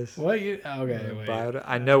what that is. What you? Okay, wait.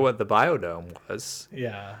 I know what the Biodome was,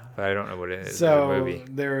 Yeah. but I don't know what it is. So in the movie.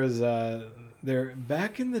 there was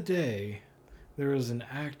back in the day, there was an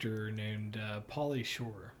actor named Pauly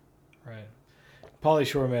Shore, right? Pauly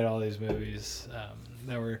Shore made all these movies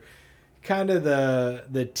that were kind of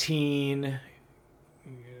the teen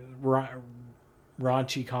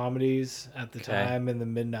raunchy comedies at the time in the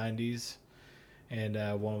mid 90s, and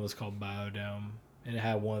one was called Biodome, and it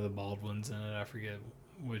had one of the Baldwins in it. I forget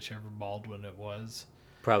whichever Baldwin it was.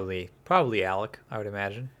 Probably Alec, I would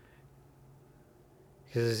imagine.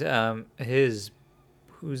 Because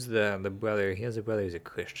who's the brother? He has a brother who's a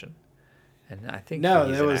Christian, and I think No,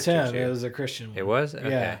 he's it an was actor him. too. It was a Christian one. It was? Okay.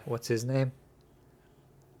 Yeah. What's his name?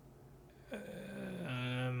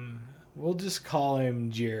 We'll just call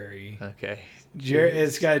him Jerry. Okay.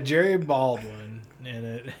 It's got Jerry Baldwin in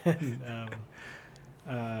it.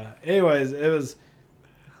 Anyways,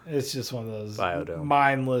 it's just one of those Biodome.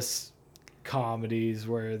 mindless comedies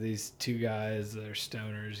where these two guys that are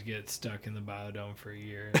stoners get stuck in the biodome for a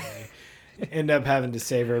year and they end up having to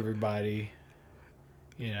save everybody.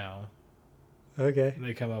 Okay.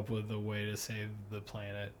 They come up with a way to save the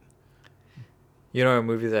planet.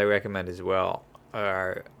 Movies I recommend as well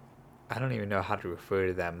are, I don't even know how to refer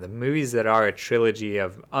to them. The movies that are a trilogy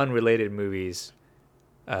of unrelated movies,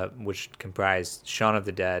 which comprise Shaun of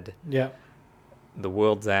the Dead, Yeah. The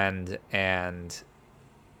World's End, and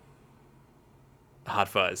Hot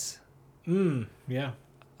Fuzz. Yeah.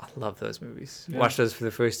 I love those movies. Yeah. Watched those for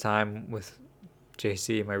the first time with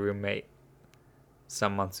JC, my roommate,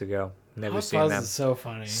 some months ago. Never Hot seen Fuzz them. is so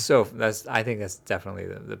funny. I think that's definitely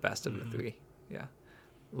the best of the three. Yeah.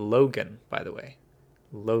 Logan, by the way.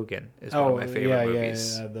 Logan is one of my favorite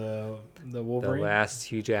movies. Yeah. The Wolverine. The last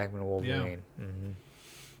Hugh Jackman Wolverine. Yeah. Mm-hmm.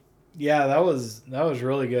 Yeah, that was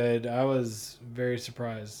really good. I was very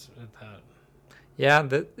surprised at that. Yeah,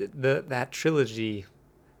 that trilogy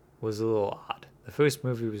was a little odd. The first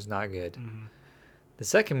movie was not good. Mm-hmm. The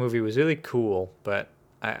second movie was really cool, but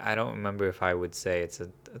I don't remember if I would say it's a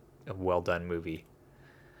well done movie.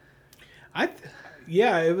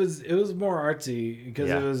 It was more artsy because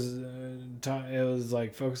Yeah. it was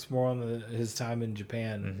like focused more on his time in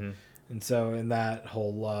Japan, Mm-hmm. and so in that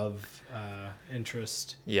whole love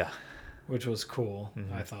interest, Yeah. which was cool,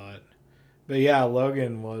 Mhm. I thought. But yeah,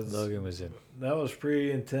 Logan was in. that was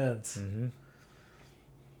pretty intense. Mm-hmm.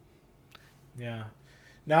 Yeah.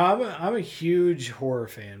 Now I'm a huge horror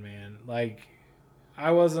fan, man. Like,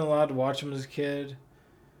 I wasn't allowed to watch them as a kid.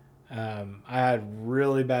 I had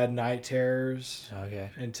really bad night terrors Okay.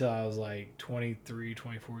 until I was like 23,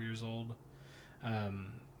 24 years old.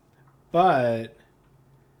 But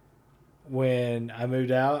when I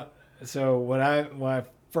moved out, so when I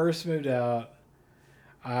first moved out,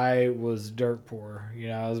 I was dirt poor.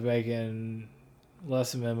 I was making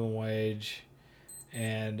less than minimum wage,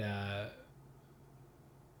 and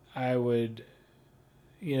I would,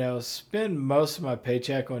 spend most of my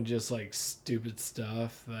paycheck on just like stupid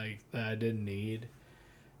stuff like that I didn't need,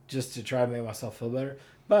 just to try to make myself feel better.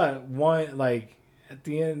 But at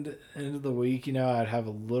the end of the week, I'd have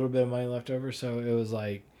a little bit of money left over, so it was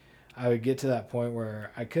like I would get to that point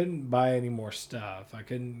where I couldn't buy any more stuff. I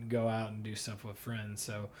couldn't go out and do stuff with friends.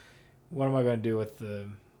 So what am I going to do with the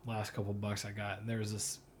last couple bucks I got? And there was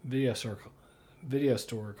this video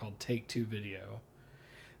store called Take Two Video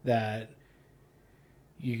that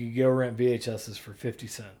you could go rent VHSs for 50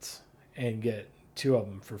 cents and get 2 of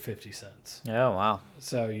them for 50 cents. Oh, wow.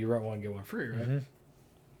 So you rent one, get one free, right? Mm-hmm.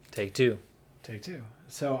 Take 2. Take 2.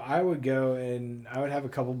 So I would go and I would have a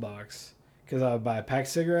couple bucks because I would buy a pack of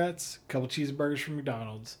cigarettes, a couple cheeseburgers from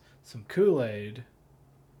McDonald's, some Kool-Aid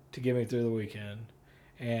to get me through the weekend,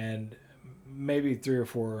 and maybe 3 or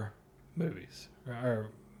 4 movies. Or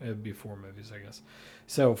it would be 4 movies, I guess.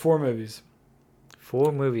 So 4 movies.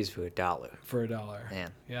 4 movies for $1. For $1.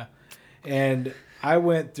 Man. Yeah. And I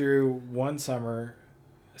went through one summer,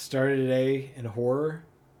 started at A in horror,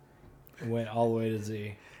 and went all the way to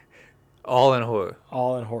Z. All in horror.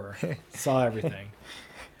 All in horror. Saw everything.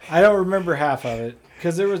 I don't remember half of it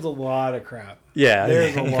because there was a lot of crap. Yeah.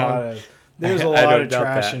 There's a lot of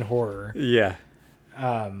trash in horror. Yeah.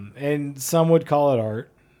 And some would call it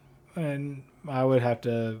art, and I would have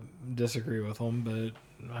to disagree with them, but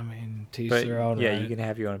I mean, teach their own. Yeah, right. you can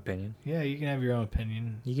have your own opinion. Yeah, you can have your own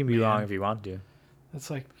opinion. You can be wrong if you want to.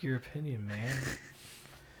 That's like your opinion, man.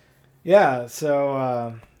 Yeah,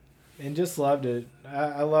 so and just loved it.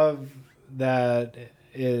 I love that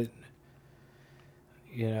it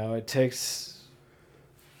it takes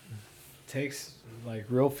like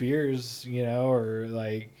real fears, or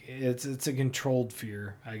like it's a controlled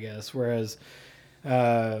fear, I guess. Whereas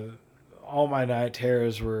all my night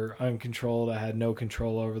terrors were uncontrolled. I had no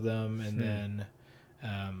control over them, and then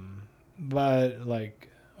but like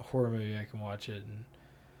a horror movie, I can watch it,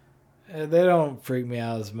 and they don't freak me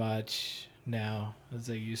out as much now as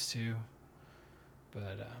they used to.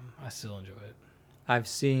 But I still enjoy it. I've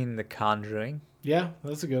seen The Conjuring. Yeah,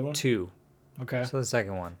 that's a good one. 2. Okay. So the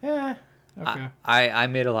second one. Yeah. Okay. I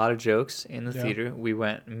made a lot of jokes in the Yeah. theater. We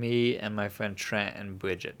went, me and my friend Trent and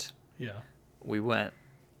Bridget. Yeah. We went,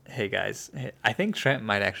 hey guys, I think Trent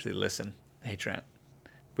might actually listen. Hey Trent.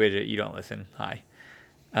 Bridget, you don't listen. Hi.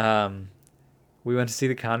 We went to see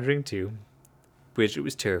The Conjuring 2. Bridget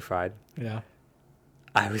was terrified. Yeah.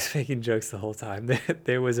 I was making jokes the whole time.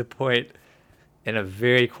 There was a point in a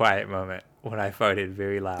very quiet moment when I farted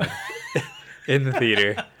very loud in the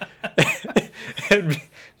theater. And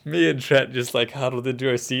me and Trent just like huddled into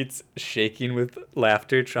our seats, shaking with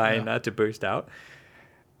laughter, trying not to burst out.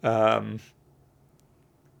 And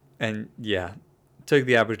yeah, took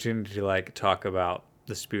the opportunity to like talk about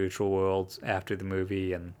the spiritual world after the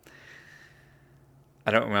movie, and I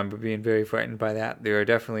don't remember being very frightened by that. There are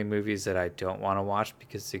definitely movies that I don't want to watch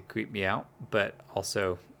because they creep me out, but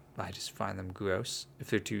also I just find them gross if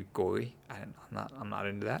they're too gory. I'm not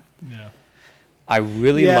into that. Yeah. I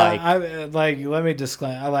really like. Let me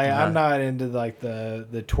disclaim. I'm not into like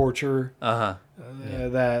the torture.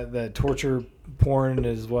 That torture porn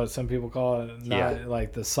is what some people call it. Not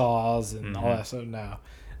like the saws and all that stuff.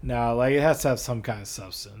 No, like it has to have some kind of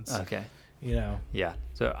substance. Okay. Yeah.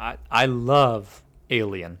 So I love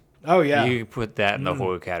Alien. Oh yeah. You put that in the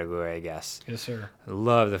horror category, I guess. Yes, sir. I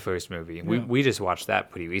love the first movie. Yeah. We just watched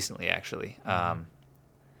that pretty recently, actually.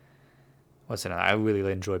 What's another? I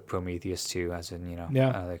really enjoyed Prometheus too, as in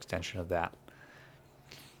another extension of that.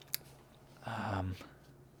 I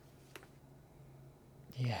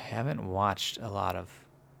haven't watched a lot of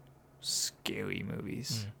scary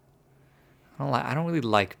movies. I don't really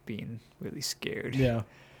like being really scared. Yeah.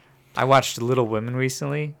 I watched Little Women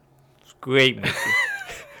recently. It's a great movie.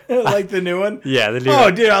 Like the new one? Yeah, the new one.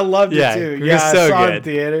 Oh, dude, I loved it too. It was Yeah, so I saw good. it in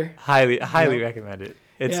theater. Highly recommend it.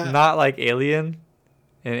 It's not like Alien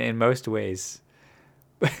in most ways.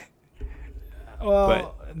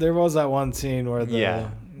 Well, there was that one scene where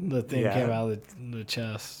the thing Yeah. came out of the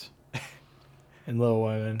chest in Little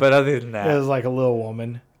Women. But other than it that, was like a little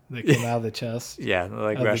woman that came out of the chest. yeah,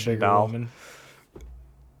 like of Russian the bigger doll. woman.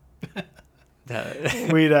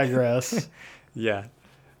 That- We digress. yeah,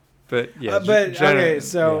 but yeah, okay,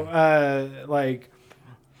 so like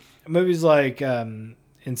movies like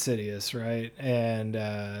Insidious, right, and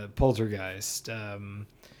Poltergeist.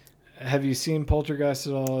 Have you seen Poltergeist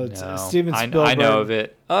at all? It's no. Steven Spielberg. I know of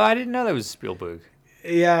it. Oh, I didn't know that was Spielberg.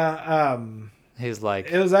 Yeah. His like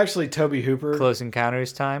It was actually Toby Hooper. Close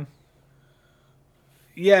Encounters time.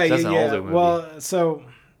 Yeah, That's an older movie. Well, so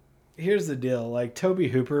here's the deal. Like Toby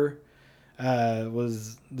Hooper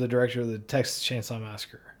was the director of the Texas Chainsaw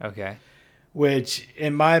Massacre, Okay. which,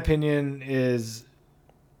 in my opinion, is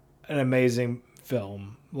an amazing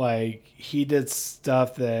film. Like he did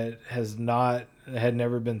stuff that had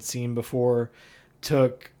never been seen before.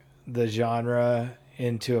 Took the genre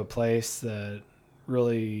into a place that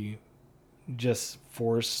really just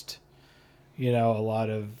forced, a lot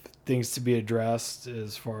of things to be addressed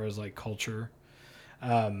as far as like culture.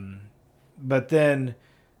 But then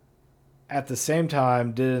at the same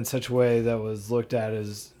time did it in such a way that was looked at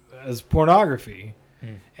as pornography.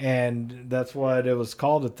 and that's what it was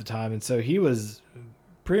called at the time. And so he was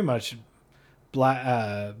pretty much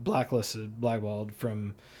blacklisted, blackballed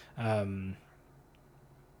from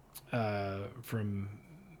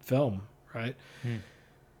film, right?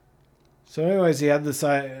 So anyways, he had this,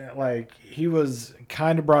 like, he was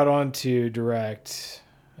kind of brought on to direct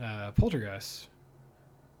Poltergeist.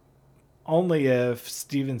 Only if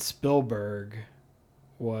Steven Spielberg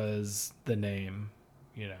was the name,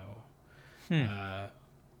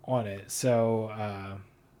 on it. So,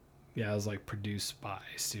 it was like produced by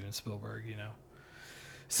Steven Spielberg,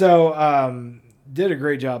 So, did a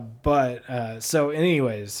great job. But, so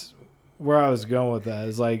anyways, where I was going with that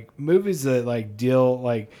is like movies that like deal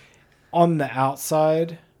like on the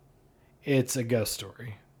outside, it's a ghost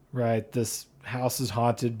story, right? This house is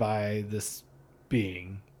haunted by this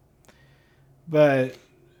being. But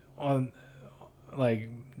on like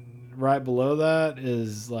right below that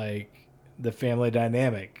is like the family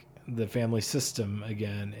dynamic, the family system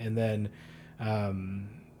again, and then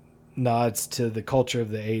nods to the culture of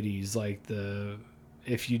the 80s, like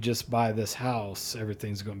if you just buy this house,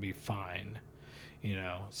 everything's going to be fine,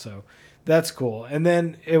 So that's cool. And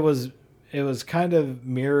then it was kind of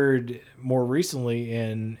mirrored more recently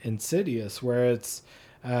in Insidious, where it's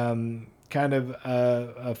kind of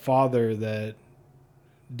a father that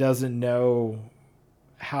doesn't know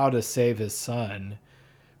how to save his son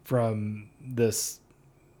from this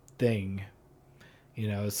thing.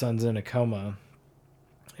 His son's in a coma,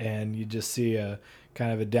 and you just see a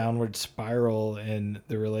kind of a downward spiral in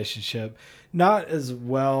the relationship. Not as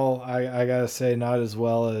well, I gotta say, not as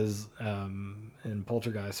well as in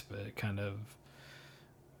Poltergeist, but kind of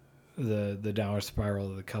the downward spiral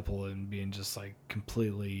of the couple and being just like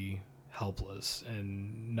completely helpless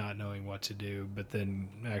and not knowing what to do, but then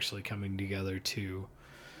actually coming together to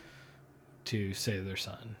save their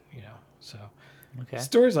son, So Okay.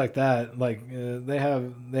 stories like that, like they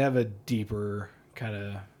have a deeper kind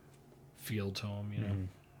of feel to them,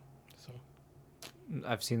 So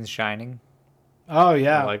I've seen The Shining. Oh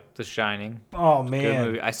yeah, I like The Shining. Oh Good man,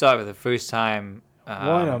 movie. I saw it for the first time.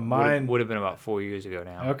 What a mind- Would have been about 4 years ago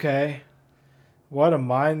now. okay. What a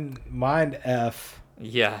mind f.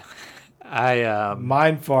 Yeah, I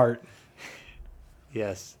Mind fart.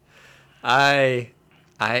 yes, I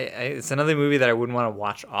it's another movie that I wouldn't want to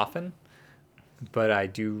watch often, but I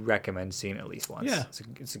do recommend seeing it at least once. Yeah.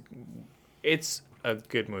 It's a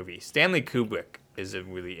good movie. Stanley Kubrick is a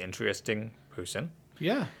really interesting person.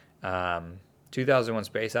 Yeah. 2001: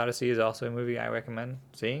 Space Odyssey is also a movie I recommend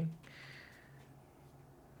seeing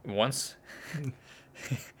once.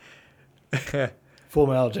 Full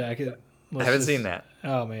Metal Jacket. I haven't seen that.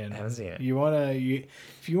 Oh man, I haven't seen it.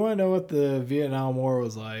 If you wanna know what the Vietnam War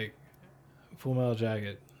was like, Full Metal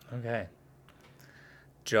Jacket. Okay.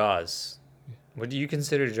 Jaws. What do you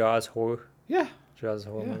consider Jaws horror? Yeah. Jaws a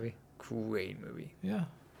horror Yeah. movie? Great movie. Yeah.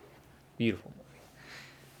 Beautiful movie.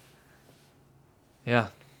 Yeah.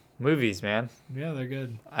 Movies, man. Yeah, they're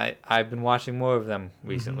good. I've been watching more of them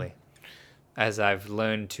recently, as I've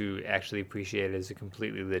learned to actually appreciate it as a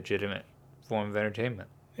completely legitimate form of entertainment.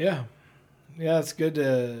 Yeah. Yeah, it's good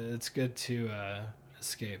to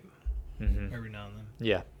escape every now and then.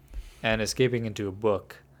 Yeah. And escaping into a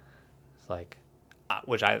book, it's like,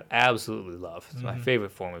 which I absolutely love. It's my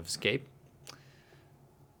favorite form of escape.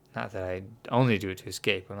 Not that I only do it to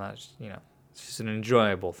escape. I'm not, it's just an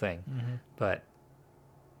enjoyable thing. But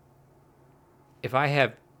if I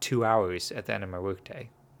have 2 hours at the end of my workday,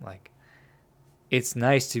 like, it's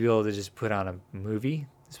nice to be able to just put on a movie,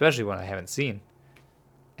 especially one I haven't seen,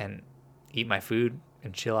 and eat my food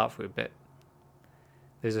and chill out for a bit.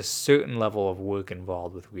 There's a certain level of work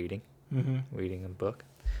involved with reading a book.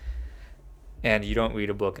 And you don't read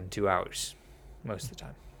a book in 2 hours most of the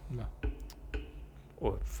time. No.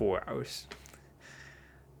 Or 4 hours.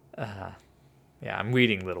 Yeah, I'm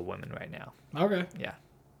reading Little Women right now. Okay. Yeah.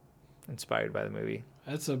 Inspired by the movie.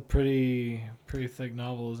 That's a pretty thick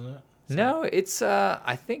novel, isn't it? No, it's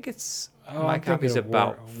I think it's my I'm copy's thinking of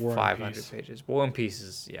about War and 500 Peace. pages. War and Peace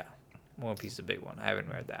is War and Peace is a big one. I haven't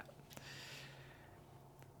read that.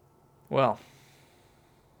 Well,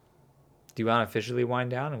 do you want to officially wind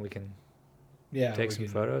down and we can take some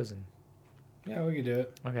photos and Yeah, we could do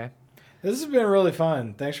it. okay. This has been really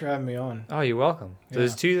fun. Thanks for having me on. Oh, you're welcome. So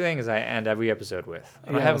there's 2 things I end every episode with.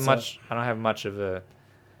 I don't have much. I don't have much of a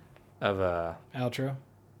Outro.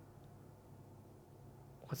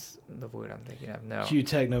 what's the word I'm thinking of? No. Cue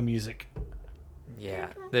techno music. Yeah.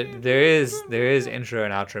 There is intro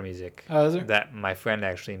and outro music Oh, is there? that my friend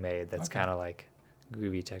actually made. That's Okay. kind of like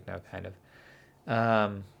groovy techno kind of.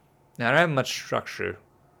 Now I don't have much structure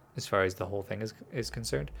as far as the whole thing is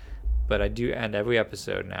concerned, but I do end every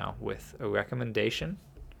episode now with a recommendation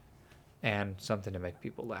and something to make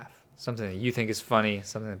people laugh. Something that you think is funny,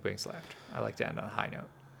 something that brings laughter. I like to end on a high note.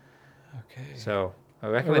 Okay. So, a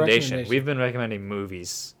recommendation. We've been recommending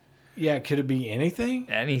movies. Yeah, could it be anything?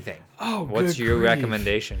 Anything. Oh, what's your grief.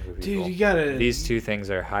 recommendation for people? Dude, you gotta. These two things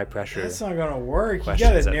are high pressure. That's not gonna work. You questions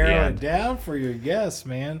gotta at the narrow it end. down for your guests,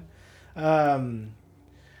 man.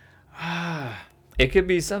 It could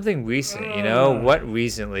be something recent, you know? What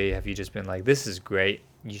recently have you just been like, this is great,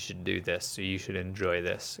 you should do this, or you should enjoy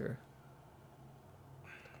this, or...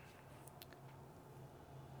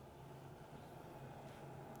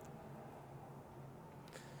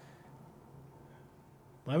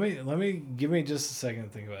 Give me just a second to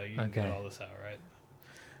think about it. You can Okay. get all this out, right?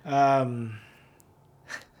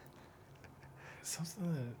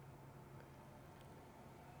 Something that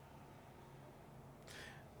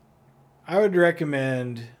I would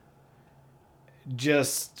recommend,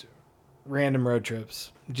 just random road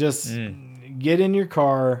trips. Just get in your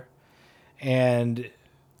car and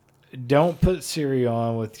don't put Siri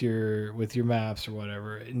on with your maps or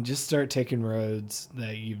whatever, and just start taking roads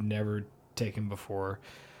that you've never taken before.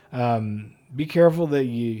 Be careful that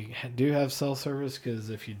you do have cell service, because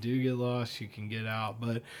if you do get lost, you can get out.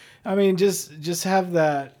 But I mean, just have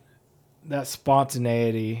that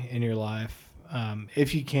spontaneity in your life.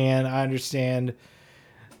 If you can. I understand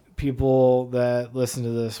people that listen to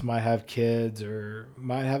this might have kids or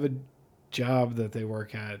might have a job that they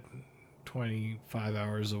work at 25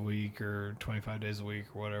 hours a week or 25 days a week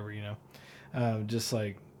or whatever, you know. Just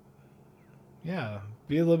like, yeah,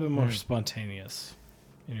 be a little bit more spontaneous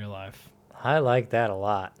in your life. I like that a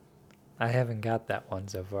lot. I haven't got that one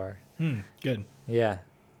so far. Good. Yeah.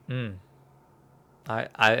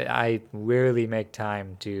 I rarely make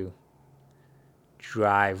time to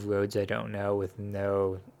drive roads I don't know with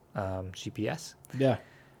no GPS. Yeah.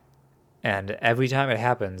 And every time it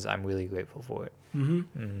happens, I'm really grateful for it.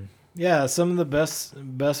 Yeah, some of the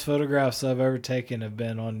best photographs I've ever taken have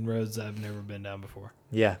been on roads that I've never been down before.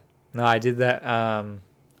 Yeah. No, I did that.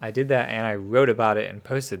 I did that, and I wrote about it and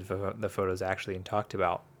posted the photos actually, and talked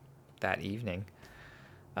about that evening.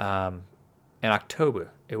 In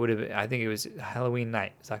October, it would have been, I think it was Halloween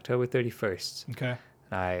night. It's October 31st. Okay.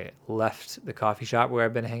 And I left the coffee shop where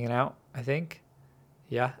I've been hanging out, I think.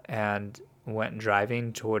 Yeah. And went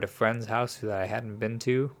driving toward a friend's house that I hadn't been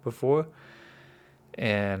to before.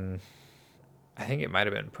 And I think it might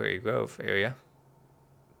have been Prairie Grove area.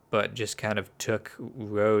 But just kind of took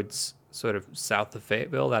roads sort of south of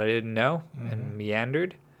Fayetteville that I didn't know, and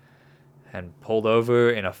meandered and pulled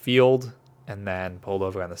over in a field, and then pulled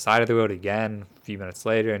over on the side of the road again a few minutes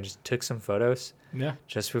later, and just took some photos. Yeah.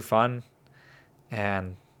 Just for fun.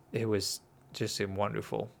 And it was just a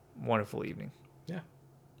wonderful, wonderful evening. Yeah.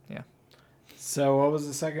 Yeah. So what was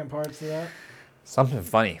the second part to that? Something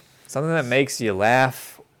funny. Something that makes you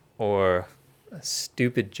laugh, or a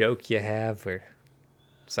stupid joke you have, or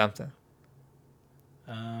something.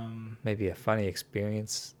 Maybe a funny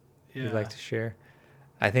experience you'd like to share.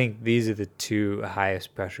 I think these are the two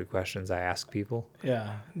highest pressure questions I ask people.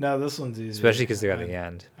 Yeah. No, this one's easy. Especially because they're at the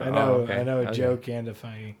end. I know a joke and a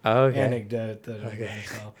funny anecdote that I'm going to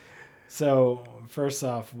tell. So, first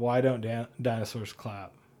off, why don't dinosaurs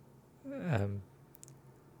clap?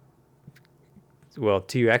 Well,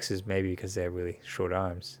 T-Rexes maybe because they have really short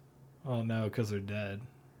arms. Oh, no, because they're dead.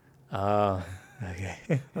 Oh,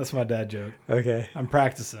 okay. That's my dad joke. Okay. I'm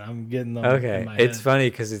practicing. I'm getting them Okay. in my It's head. funny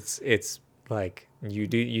because it's like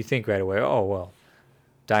you think right away, oh, well,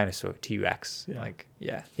 dinosaur, T-Rex. Yeah. Like,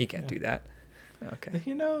 yeah, he can't do that. Okay.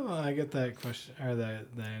 You know, I get that question or that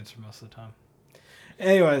answer most of the time.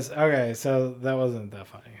 Anyways, okay, so that wasn't that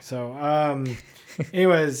funny. So,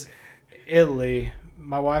 anyways, Italy.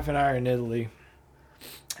 My wife and I are in Italy,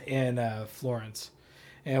 in Florence,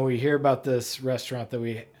 and we hear about this restaurant that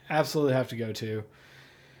we absolutely have to go to.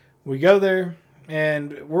 We go there,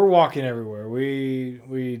 and we're walking everywhere.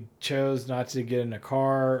 We chose not to get in a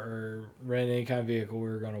car or rent any kind of vehicle. We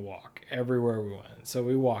were going to walk everywhere we went. So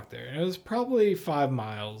we walked there. And it was probably 6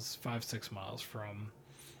 miles from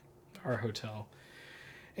our hotel.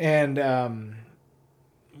 And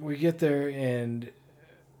we get there, and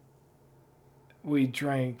we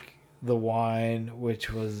drank the wine,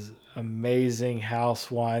 which was amazing house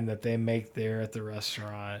wine that they make there at the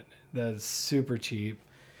restaurant. That's super cheap.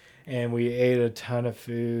 And we ate a ton of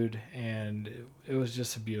food, and it was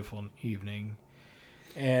just a beautiful evening.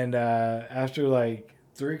 And after like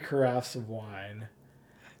 3 carafes of wine,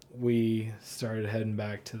 we started heading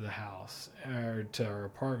back to the house, or to our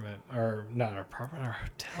apartment, or not our apartment, our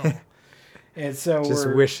hotel. And so Just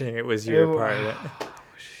wishing it was your apartment.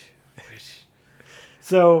 Wish.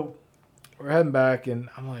 So we're heading back, and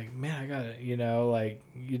I'm like, man, I gotta, like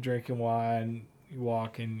you drinking wine, you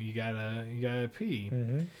walking, you gotta pee.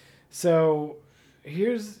 Mm-hmm. So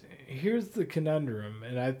here's the conundrum,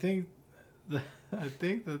 and I think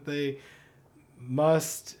that they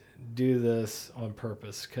must do this on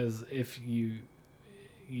purpose, because if you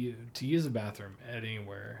to use a bathroom at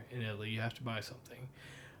anywhere in Italy, you have to buy something.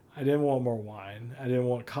 I didn't want more wine. I didn't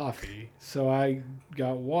want coffee. So I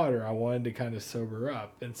got water. I wanted to kind of sober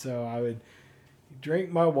up. And so I would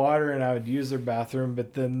drink my water and I would use their bathroom.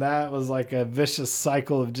 But then that was like a vicious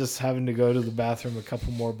cycle of just having to go to the bathroom a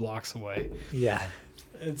couple more blocks away. Yeah.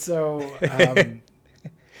 And so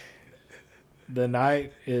the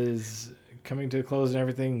night is coming to a close and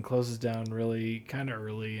everything closes down really kind of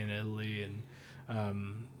early in Italy. And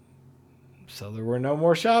so there were no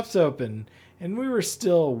more shops open. And we were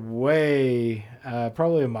still way,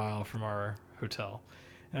 probably a mile from our hotel.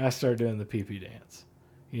 And I started doing the pee-pee dance.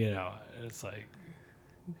 It's like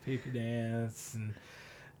pee-pee dance. And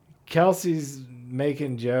Kelsey's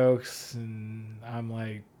making jokes. And I'm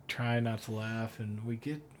like trying not to laugh. And we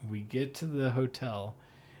get to the hotel.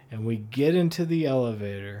 And we get into the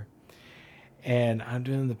elevator. And I'm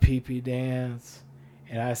doing the pee-pee dance.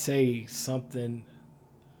 And I say something.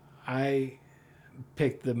 I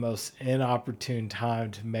picked the most inopportune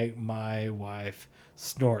time to make my wife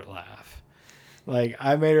snort laugh. Like,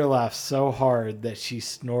 I made her laugh so hard that she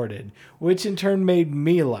snorted, which in turn made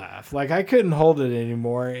me laugh. Like, I couldn't hold it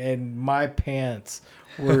anymore, and my pants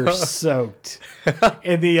were soaked,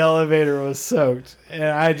 and the elevator was soaked. And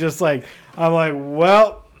I'm like,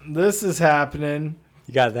 well, this is happening.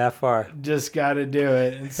 You got that far. Just got to do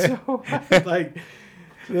it. And so, like,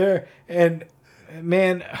 there, and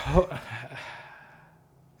man,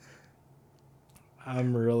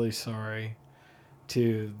 I'm really sorry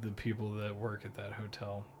to the people that work at that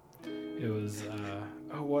hotel. It was,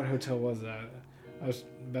 what hotel was that? I was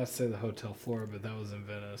about to say the Hotel Flora, but that was in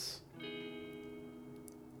Venice.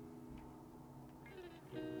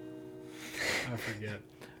 I forget.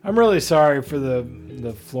 I'm really sorry for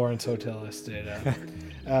the Florence hotel I stayed at.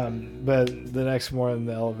 But the next morning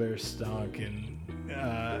the elevator stunk, and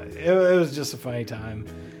it was just a funny time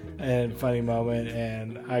and funny moment,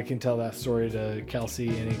 and I can tell that story to Kelsey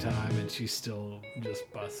anytime, and she still just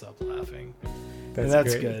busts up laughing.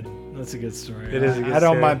 That's good. That's a good story. It is a good I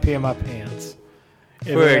don't story. mind peeing my pants.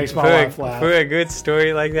 It makes my wife laugh. For a good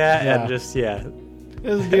story like that, Yeah. and just, yeah. It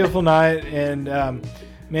was a beautiful night, and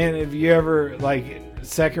man, if you ever,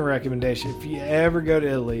 second recommendation, if you ever go to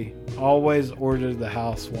Italy, always order the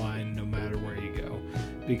house wine no matter where you go,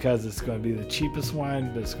 because it's going to be the cheapest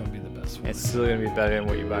wine, but it's going to be the best wine. It's still going to be better than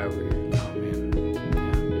what you buy over here. Oh, man.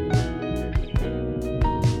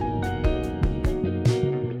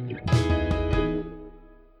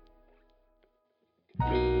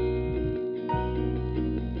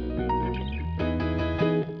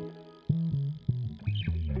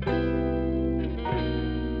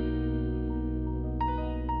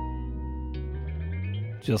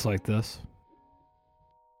 Just like this.